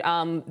previewed,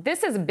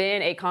 this has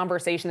been a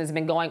conversation that's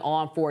been going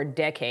on for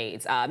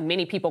decades.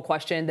 Many people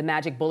question the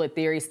magic bullet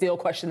theory, still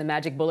question the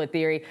magic bullet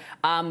theory.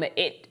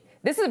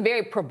 This is a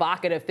very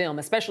provocative film,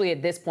 especially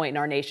at this point in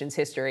our nation's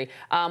history.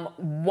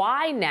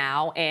 Why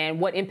now, and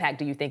what impact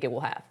do you think it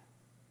will have?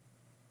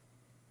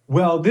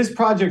 Well, this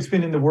project's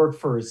been in the work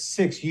for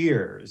 6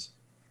 years.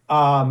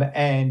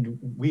 And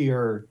we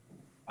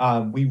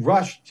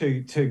rushed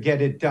to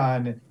get it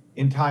done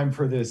in time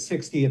for the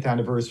 60th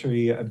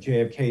anniversary of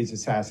JFK's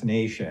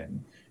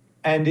assassination.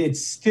 And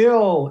it's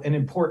still an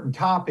important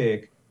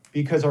topic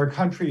because our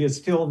country has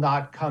still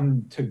not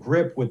come to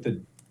grip with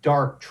the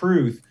dark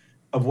truth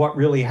of what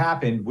really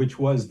happened, which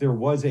was there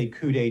was a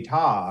coup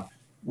d'etat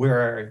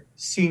where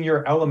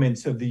senior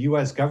elements of the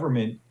U.S.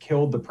 government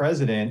killed the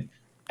president,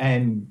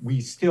 and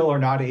we still are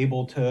not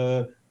able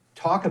to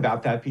talk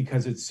about that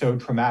because it's so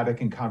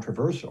traumatic and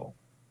controversial.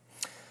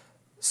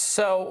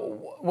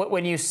 So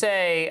when you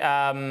say,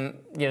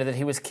 that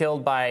he was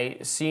killed by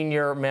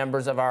senior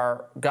members of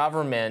our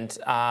government,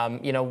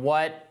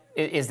 what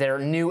is there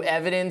new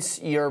evidence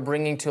you're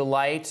bringing to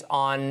light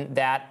on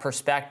that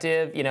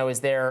perspective? Is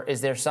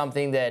there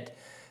something that,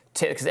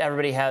 because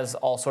everybody has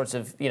all sorts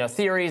of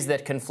theories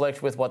that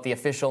conflict with what the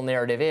official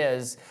narrative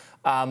is,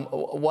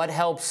 what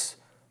helps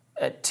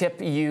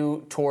tip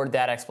you toward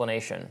that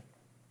explanation?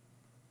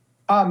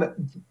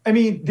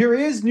 There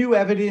is new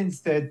evidence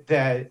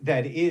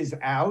that is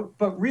out,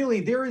 but really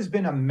there has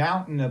been a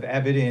mountain of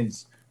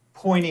evidence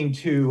pointing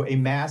to a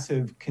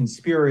massive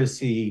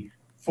conspiracy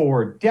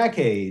for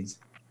decades.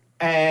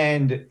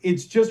 And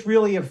it's just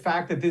really a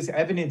fact that this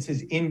evidence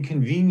is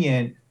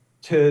inconvenient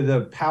to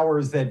the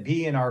powers that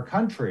be in our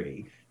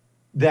country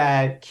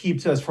that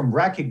keeps us from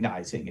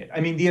recognizing it.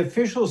 The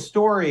official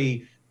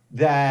story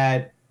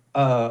that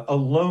a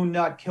lone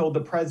nut killed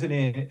the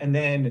president and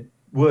then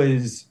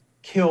was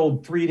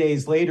killed 3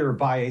 days later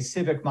by a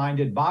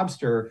civic-minded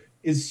mobster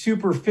is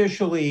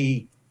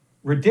superficially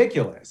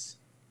ridiculous.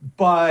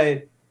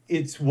 But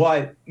it's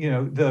what,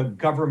 the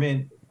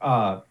government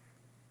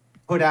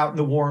put out in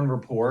the Warren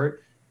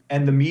report,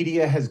 and the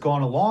media has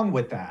gone along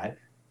with that.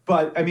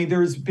 But I mean,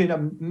 there's been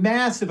a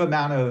massive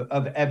amount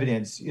of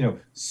evidence.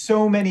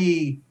 So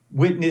many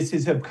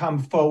witnesses have come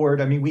forward.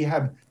 I mean, we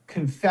have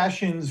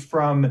confessions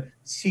from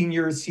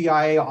senior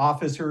CIA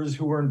officers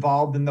who were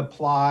involved in the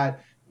plot.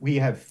 We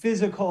have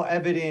physical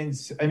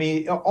evidence. I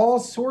mean, all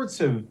sorts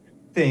of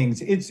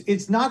things.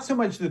 It's not so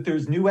much that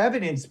there's new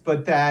evidence,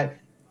 but that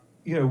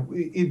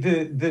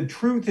the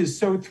truth is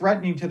so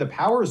threatening to the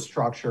power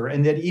structure,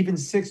 and that even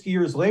 60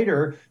 years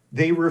later,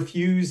 they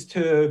refuse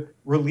to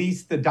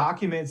release the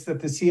documents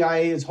that the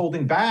CIA is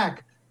holding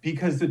back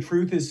because the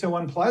truth is so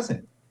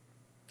unpleasant.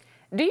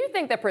 Do you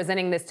think that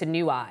presenting this to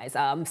new eyes,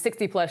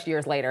 60 plus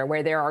years later,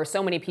 where there are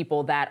so many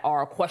people that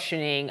are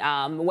questioning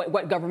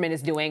what government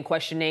is doing,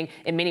 questioning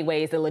in many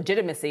ways the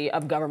legitimacy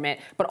of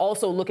government, but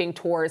also looking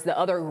towards the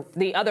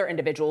other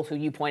individuals who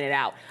you pointed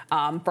out,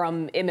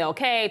 from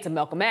MLK to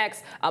Malcolm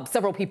X,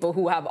 several people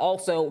who have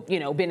also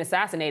been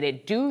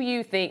assassinated. Do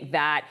you think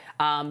that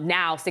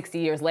now, 60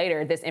 years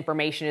later, this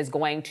information is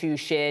going to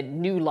shed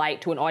new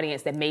light to an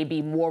audience that may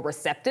be more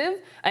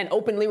receptive and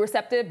openly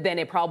receptive than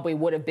it probably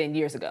would have been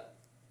years ago?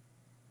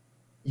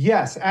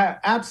 Yes,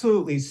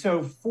 absolutely.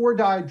 So Four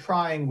Died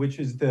Trying, which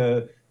is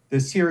the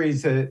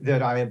series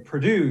that I have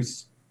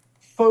produced,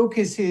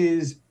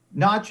 focuses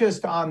not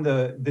just on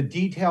the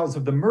details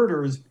of the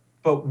murders,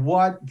 but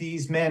what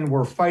these men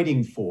were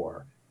fighting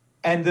for.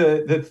 And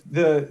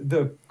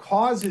the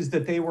causes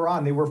that they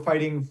were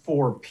fighting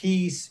for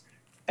peace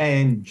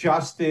and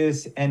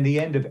justice and the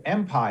end of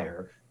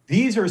empire.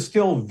 These are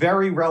still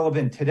very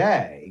relevant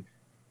today.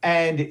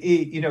 And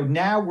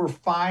now we're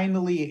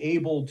finally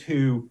able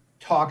to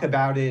talk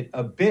about it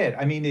a bit.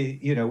 I mean,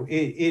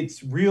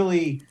 it's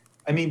really,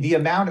 the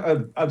amount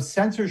of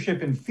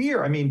censorship and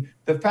fear. I mean,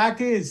 the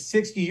fact is,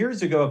 60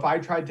 years ago, if I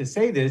tried to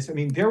say this,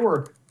 there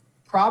were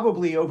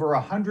probably over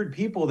 100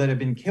 people that have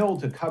been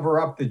killed to cover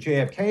up the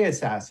JFK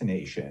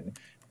assassination,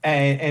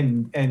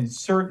 and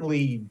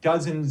certainly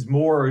dozens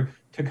more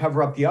to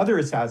cover up the other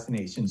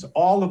assassinations,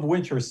 all of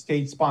which are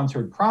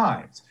state-sponsored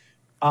crimes.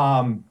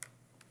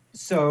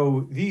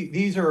 So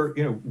these are,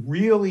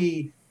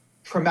 really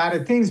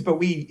traumatic things, but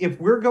if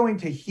we're going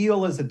to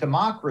heal as a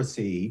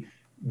democracy,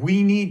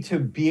 we need to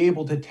be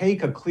able to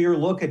take a clear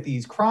look at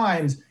these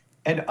crimes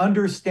and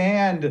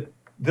understand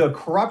the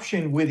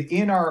corruption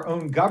within our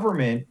own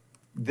government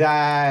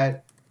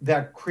that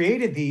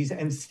created these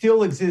and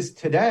still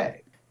exists today.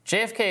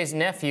 JFK's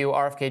nephew,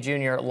 RFK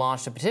Jr.,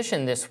 launched a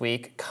petition this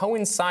week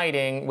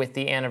coinciding with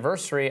the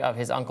anniversary of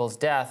his uncle's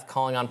death,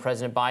 calling on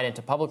President Biden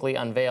to publicly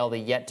unveil the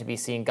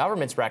yet-to-be-seen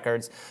government's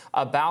records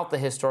about the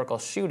historical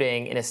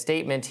shooting. In a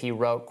statement, he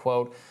wrote,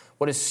 quote,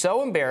 "What is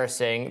so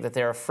embarrassing that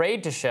they're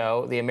afraid to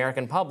show the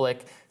American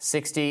public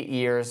 60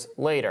 years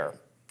later."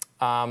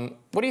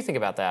 What do you think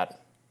about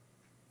that?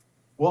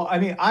 Well,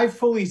 I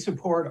fully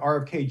support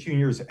RFK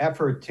Jr.'s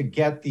effort to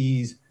get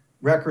these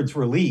records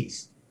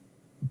released.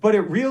 But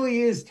it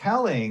really is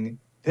telling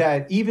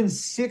that even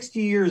 60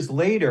 years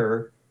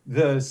later,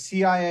 the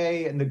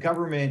CIA and the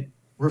government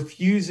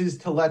refuses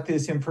to let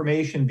this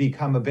information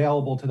become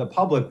available to the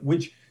public,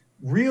 which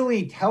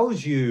really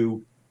tells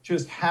you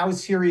just how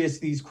serious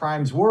these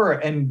crimes were,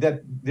 and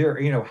that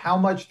how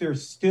much there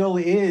still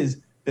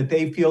is that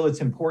they feel it's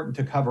important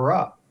to cover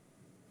up.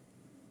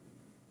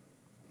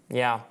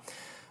 Yeah.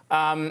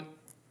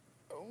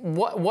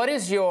 What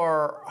is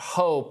your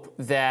hope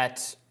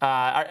that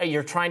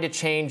you're trying to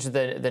change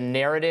the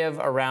narrative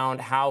around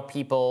how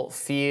people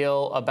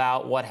feel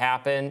about what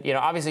happened?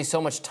 Obviously so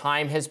much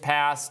time has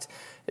passed.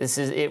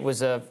 It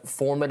was a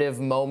formative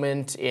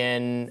moment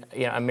in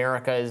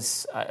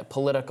America's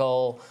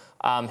political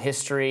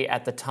history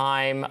at the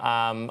time.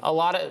 A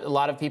lot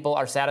of people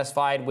are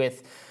satisfied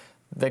with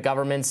the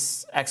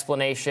government's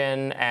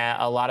explanation.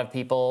 A lot of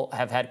people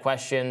have had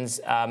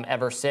questions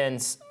ever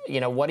since.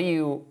 What do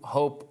you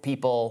hope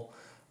people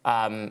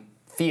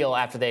feel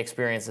after they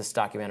experience this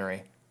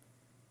documentary?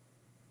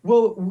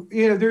 Well,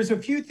 there's a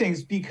few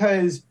things,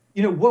 because,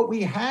 what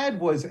we had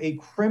was a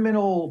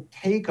criminal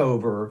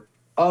takeover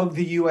of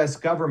the U.S.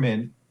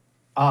 government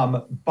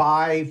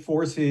by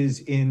forces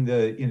in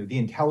the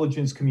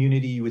intelligence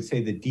community, you would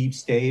say the deep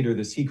state or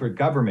the secret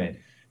government.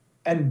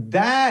 And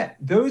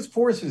those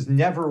forces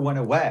never went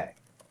away.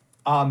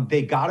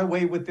 They got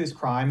away with this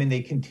crime, and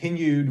they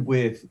continued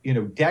with,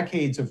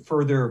 decades of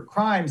further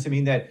crimes,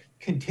 that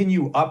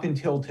continue up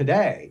until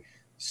today.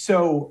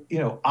 So,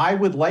 I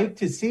would like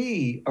to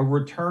see a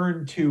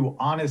return to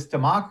honest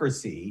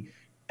democracy,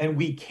 and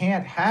we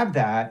can't have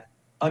that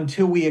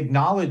until we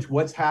acknowledge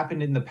what's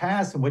happened in the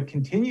past and what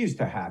continues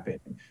to happen.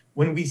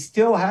 When we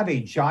still have a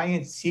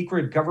giant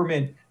secret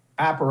government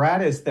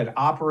apparatus that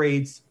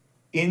operates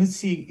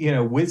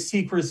with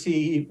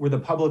secrecy, where the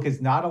public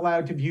is not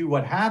allowed to view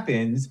what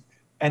happens,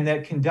 and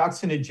that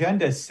conducts an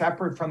agenda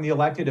separate from the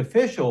elected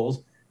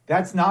officials,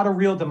 that's not a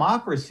real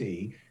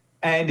democracy.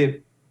 And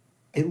it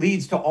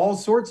leads to all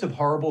sorts of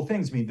horrible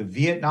things. I mean, the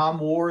Vietnam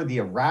War, the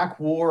Iraq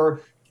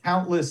War,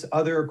 countless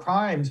other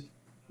crimes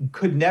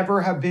could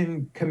never have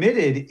been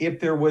committed if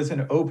there was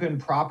an open,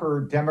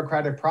 proper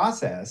democratic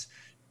process.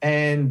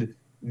 And,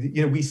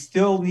 we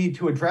still need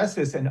to address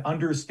this and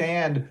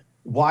understand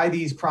why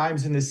these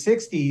crimes in the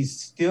 60s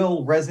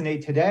still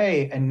resonate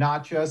today and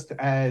not just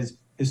as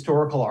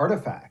historical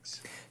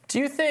artifacts. Do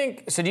you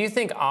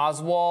think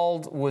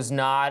Oswald was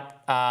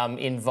not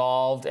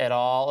involved at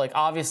all? Like,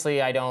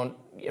 obviously, I don't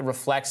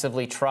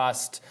reflexively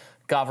trust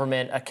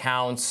government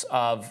accounts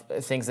of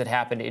things that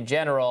happened in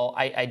general.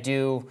 I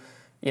do,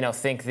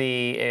 think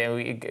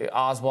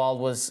Oswald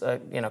was,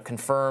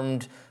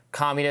 confirmed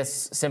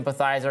communist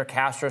sympathizer,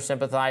 Castro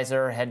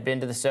sympathizer, had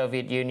been to the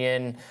Soviet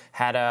Union,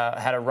 had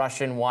a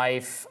Russian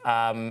wife,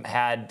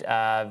 had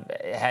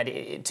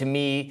to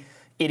me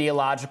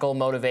ideological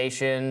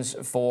motivations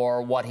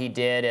for what he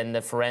did, and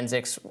the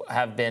forensics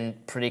have been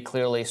pretty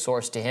clearly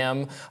sourced to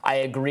him. I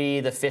agree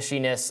the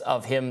fishiness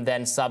of him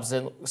then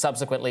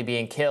subsequently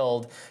being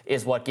killed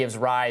is what gives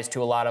rise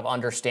to a lot of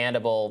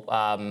understandable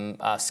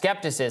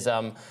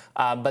skepticism,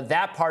 but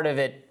that part of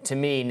it, to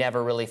me,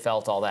 never really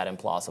felt all that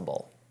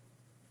implausible.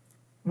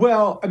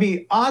 Well, I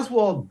mean,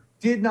 Oswald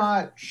did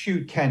not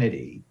shoot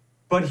Kennedy,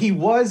 but he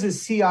was a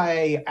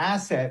CIA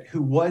asset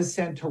who was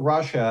sent to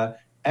Russia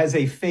as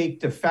a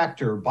fake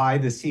defector by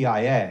the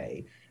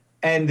CIA.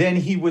 And then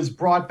he was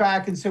brought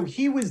back. And so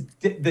he was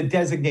the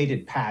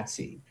designated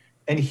patsy.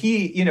 And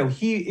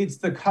it's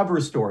the cover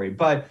story.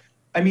 But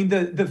I mean,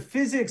 the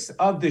physics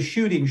of the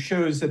shooting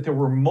shows that there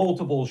were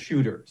multiple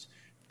shooters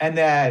and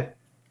that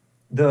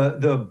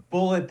the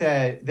bullet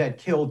that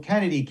killed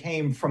Kennedy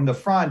came from the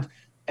front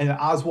and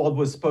Oswald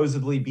was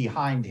supposedly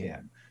behind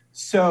him.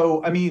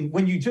 So, I mean,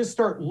 when you just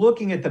start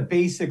looking at the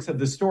basics of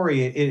the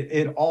story,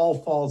 it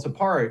all falls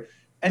apart.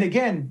 And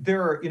again,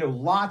 there are,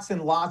 lots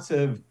and lots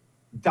of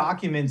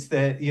documents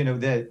that,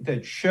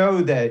 that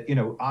show that,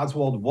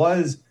 Oswald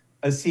was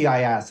a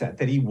CIA asset,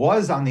 that he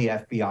was on the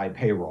FBI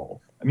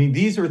payroll. I mean,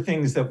 these are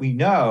things that we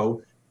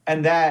know,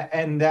 and that,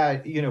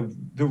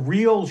 the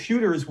real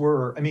shooters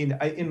were,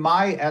 in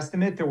my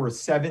estimate, there were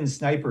 7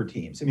 sniper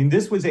teams. I mean,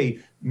 this was a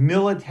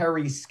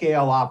military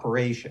scale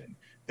operation.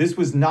 This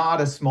was not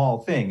a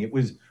small thing. It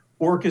was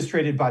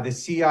orchestrated by the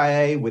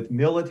CIA with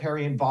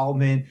military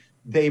involvement.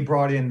 They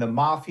brought in the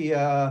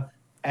mafia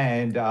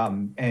and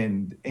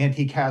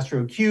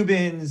anti-Castro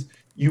Cubans.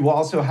 You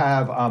also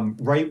have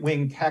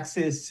right-wing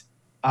Texas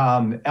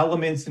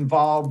elements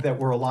involved that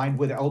were aligned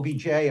with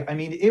LBJ. I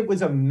mean, it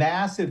was a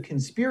massive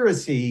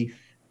conspiracy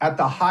at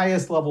the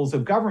highest levels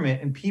of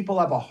government, and people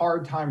have a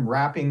hard time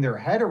wrapping their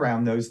head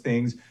around those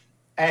things.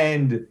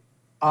 And,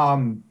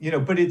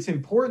 but it's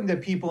important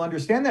that people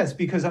understand this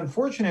because,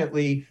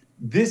 unfortunately,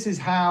 this is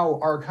how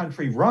our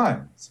country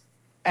runs.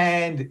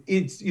 And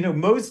it's,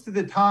 most of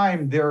the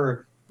time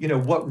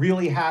what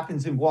really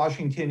happens in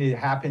Washington, it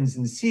happens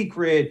in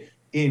secret,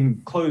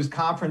 in closed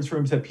conference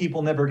rooms that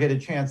people never get a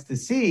chance to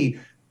see.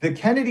 The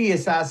Kennedy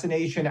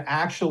assassination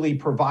actually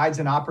provides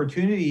an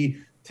opportunity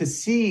to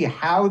see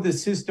how the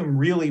system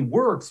really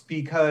works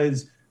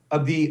because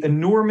of the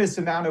enormous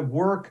amount of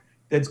work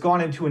that's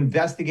gone into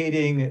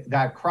investigating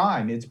that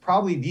crime. It's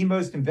probably the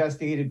most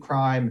investigated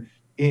crime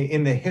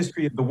in the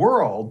history of the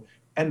world.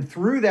 And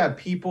through that,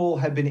 people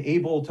have been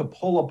able to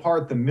pull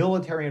apart the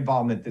military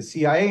involvement, the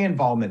CIA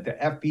involvement, the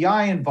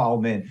FBI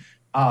involvement,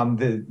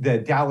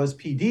 the Dallas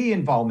PD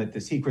involvement, the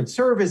Secret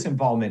Service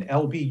involvement,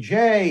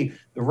 LBJ,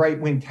 the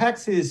right-wing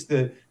Texans,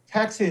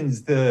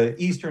 the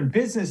Eastern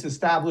business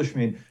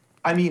establishment.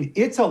 I mean,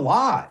 it's a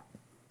lot.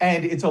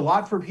 And it's a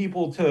lot for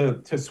people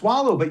to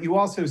swallow. But you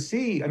also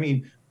see,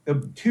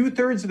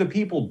 2/3 of the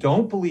people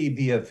don't believe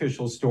the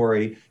official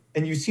story.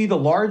 And you see the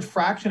large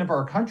fraction of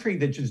our country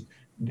that just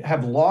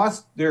have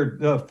lost their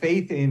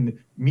faith in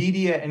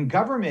media and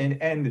government.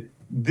 And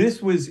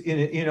this was an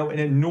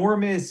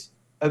enormous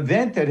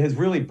event that has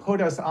really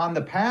put us on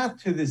the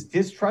path to this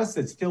distrust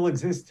that still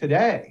exists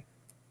today.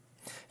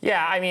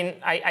 Yeah,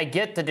 I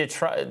get the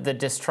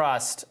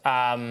distrust.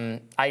 I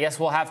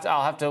guess I'll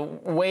have to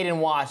wait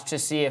and watch to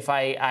see if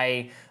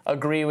I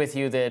agree with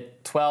you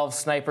that 12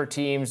 sniper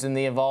teams and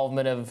the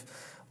involvement of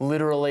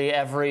literally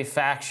every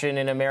faction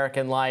in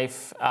American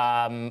life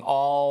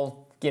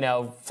all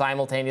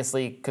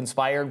simultaneously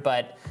conspired.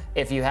 But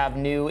if you have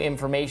new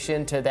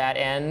information to that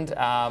end,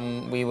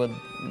 we would,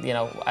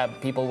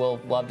 people will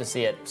love to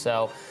see it.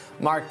 So,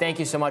 Mark, thank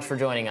you so much for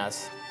joining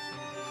us.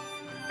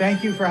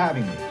 Thank you for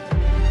having me.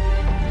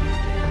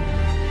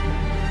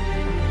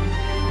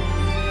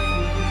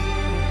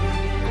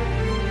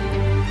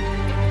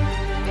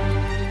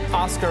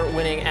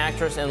 Oscar-winning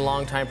actress and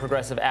longtime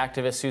progressive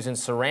activist Susan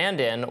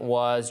Sarandon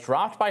was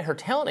dropped by her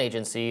talent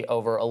agency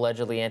over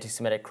allegedly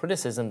anti-Semitic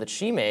criticism that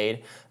she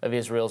made of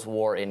Israel's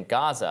war in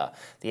Gaza.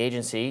 The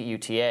agency,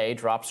 UTA,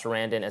 dropped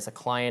Sarandon as a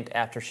client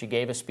after she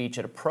gave a speech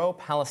at a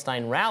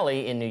pro-Palestine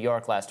rally in New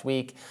York last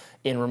week.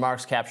 In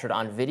remarks captured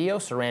on video,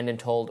 Sarandon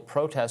told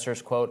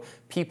protesters, quote,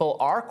 "People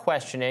are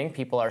questioning,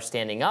 people are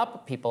standing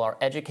up, people are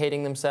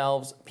educating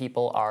themselves,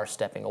 people are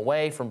stepping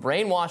away from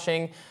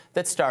brainwashing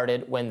that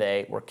started when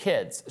they were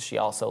kids." She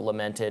also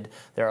lamented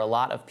there are a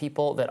lot of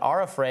people that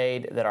are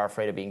afraid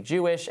of being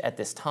Jewish at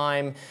this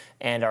time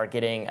and are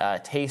getting a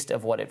taste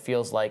of what it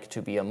feels like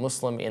to be a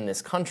Muslim in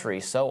this country,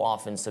 so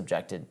often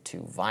subjected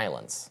to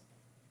violence.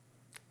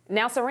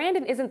 Now,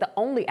 Sarandon isn't the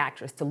only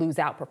actress to lose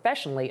out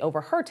professionally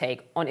over her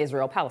take on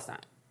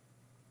Israel-Palestine.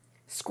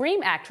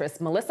 Scream actress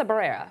Melissa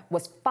Barrera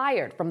was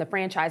fired from the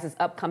franchise's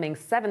upcoming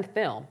 7th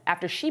film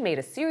after she made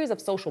a series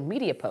of social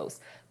media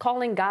posts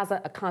calling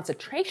Gaza a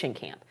concentration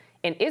camp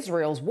and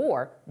Israel's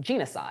war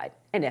genocide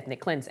and ethnic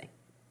cleansing.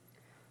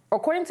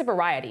 According to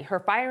Variety, her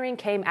firing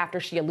came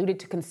after she alluded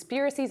to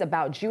conspiracies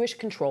about Jewish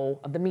control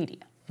of the media.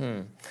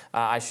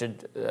 I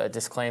should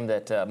disclaim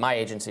that my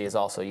agency is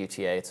also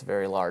UTA. It's a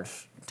very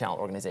large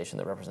talent organization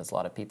that represents a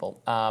lot of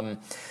people.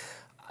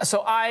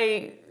 So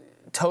I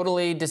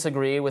totally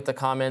disagree with the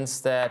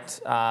comments that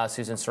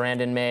Susan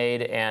Sarandon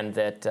made and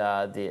that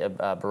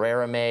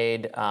Barrera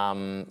made.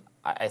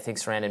 I think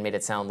Sarandon made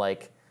it sound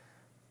like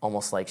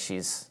almost like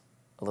she's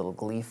a little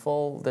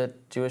gleeful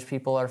that Jewish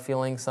people are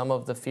feeling some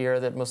of the fear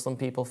that Muslim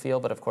people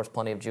feel, but of course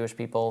plenty of Jewish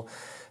people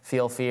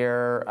feel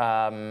fear,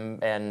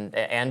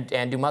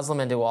 and do Muslim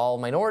and do all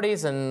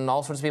minorities and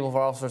all sorts of people for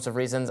all sorts of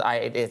reasons.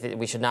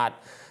 We should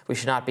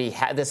not be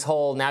this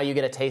whole now you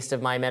get a taste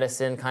of my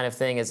medicine kind of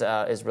thing is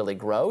really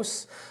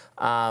gross.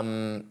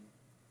 That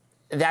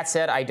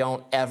said, I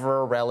don't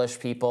ever relish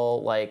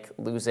people like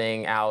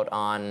losing out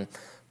on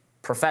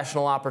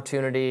professional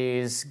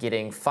opportunities,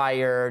 getting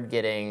fired,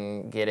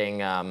 getting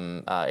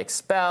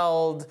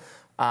expelled,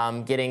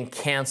 getting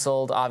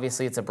canceled.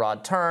 Obviously, it's a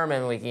broad term,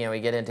 and we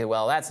get into,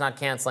 well, that's not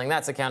canceling,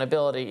 that's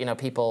accountability.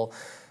 People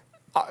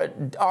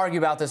argue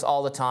about this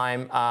all the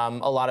time.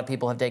 A lot of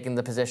people have taken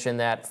the position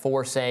that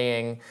for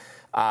saying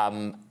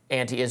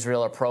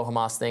anti-Israel or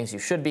pro-Hamas things, you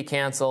should be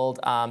canceled.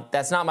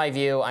 That's not my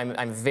view.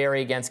 I'm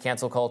very against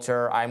cancel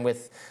culture. I'm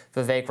with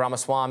Vivek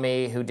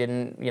Ramaswamy, who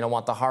didn't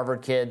want the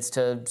Harvard kids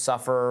to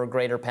suffer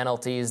greater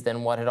penalties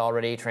than what had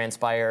already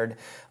transpired.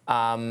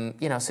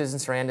 Susan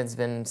Sarandon's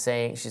been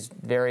saying she's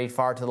very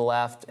far to the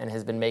left and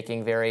has been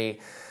making very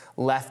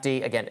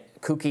lefty, again,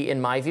 kooky in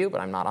my view, but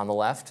I'm not on the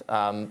left,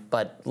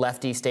 but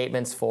lefty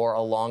statements for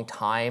a long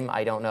time.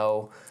 I don't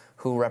know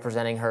who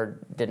representing her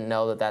didn't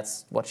know that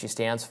that's what she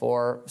stands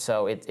for.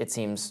 So it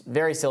seems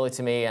very silly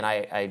to me, and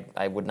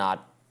I would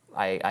not,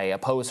 I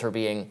oppose her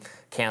being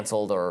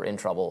canceled or in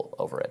trouble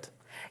over it.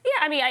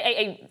 Yeah, I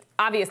mean,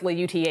 obviously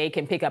UTA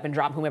can pick up and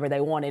drop whomever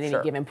they want at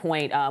any given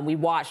point. We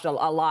watched a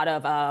lot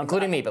of,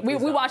 including me, but we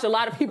watched a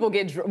lot of people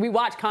we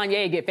watched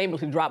Kanye get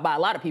famously dropped by a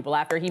lot of people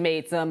after he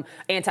made some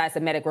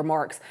anti-Semitic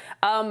remarks.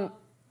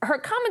 Her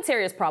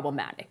commentary is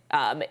problematic,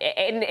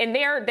 and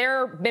there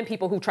have been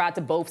people who tried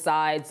to both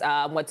sides,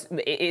 what's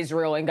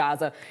Israel and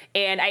Gaza,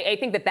 and I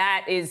think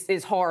that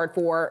is hard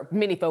for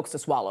many folks to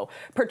swallow,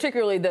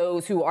 particularly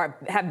those who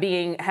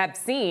have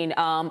seen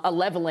a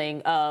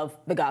leveling of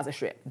the Gaza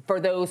Strip. For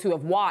those who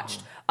have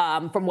watched,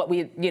 from what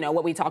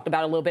we talked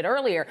about a little bit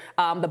earlier,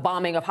 the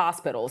bombing of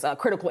hospitals,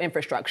 critical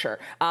infrastructure,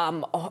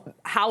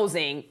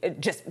 housing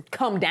just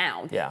come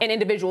down, and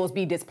individuals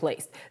be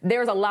displaced.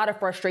 There's a lot of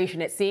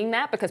frustration at seeing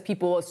that because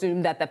people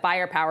assume that the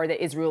firepower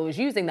that Israel is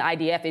using, the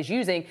IDF is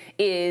using,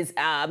 is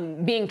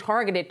being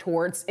targeted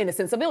towards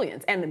innocent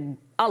civilians. And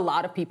a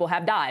lot of people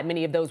have died,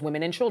 many of those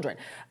women and children.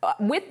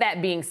 With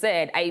that being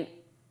said, I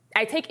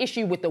take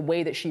issue with the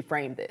way that she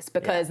framed this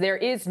because there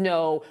is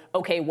no,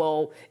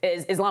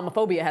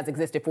 Islamophobia has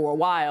existed for a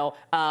while,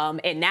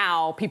 and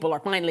now people are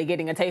finally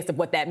getting a taste of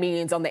what that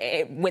means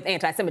with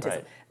anti-Semitism.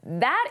 Right.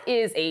 That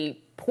is a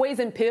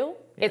poison pill.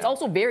 Yeah. It's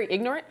also very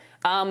ignorant.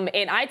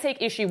 And I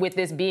take issue with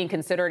this being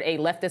considered a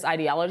leftist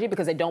ideology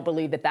because I don't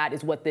believe that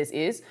is what this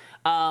is.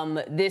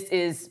 This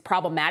is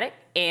problematic.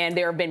 And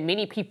there have been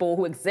many people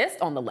who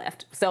exist on the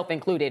left, self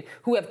included,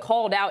 who have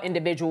called out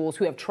individuals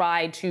who have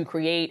tried to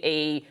create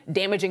a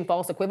damaging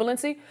false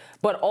equivalency.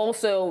 But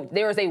also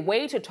there is a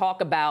way to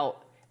talk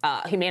about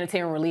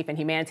humanitarian relief and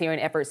humanitarian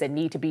efforts that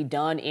need to be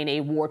done in a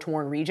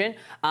war-torn region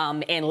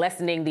and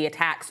lessening the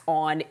attacks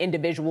on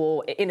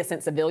individual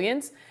innocent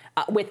civilians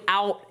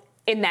without,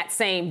 in that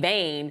same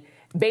vein,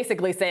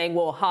 basically saying,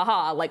 well,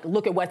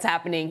 look at what's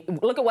happening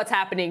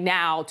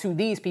now to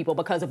these people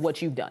because of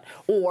what you've done,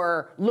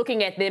 or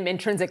looking at them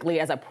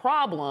intrinsically as a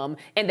problem,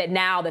 and that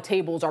now the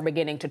tables are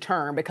beginning to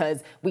turn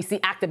because we see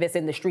activists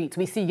in the streets,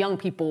 we see young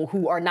people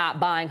who are not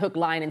buying hook,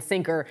 line, and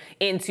sinker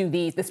into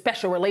the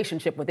special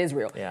relationship with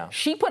Israel. Yeah.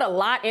 She put a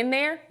lot in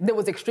there that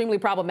was extremely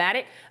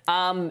problematic,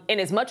 and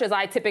as much as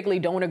I typically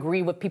don't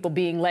agree with people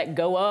being let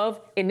go of,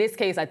 in this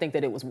case, I think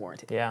that it was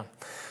warranted. Yeah.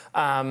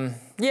 It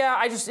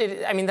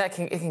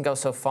can go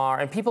so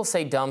far, and people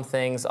say dumb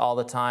things all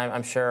the time.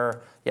 I'm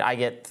sure I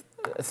get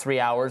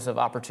 3 hours of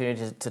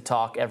opportunity to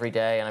talk every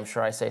day, and I'm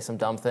sure I say some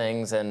dumb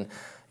things, and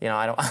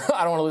I don't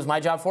want to lose my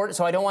job for it,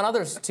 so I don't want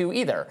others to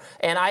either.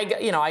 And I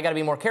got to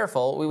be more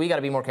careful. We got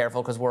to be more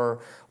careful because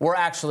we're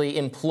actually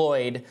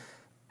employed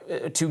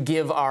to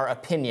give our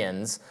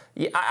opinions.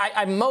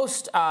 I'm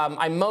most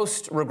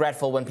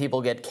regretful when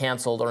people get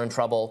canceled or in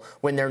trouble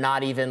when they're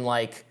not even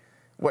like,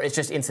 where it's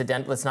just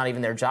incidental. It's not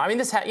even their job. I mean,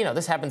 this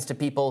happens to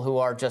people who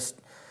are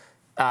just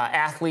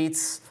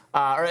athletes.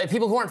 Or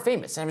people who aren't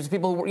famous. And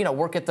people who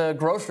work at the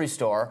grocery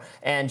store,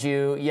 and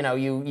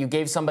you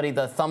gave somebody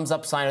the thumbs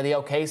up sign or the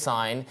OK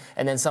sign,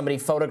 and then somebody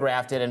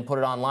photographed it and put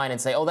it online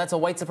and say, oh, that's a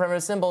white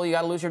supremacist symbol. You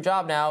got to lose your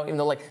job now. Even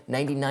though like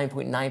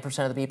 99.9%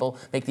 of the people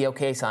make the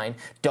OK sign,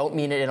 don't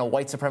mean it in a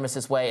white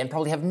supremacist way, and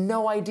probably have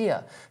no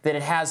idea that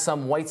it has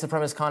some white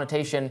supremacist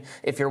connotation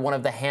if you're one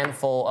of the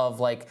handful of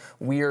like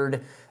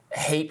weird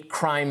hate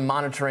crime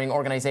monitoring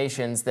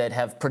organizations that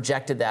have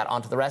projected that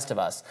onto the rest of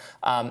us.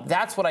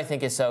 That's what I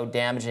think is so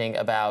damaging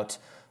about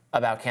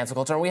cancel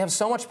culture. And we have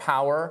so much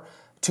power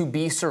to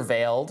be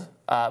surveilled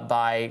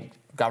by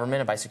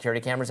government and by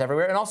security cameras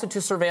everywhere, and also to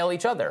surveil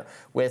each other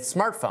with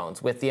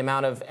smartphones, with the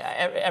amount of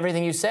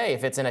everything you say.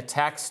 If it's in a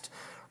text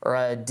or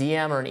a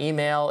DM or an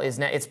email,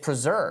 it's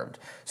preserved.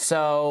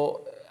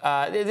 So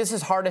this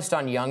is hardest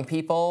on young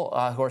people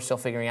who are still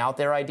figuring out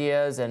their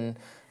ideas, and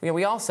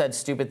we all said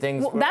stupid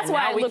things. Well, that's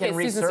why I look at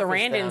Susan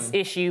Sarandon's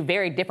issue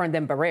very different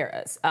than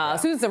Barrera's.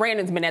 Susan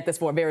Sarandon's been at this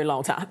for a very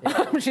long time.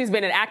 Yeah. She's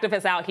been an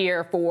activist out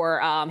here for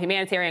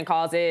humanitarian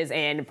causes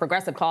and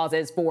progressive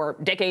causes for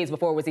decades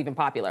before it was even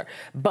popular.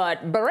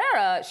 But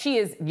Barrera, she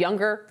is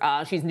younger.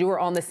 She's newer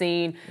on the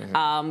scene.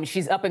 Mm-hmm.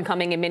 She's up and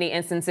coming in many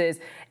instances.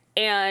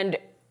 And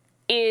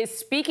is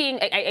speaking,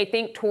 I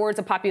think, towards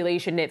a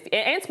population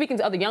and speaking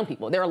to other young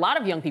people. There are a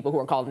lot of young people who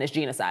are calling this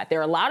genocide. There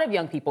are a lot of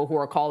young people who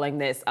are calling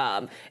this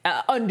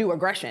undue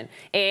aggression.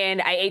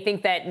 And I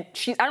think that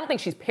I don't think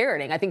she's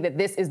parroting. I think that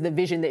this is the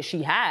vision that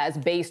she has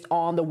based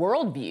on the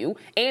worldview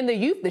and the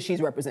youth that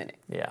she's representing.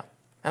 Yeah.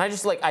 And I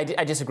just I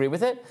disagree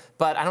with it,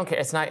 but I don't care.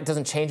 It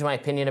doesn't change my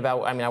opinion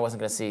about. I mean, I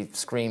wasn't going to see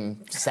Scream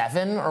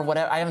 7 or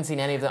whatever. I haven't seen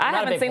any of them. I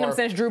haven't seen them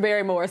since Drew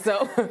Barrymore,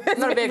 so I'm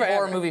not a big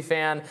horror movie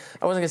fan.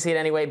 I wasn't going to see it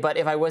anyway. But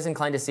if I was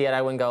inclined to see it,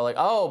 I wouldn't go like,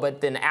 oh, but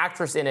the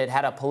actress in it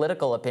had a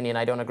political opinion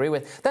I don't agree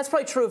with. That's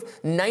probably true of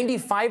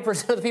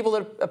 95% of the people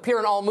that appear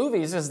in all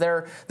movies. Is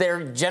they're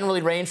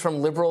generally range from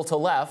liberal to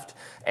left.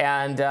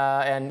 And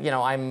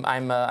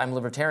I'm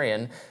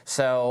libertarian.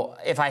 So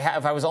if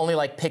I was only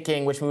like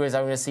picking which movies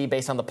I'm going to see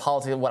based on the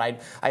politics,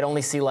 I'd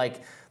only see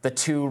like the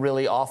two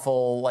really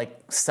awful like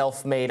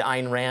self-made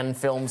Ayn Rand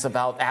films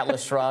about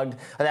Atlas Shrugged.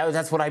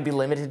 That's what I'd be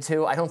limited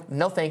to.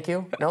 No, thank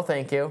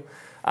you.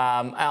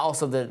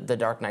 Also the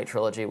Dark Knight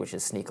trilogy, which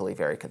is sneakily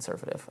very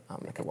conservative.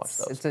 I could watch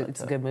those.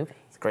 It's a good movie.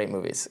 Great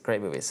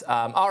movies.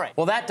 All right.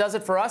 Well, that does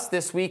it for us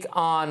this week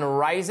on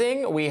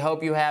Rising. We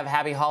hope you have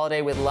happy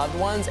holiday with loved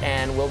ones,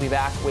 and we'll be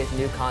back with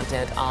new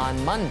content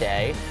on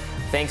Monday.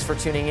 Thanks for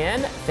tuning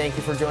in. Thank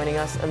you for joining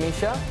us,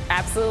 Amisha.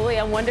 Absolutely.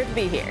 I'm wondered to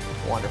be here.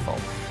 Wonderful.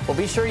 Well,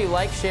 be sure you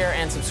like, share,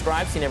 and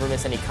subscribe so you never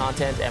miss any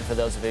content. And for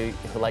those of you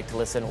who like to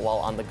listen while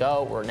on the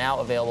go, we're now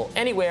available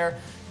anywhere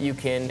you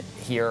can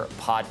hear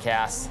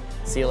podcasts.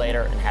 See you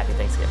later, and happy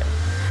Thanksgiving.